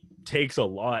 it takes a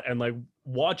lot. And like,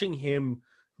 watching him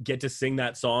get to sing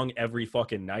that song every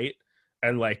fucking night,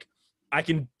 and like, I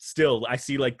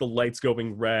see like the lights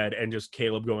going red and just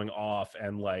Caleb going off,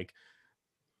 and like,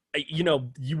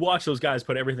 you watch those guys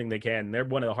put everything they can. They're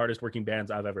one of the hardest working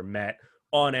bands I've ever met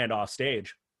on and off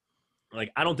stage. Like,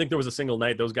 I don't think there was a single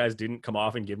night those guys didn't come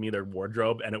off and give me their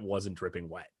wardrobe and it wasn't dripping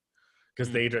wet,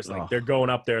 because they just like, they're going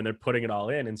up there and they're putting it all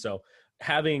in. And so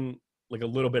having like a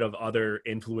little bit of other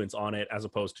influence on it, as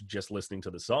opposed to just listening to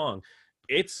the song,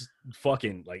 it's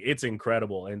fucking, like, it's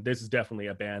incredible. And this is definitely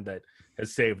a band that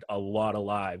has saved a lot of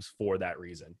lives for that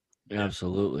reason.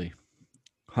 Absolutely.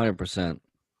 100%.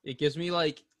 it gives me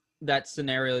like that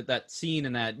scenario, that scene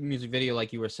in that music video,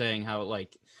 like you were saying, how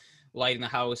like lighting the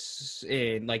house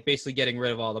and like basically getting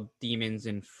rid of all the demons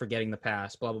and forgetting the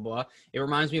past, blah, blah, blah. It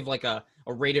reminds me of like a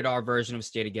rated R version of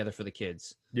Stay Together for the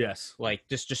Kids. Yes. Like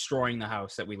just destroying the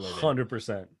house that we live in.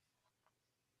 100%.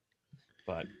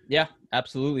 But yeah,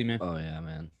 absolutely, man. Oh, yeah,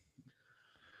 man.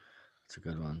 It's a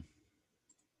good one.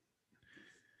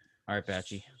 All right,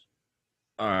 Batchy.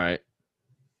 All right.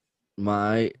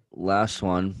 My last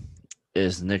one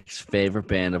is Nick's favorite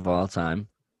band of all time.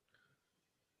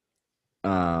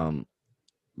 The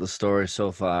Story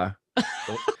So Far.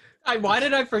 Why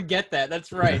did I forget that?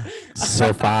 That's right.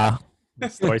 So far.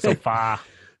 Story So Far.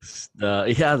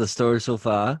 Yeah, The Story So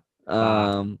Far.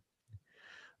 And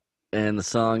the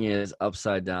song is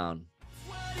Upside Down.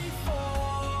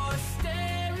 24,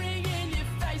 staring in your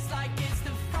face like it's the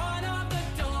front of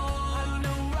the door. I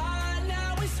know right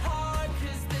now it's hard,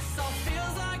 'cause this all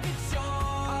feels like a chore.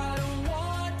 I don't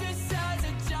want this as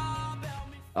a job. Help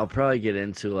me. I'll probably get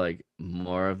into like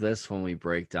more of this when we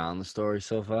break down The Story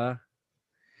So Far.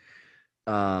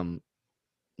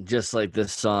 Just like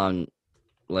this song,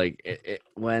 like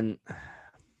when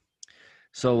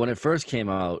it first came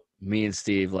out, me and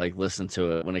Steve like listened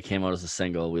to it when it came out as a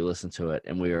single. We listened to it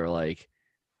and we were like,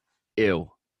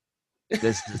 "Ew,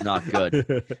 this is not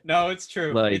good." No, it's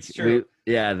true. Like, it's true.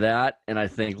 that, and I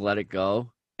think Let It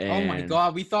Go. And, Oh my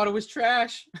God, we thought it was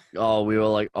trash. Oh, we were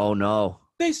like, "Oh no,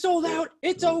 they sold out.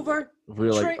 It's over. We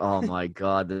were like, Tra- oh my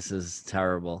God, this is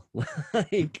terrible.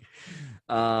 Like,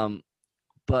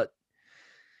 but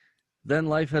then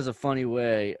life has a funny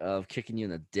way of kicking you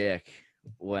in the dick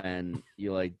when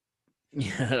you like,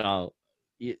 you know,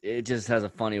 it just has a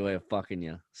funny way of fucking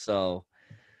you. So,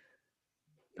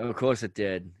 of course it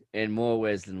did in more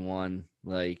ways than one.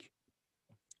 Like,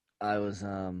 I was,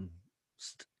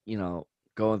 you know,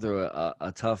 going through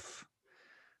a tough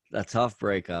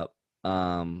breakup,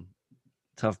 and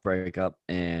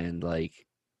like,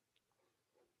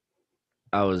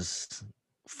 I was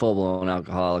full blown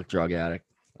alcoholic, drug addict,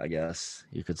 I guess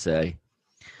you could say.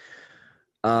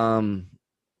 And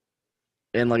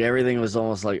like everything was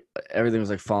like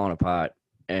falling apart,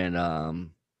 and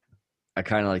I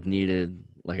kind of like needed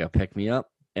like a pick me up.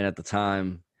 And at the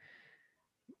time,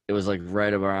 it was like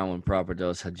right around when Proper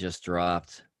Dose had just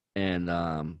dropped, and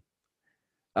I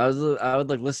would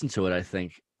like listen to it, I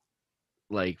think,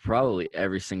 like probably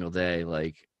every single day,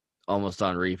 like almost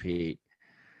on repeat.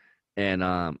 And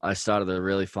I started to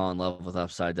really fall in love with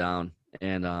Upside Down.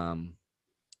 And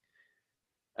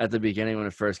at the beginning when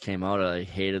it first came out, I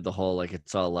hated the whole like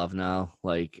it's all love now.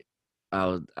 Like I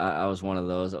was one of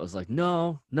those that was like,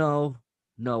 no,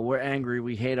 we're angry,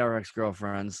 we hate our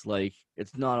ex-girlfriends, like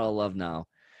it's not all love now.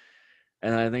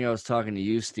 And I think I was talking to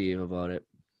you, Steve, about it,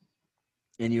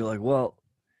 and you're like, well,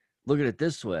 look at it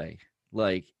this way,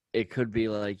 like it could be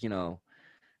like, you know,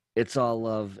 it's all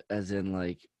love as in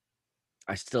like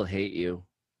I still hate you,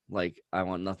 like I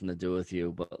want nothing to do with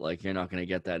you, but like you're not going to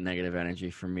get that negative energy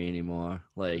from me anymore,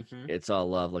 like it's all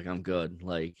love, like I'm good,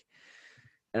 like.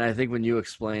 And I think when you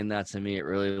explained that to me, it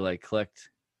really like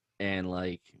clicked, and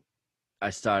like I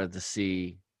started to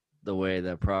see the way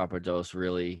that Proper Dose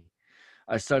really,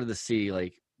 I started to see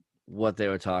like what they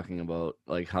were talking about,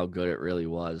 like how good it really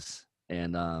was.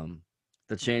 And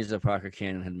the change that Parker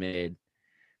Cannon had made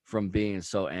from being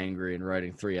so angry and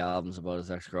writing 3 albums about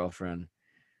his ex-girlfriend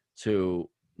to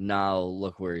now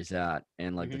look where he's at,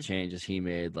 and like the changes he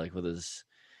made, like with his,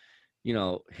 you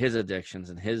know, his addictions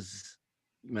and his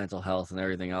mental health and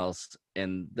everything else.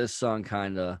 And this song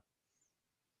kind of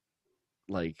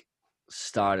like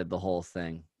started the whole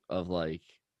thing of like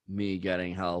me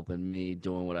getting help and me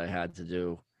doing what I had to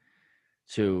do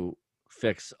to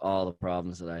fix all the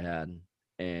problems that I had,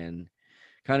 and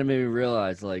kind of made me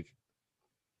realize like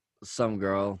some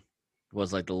girl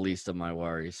was like the least of my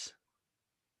worries.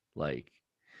 Like,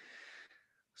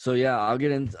 so yeah, I'll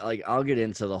get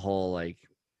into the whole like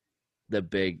the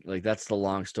big, like that's the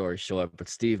long story short, but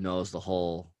Steve knows the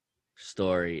whole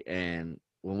story. And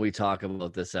when we talk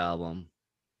about this album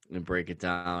and break it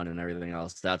down and everything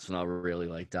else, that's when I'll really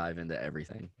like dive into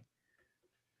everything.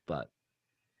 But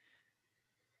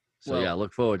so yeah,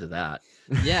 look forward to that.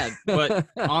 Yeah, but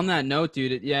on that note,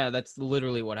 dude, that's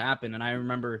literally what happened. And I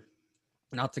remember,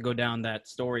 not to go down that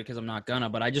story because I'm not gonna,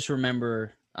 but I just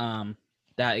remember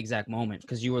that exact moment,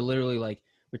 because you were literally like,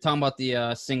 we're talking about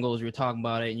the singles, we were talking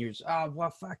about it, and you're just, oh,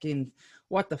 what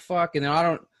the fuck, and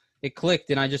then it clicked,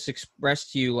 and I just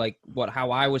expressed to you like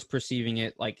how I was perceiving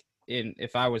it, like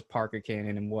if I was Parker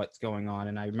Cannon and what's going on.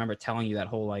 And I remember telling you that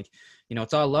whole like, you know,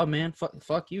 it's all love, man.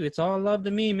 Fuck you. It's all love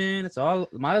to me, man. It's all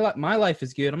my life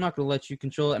is good. I'm not gonna let you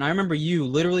control it. And I remember you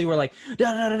literally were like,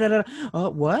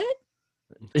 what?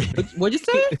 What'd you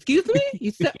say? Excuse me?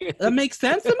 You said that makes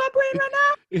sense in my brain right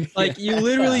now? Like you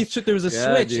literally there was a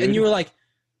switch, dude. And you were like,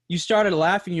 you started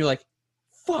laughing, you're like,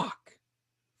 fuck.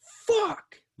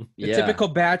 The typical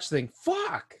batch thing.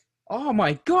 Fuck. Oh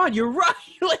my God, you're right.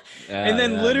 Like, and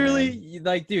then literally, man.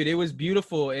 Like, dude, it was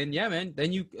beautiful. And yeah, man,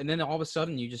 then all of a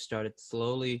sudden you just started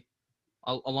slowly,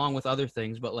 along with other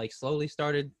things, but like slowly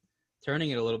started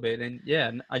turning it a little bit. And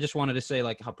yeah, I just wanted to say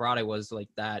like how proud I was, like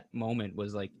that moment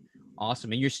was like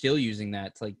awesome. And you're still using that.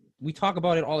 It's like, we talk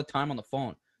about it all the time on the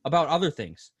phone about other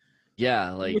things.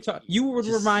 Yeah, like you would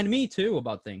remind me too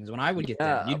about things when I would get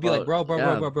there. You'd be like,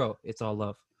 bro, it's all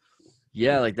love.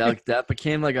 Yeah, like that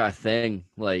became like our thing.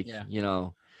 Like, you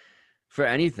know, for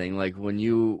anything, like when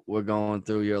you were going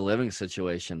through your living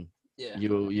situation,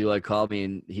 you like called me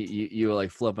and you were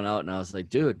like flipping out, and I was like,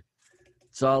 dude,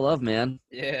 it's all love, man.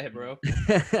 Yeah, bro.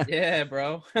 Yeah,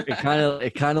 bro. It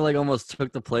kind of like almost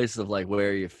took the place of like, where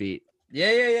are your feet?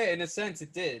 Yeah. In a sense,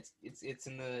 it did. It's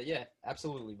in the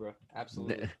absolutely, bro.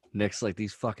 Absolutely. Nick's like,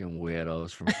 these fucking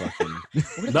weirdos from fucking.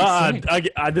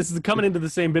 This is coming into the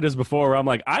same bit as before, where I'm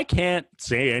like, I can't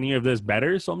say any of this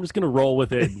better, so I'm just gonna roll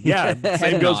with it. Yeah,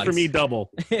 same goes for me.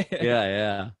 Double.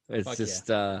 Yeah. It's fuck just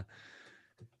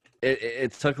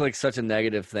it took like such a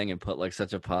negative thing and put like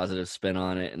such a positive spin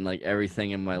on it, and like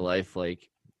everything in my life, like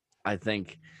I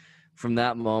think from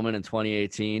that moment in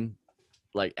 2018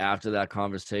 like after that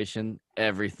conversation,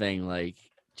 everything like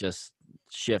just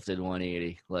shifted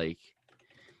 180. Like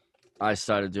I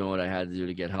started doing what I had to do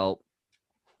to get help.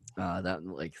 That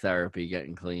like therapy,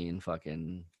 getting clean,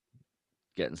 fucking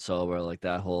getting sober, like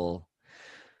that whole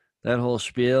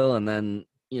spiel. And then,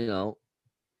 you know,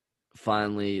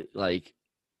 finally like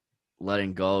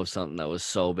letting go of something that was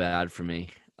so bad for me.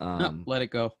 Let it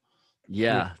go.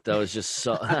 Yeah, that was just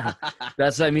so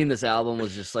that's what I mean. This album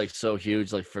was just like so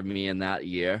huge, like for me in that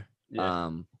year.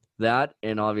 Yeah. That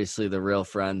and obviously the Real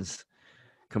Friends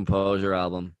Composure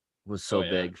album was so Oh, yeah.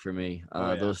 big for me.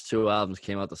 Oh, yeah. Those two albums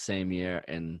came out the same year,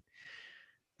 and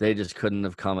they just couldn't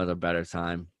have come at a better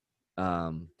time.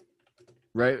 Right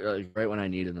when I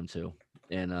needed them to,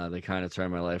 and they kind of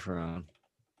turned my life around.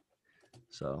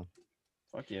 So,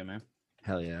 Fuck yeah, man.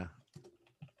 hell yeah.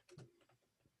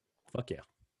 Fuck yeah.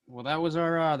 Well, that was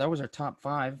our top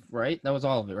 5, right? That was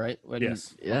all of it, right?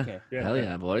 Yes. Yeah. Okay. Yeah. Hell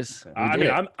yeah, boys. Okay. We I did mean,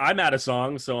 it. I'm out of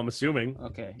songs, so I'm assuming.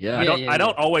 Okay. Yeah. I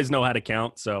don't always know how to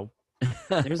count, so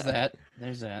There's that.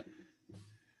 There's that.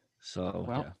 So,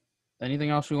 Well, yeah. anything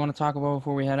else we want to talk about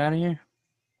before we head out of here?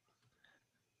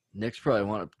 Nick probably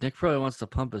wants to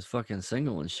pump his fucking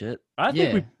single and shit. I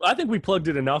think we plugged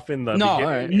it enough in the No,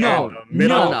 beginning. no, and the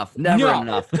middle. Not enough. Never No.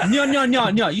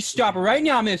 enough. No. You stop it right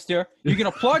now, mister. You're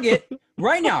going to plug it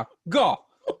right now. Go.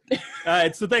 All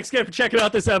right, so thanks again for checking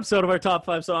out this episode of our top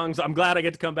 5 songs. I'm glad I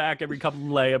get to come back every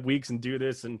couple of weeks and do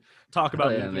this and talk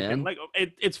about Hell yeah, music. man. And like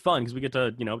it's fun because we get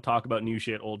to talk about new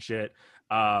shit, old shit,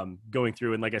 going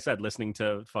through and like I said, listening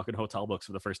to fucking Hotel Books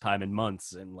for the first time in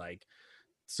months, and like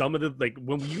some of the like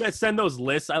when you guys send those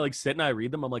lists, I like sit and I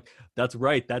read them. I'm like, that's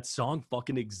right, that song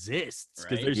fucking exists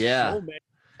because Right? there's Yeah. so many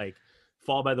like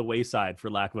fall by the wayside, for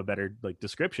lack of a better like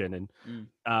description,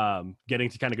 and getting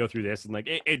to kind of go through this and like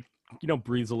it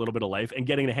breathes a little bit of life, and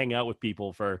getting to hang out with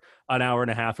people for an hour and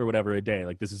a half or whatever a day,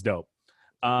 like this is dope.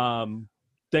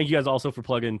 Thank you guys also for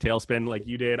plugging Tailspin like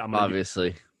you did.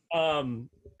 Obviously. I'm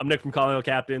Nick from Calling All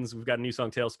Captains. We've got a new song,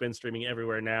 Tailspin, streaming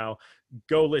everywhere now.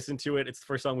 Go listen to it. It's the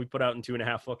first song we put out in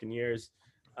 2.5 fucking years.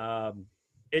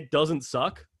 It doesn't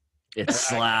suck. It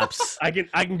slaps. I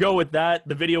can go with that.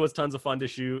 The video was tons of fun to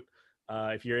shoot.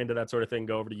 If you're into that sort of thing,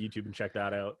 go over to YouTube and check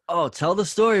that out. Oh, tell the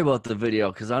story about the video,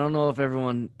 because I don't know if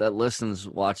everyone that listens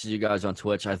watches you guys on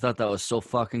Twitch. I thought that was so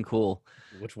fucking cool.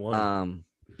 Which one?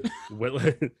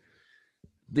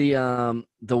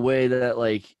 The way that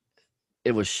like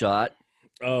it was shot.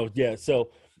 Oh yeah, so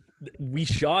we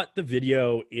shot the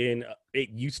video in. It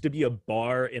used to be a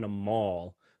bar in a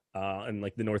mall, in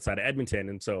like the north side of Edmonton,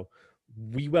 and so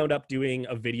we wound up doing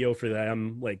a video for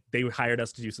them. Like they hired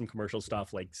us to do some commercial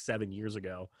stuff like 7 years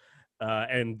ago,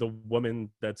 and the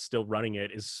woman that's still running it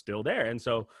is still there. And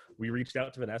so we reached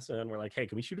out to Vanessa and we're like, hey,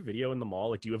 can we shoot a video in the mall?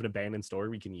 Like, do you have an abandoned store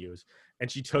we can use? And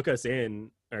she took me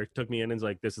in and was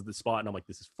like, this is the spot. And I'm like,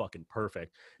 this is fucking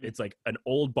perfect. It's like an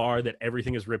old bar that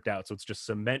everything is ripped out. So it's just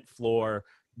cement floor,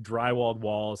 drywalled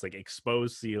walls, like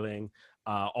exposed ceiling.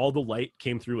 All the light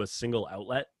came through a single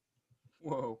outlet.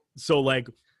 Whoa. So like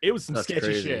it was some That's sketchy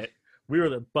crazy. shit.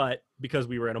 But because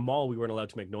we were in a mall, we weren't allowed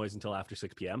to make noise until after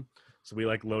 6 p.m. So we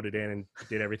like loaded in and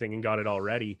did everything and got it all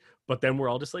ready. But then we're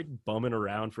all just like bumming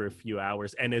around for a few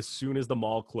hours. And as soon as the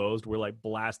mall closed, we're like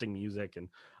blasting music. And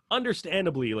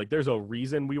understandably, like there's a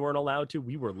reason we weren't allowed to.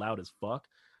 We were loud as fuck.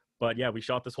 But yeah, we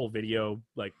shot this whole video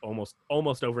like almost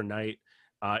overnight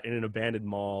in an abandoned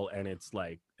mall. And it's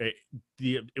like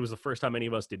it was the first time any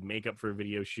of us did makeup for a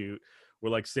video shoot.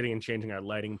 We're like sitting and changing our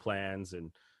lighting plans,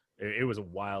 and it was a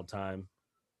wild time.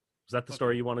 Was that the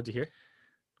story you wanted to hear?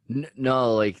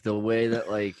 No, like the way that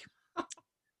like,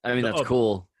 I mean, that's Oh,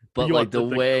 cool, but You like want the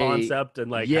way, concept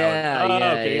and like how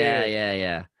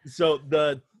yeah. So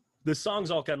the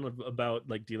song's all kind of about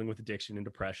like dealing with addiction and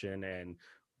depression and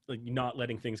like not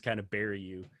letting things kind of bury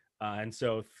you. And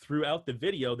so throughout the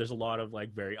video, there's a lot of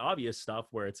like very obvious stuff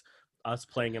where it's us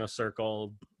playing in a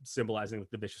circle, symbolizing like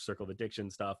the vicious circle of addiction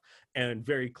stuff. And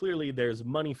very clearly there's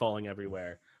money falling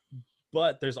everywhere.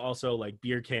 But there's also like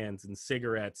beer cans and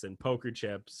cigarettes and poker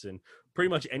chips and pretty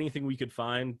much anything we could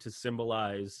find to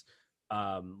symbolize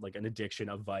like an addiction,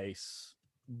 a vice,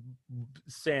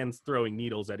 sans throwing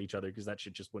needles at each other because that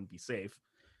shit just wouldn't be safe.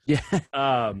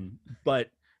 Yeah. But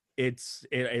it's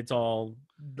all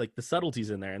like the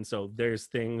subtleties in there. And so there's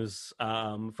things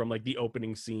from like the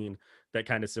opening scene that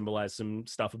kind of symbolize some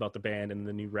stuff about the band and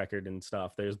the new record and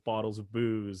stuff. There's bottles of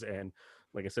booze and,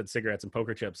 like I said, cigarettes and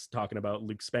poker chips, talking about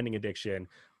Luke's spending addiction,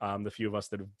 the few of us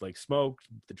that have like smoked,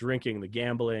 the drinking, the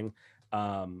gambling,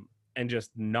 and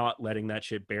just not letting that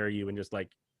shit bury you, and just like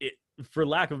it, for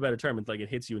lack of a better term, it's like it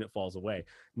hits you and it falls away.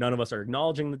 None of us are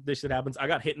acknowledging that this shit happens. I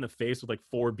got hit in the face with like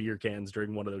 4 beer cans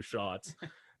during one of those shots.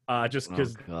 just Oh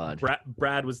because God.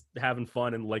 Brad was having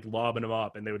fun and like lobbing him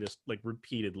up, and they would just like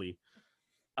repeatedly.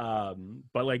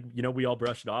 But like, you know, we all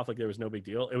brushed it off like there was no big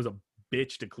deal. It was a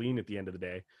bitch to clean at the end of the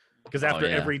day, because after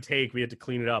yeah. every take we had to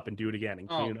clean it up and do it again and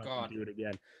clean Oh, it up God. and do it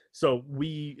again. So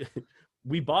we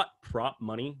bought prop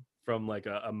money from like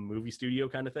a movie studio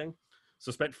kind of thing.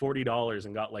 So spent $40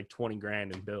 and got like 20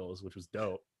 grand in bills, which was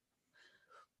dope.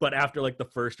 But after like the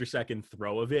first or second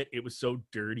throw of it, it was so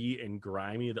dirty and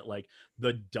grimy that like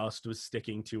the dust was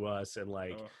sticking to us, and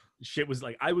like Ugh. shit was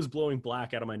like, I was blowing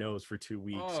black out of my nose for 2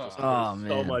 weeks. Just Oh. there was Oh,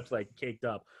 so man. much like caked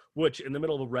up, which in the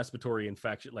middle of a respiratory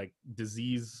infection, like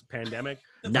disease pandemic,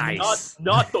 Nice.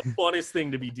 not the funnest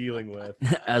thing to be dealing with.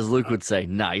 As Luke would say,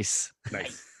 nice.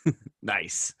 Nice.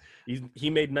 Nice.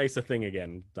 He made nice a thing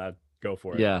again. Go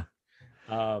for it. Yeah.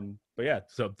 But yeah,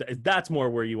 so that's more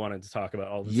where you wanted to talk about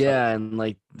all this Yeah, and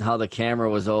like how the camera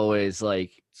was always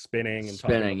like, spinning and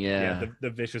Spinning, talking about, yeah. the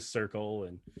vicious circle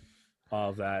and all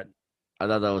of that. I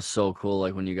thought that was so cool.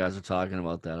 Like when you guys were talking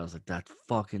about that, I was like, that's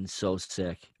fucking so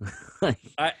sick. Like,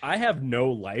 I have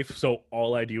no life, so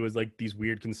all I do is like these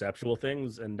weird conceptual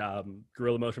things. And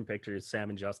Guerrilla Motion Pictures, Sam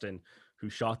and Justin, who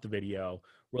shot the video,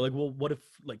 were like, well, what if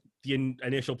like the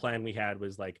initial plan we had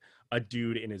was like a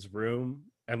dude in his room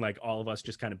and like all of us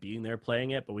just kind of being there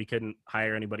playing it, but we couldn't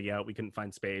hire anybody out, we couldn't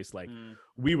find space, like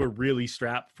we were really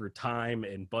strapped for time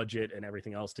and budget and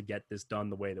everything else to get this done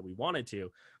the way that we wanted to.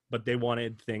 But they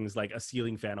wanted things like a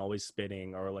ceiling fan always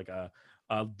spinning, or like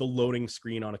the loading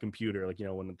screen on a computer, like, you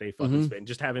know, when they fucking spin,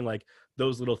 just having like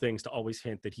those little things to always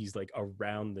hint that he's like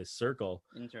around this circle.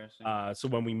 Interesting. So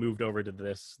when we moved over to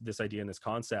this idea and this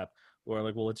concept, we're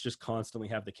like, well, let's just constantly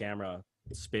have the camera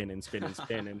spin and spin and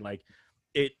spin. And like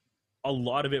a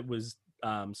lot of it was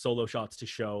solo shots to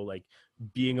show like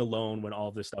being alone when all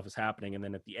of this stuff is happening. And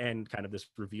then at the end, kind of this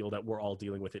reveal that we're all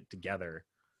dealing with it together.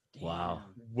 wow.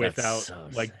 Without so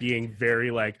like sick. being very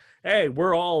like, hey,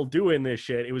 we're all doing this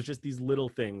shit. It was just these little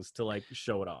things to like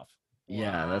show it off.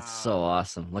 Yeah, that's so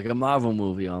awesome. Like a Marvel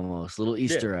movie almost. Little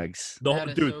Easter eggs. The whole That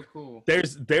is dude, so cool.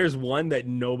 there's one that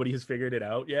nobody has figured it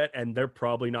out yet, and they're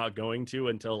probably not going to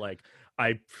until like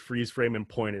I freeze frame and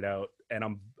point it out. And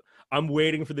I'm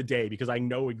waiting for the day, because I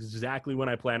know exactly when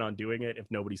I plan on doing it if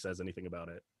nobody says anything about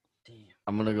it.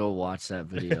 I'm gonna go watch that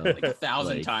video. Like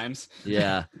 1,000 Like, times.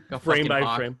 yeah. Go Frame fucking by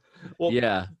hawk. frame. Well,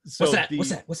 Yeah. so What's that? the-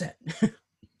 What's that?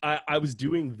 I was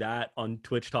doing that on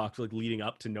Twitch Talks, like leading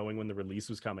up to knowing when the release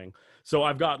was coming. So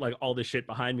I've got like all this shit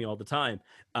behind me all the time.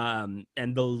 And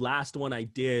the last one I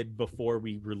did before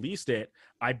we released it,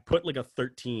 I put like a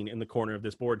 13 in the corner of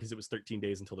this board because it was 13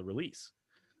 days until the release.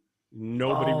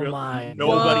 Nobody Oh really, my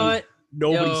nobody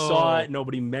saw Yo. it.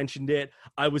 Nobody mentioned it.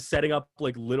 I was setting up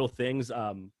like little things.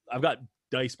 I've got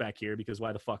dice back here because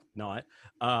why the fuck not?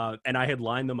 And I had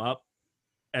lined them up,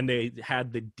 and they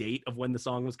had the date of when the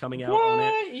song was coming out on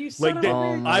it. You Like son they, of a Oh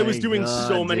bitch. I was my doing so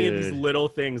God, many of these dude. little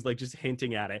things, like just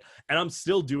hinting at it, and I'm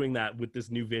still doing that with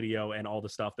this new video and all the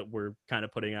stuff that we're kind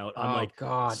of putting out. I'm Oh, like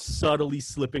God. subtly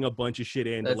slipping a bunch of shit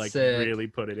in to That's like sick. really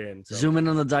put it in. So. Zoom in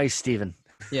on the dice, Steven.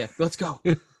 Yeah, let's go.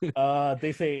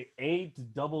 They say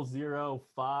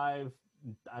 80005.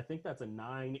 I think that's a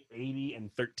 9, 80,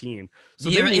 and 13. So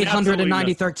Year they mean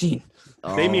 890 13.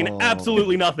 They mean Oh,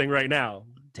 absolutely nothing right now.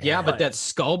 Yeah, damn. but that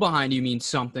skull behind you means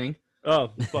something. Oh,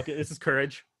 fuck it. This is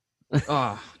courage.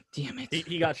 Oh, damn it.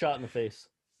 He got shot in the face.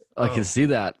 I can see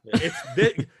that.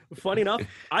 It's funny enough.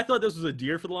 I thought this was a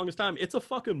deer for the longest time. It's a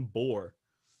fucking boar.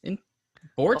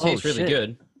 Boar Oh, tastes really shit.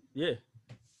 good. Yeah.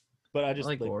 But I I just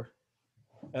like boar.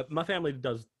 my family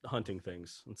does hunting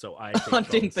things, and so I take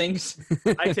Hunting bones. things.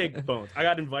 I take bones. I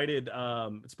got invited.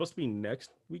 It's supposed to be next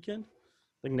weekend.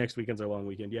 I think next weekend's our long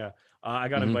weekend. Yeah. I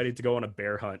got Mhm. invited to go on a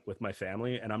bear hunt with my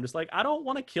family, and I'm just like, I don't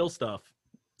want to kill stuff.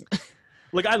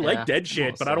 Like I like Yeah, dead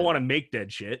shit, well but I don't said. want to make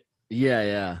dead shit. Yeah,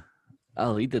 yeah.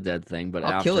 I'll eat the dead thing, but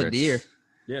I'll after kill a it's- deer.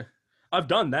 Yeah. I've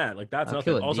done that. Like that's I'll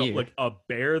nothing. kill a Also, deer. like a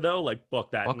bear though, like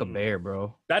fuck that. Fuck a bear,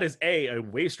 bro. That is a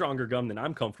way stronger gun than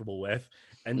I'm comfortable with,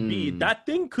 and B, Mm. that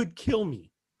thing could kill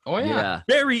me Oh, yeah. Yeah.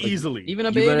 very Like, easily. Even a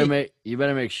You better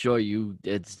baby. make sure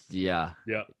it's yeah.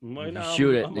 Yeah. If you No,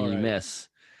 shoot it I'm and you alright. miss.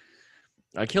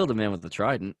 I killed a man with the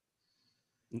trident.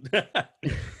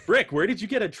 Brick, where did you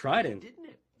get a trident? Didn't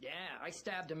it? Yeah, I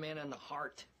stabbed a man in the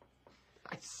heart.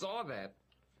 I saw that.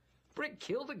 Brick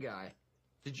killed a guy.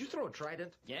 Did you throw a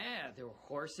trident? Yeah, there were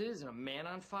horses and a man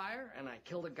on fire, and I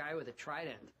killed a guy with a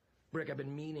trident. Brick, I've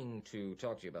been meaning to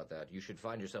talk to you about that. You should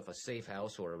find yourself a safe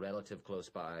house or a relative close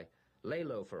by. Lay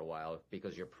low for a while,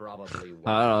 because you're probably...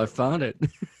 I don't know, I found it.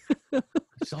 I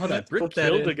saw that. Brick Put that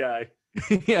killed in. a guy.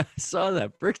 Yeah, I saw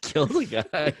that. Brick killed a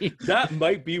guy. That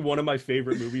might be one of my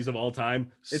favorite movies of all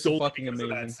time. It's solely fucking because of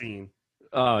that amazing. scene.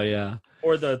 Oh yeah.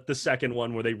 Or the second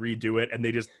one where they redo it and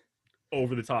they just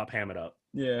over the top ham it up.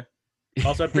 Yeah.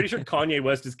 Also, I'm pretty sure Kanye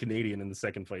West is Canadian in the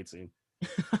second fight scene.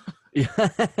 Yeah.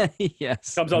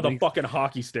 Yes. Comes I out the think- fucking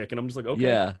hockey stick, and I'm just like, okay.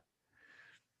 Yeah.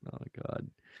 Oh God.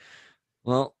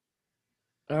 Well,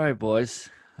 all right, boys.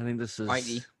 I think this is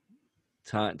Mikey.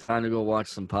 time to go watch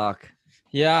some puck.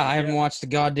 Yeah, I haven't watched a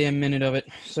goddamn minute of it.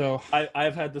 So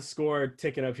I've had the score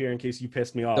ticking up here in case you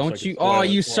pissed me off. so I don't could you? spoil Oh, it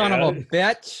you for son you. of a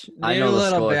bitch! I You know the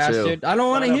little score, too. bastard! I don't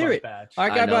want to Son of hear a it. bitch. I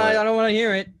I know it. don't want to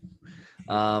hear it.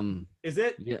 Is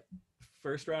it Yeah.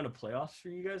 first round of playoffs for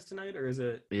you guys tonight, or is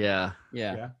it? Yeah.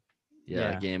 Yeah, Yeah.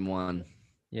 Yeah. Game 1.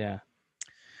 yeah.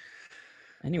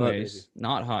 Anyways,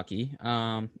 not hockey.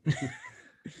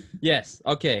 Yes.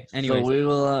 Okay. Anyways,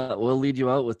 So we'll lead you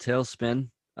out with Tailspin.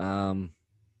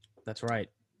 that's right.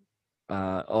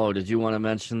 Did you want to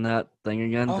mention that thing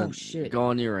again? Oh, shit. Go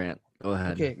on your rant. Go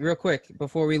ahead. Okay, real quick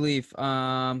before we leave,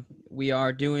 we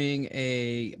are doing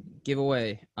a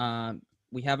giveaway.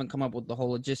 We haven't come up with the whole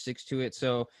logistics to it,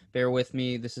 so bear with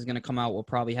me. This is going to come out. We'll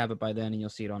probably have it by then, and you'll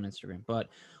see it on Instagram. But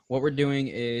what we're doing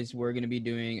is we're going to be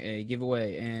doing a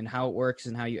giveaway, and how it works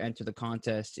and how you enter the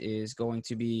contest is going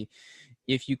to be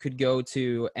if you could go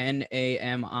to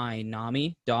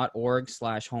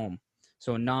nami.org/home.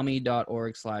 So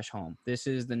nami.org/home. This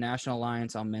is the National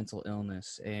Alliance on Mental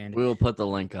Illness, and We will put the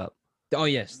link up. oh,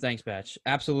 yes. Thanks, Batch.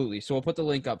 Absolutely. So we'll put the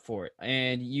link up for it.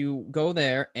 And you go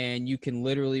there and you can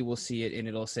literally will see it and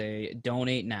it'll say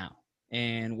donate now.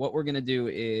 And what we're going to do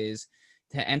is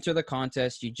to enter the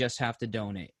contest, you just have to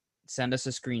donate. Send us a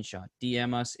screenshot.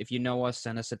 DM us. If you know us,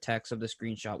 send us a text of the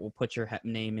screenshot. We'll put your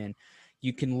name in.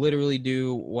 You can literally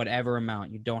do whatever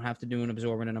amount. You don't have to do an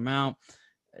exorbitant amount.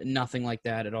 Nothing like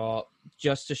that at all.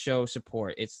 Just to show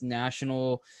support. It's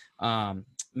National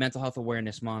Mental Health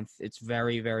Awareness Month. It's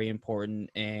very, very important,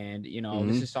 and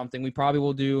this is something we probably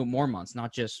will do more months,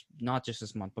 not just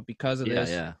this month, but because of this.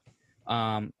 Yeah.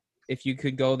 If you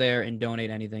could go there and donate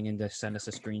anything and just send us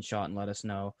a screenshot and let us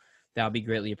know, that would be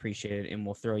greatly appreciated, and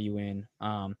we'll throw you in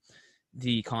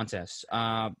the contest.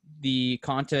 The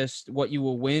contest, what you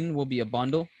will win will be a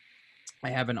bundle. I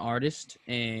have an artist,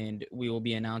 and we will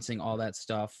be announcing all that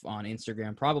stuff on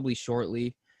Instagram probably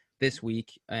shortly this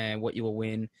week, and what you will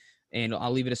win. And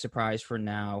I'll leave it a surprise for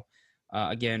now.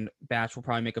 Again, Batch will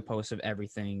probably make a post of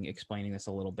everything explaining this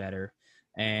a little better.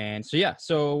 And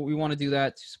so we want to do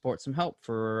that to support some help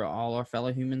for all our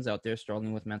fellow humans out there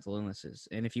struggling with mental illnesses.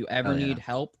 And if you ever need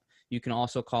help, you can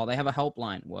also call. They have a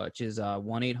helpline, which is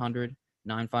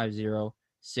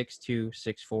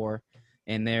 1-800-950-6264.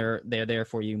 And they're there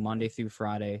for you Monday through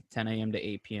Friday, 10 a.m. to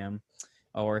 8 p.m.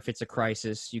 Or if it's a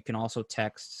crisis, you can also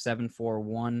text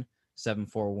 741-741,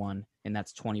 and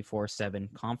that's 24/7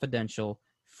 confidential,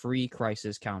 free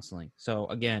crisis counseling. So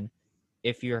again,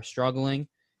 if you're struggling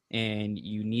and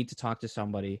you need to talk to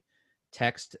somebody,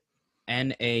 text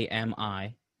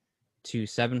NAMI to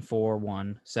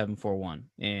 741-741,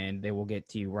 and they will get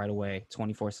to you right away.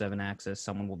 24/7 access.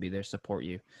 Someone will be there to support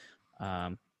you.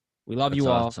 We love you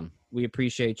all. Awesome. We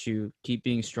appreciate you. Keep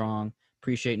being strong.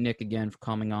 Appreciate Nick again for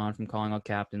coming on, from Calling Out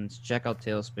Captains. Check out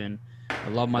Tailspin. I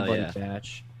love my buddy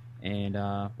Batch. And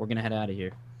we're going to head out of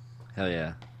here. Hell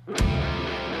yeah. All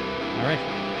right.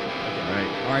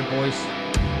 All right, boys.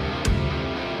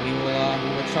 We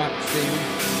will talk soon.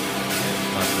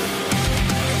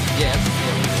 Yes.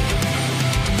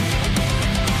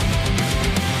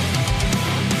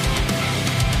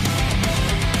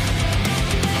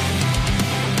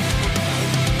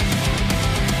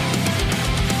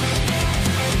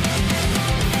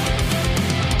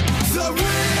 The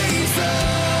reason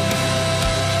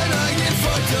I get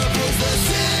fucked up is the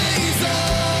season.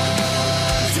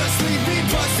 Just leave me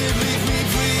busted, leave me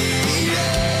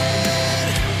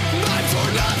bleeding. I'm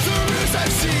torn up the roots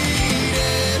I've seen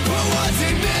it, but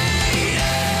wasn't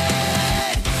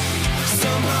needed.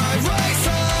 Some high rise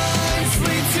signs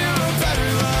lead to a better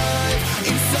life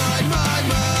inside my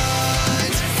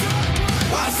mind.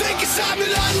 I think it's time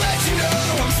that I let you know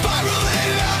I'm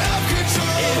spiraling out of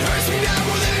control. It hurts me now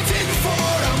more than it did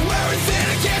before. I'm wearing thin,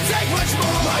 I can't take much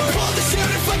more. I pull the shit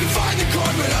if I can find the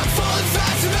cord, but I'm falling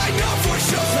fast and I know for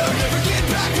sure I'll never get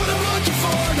back what I'm looking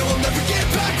for. No, I'll never get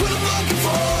back what I'm looking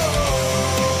for.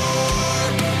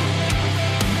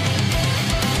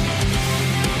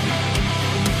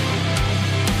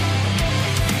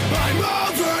 I'm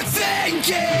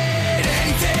overthinking.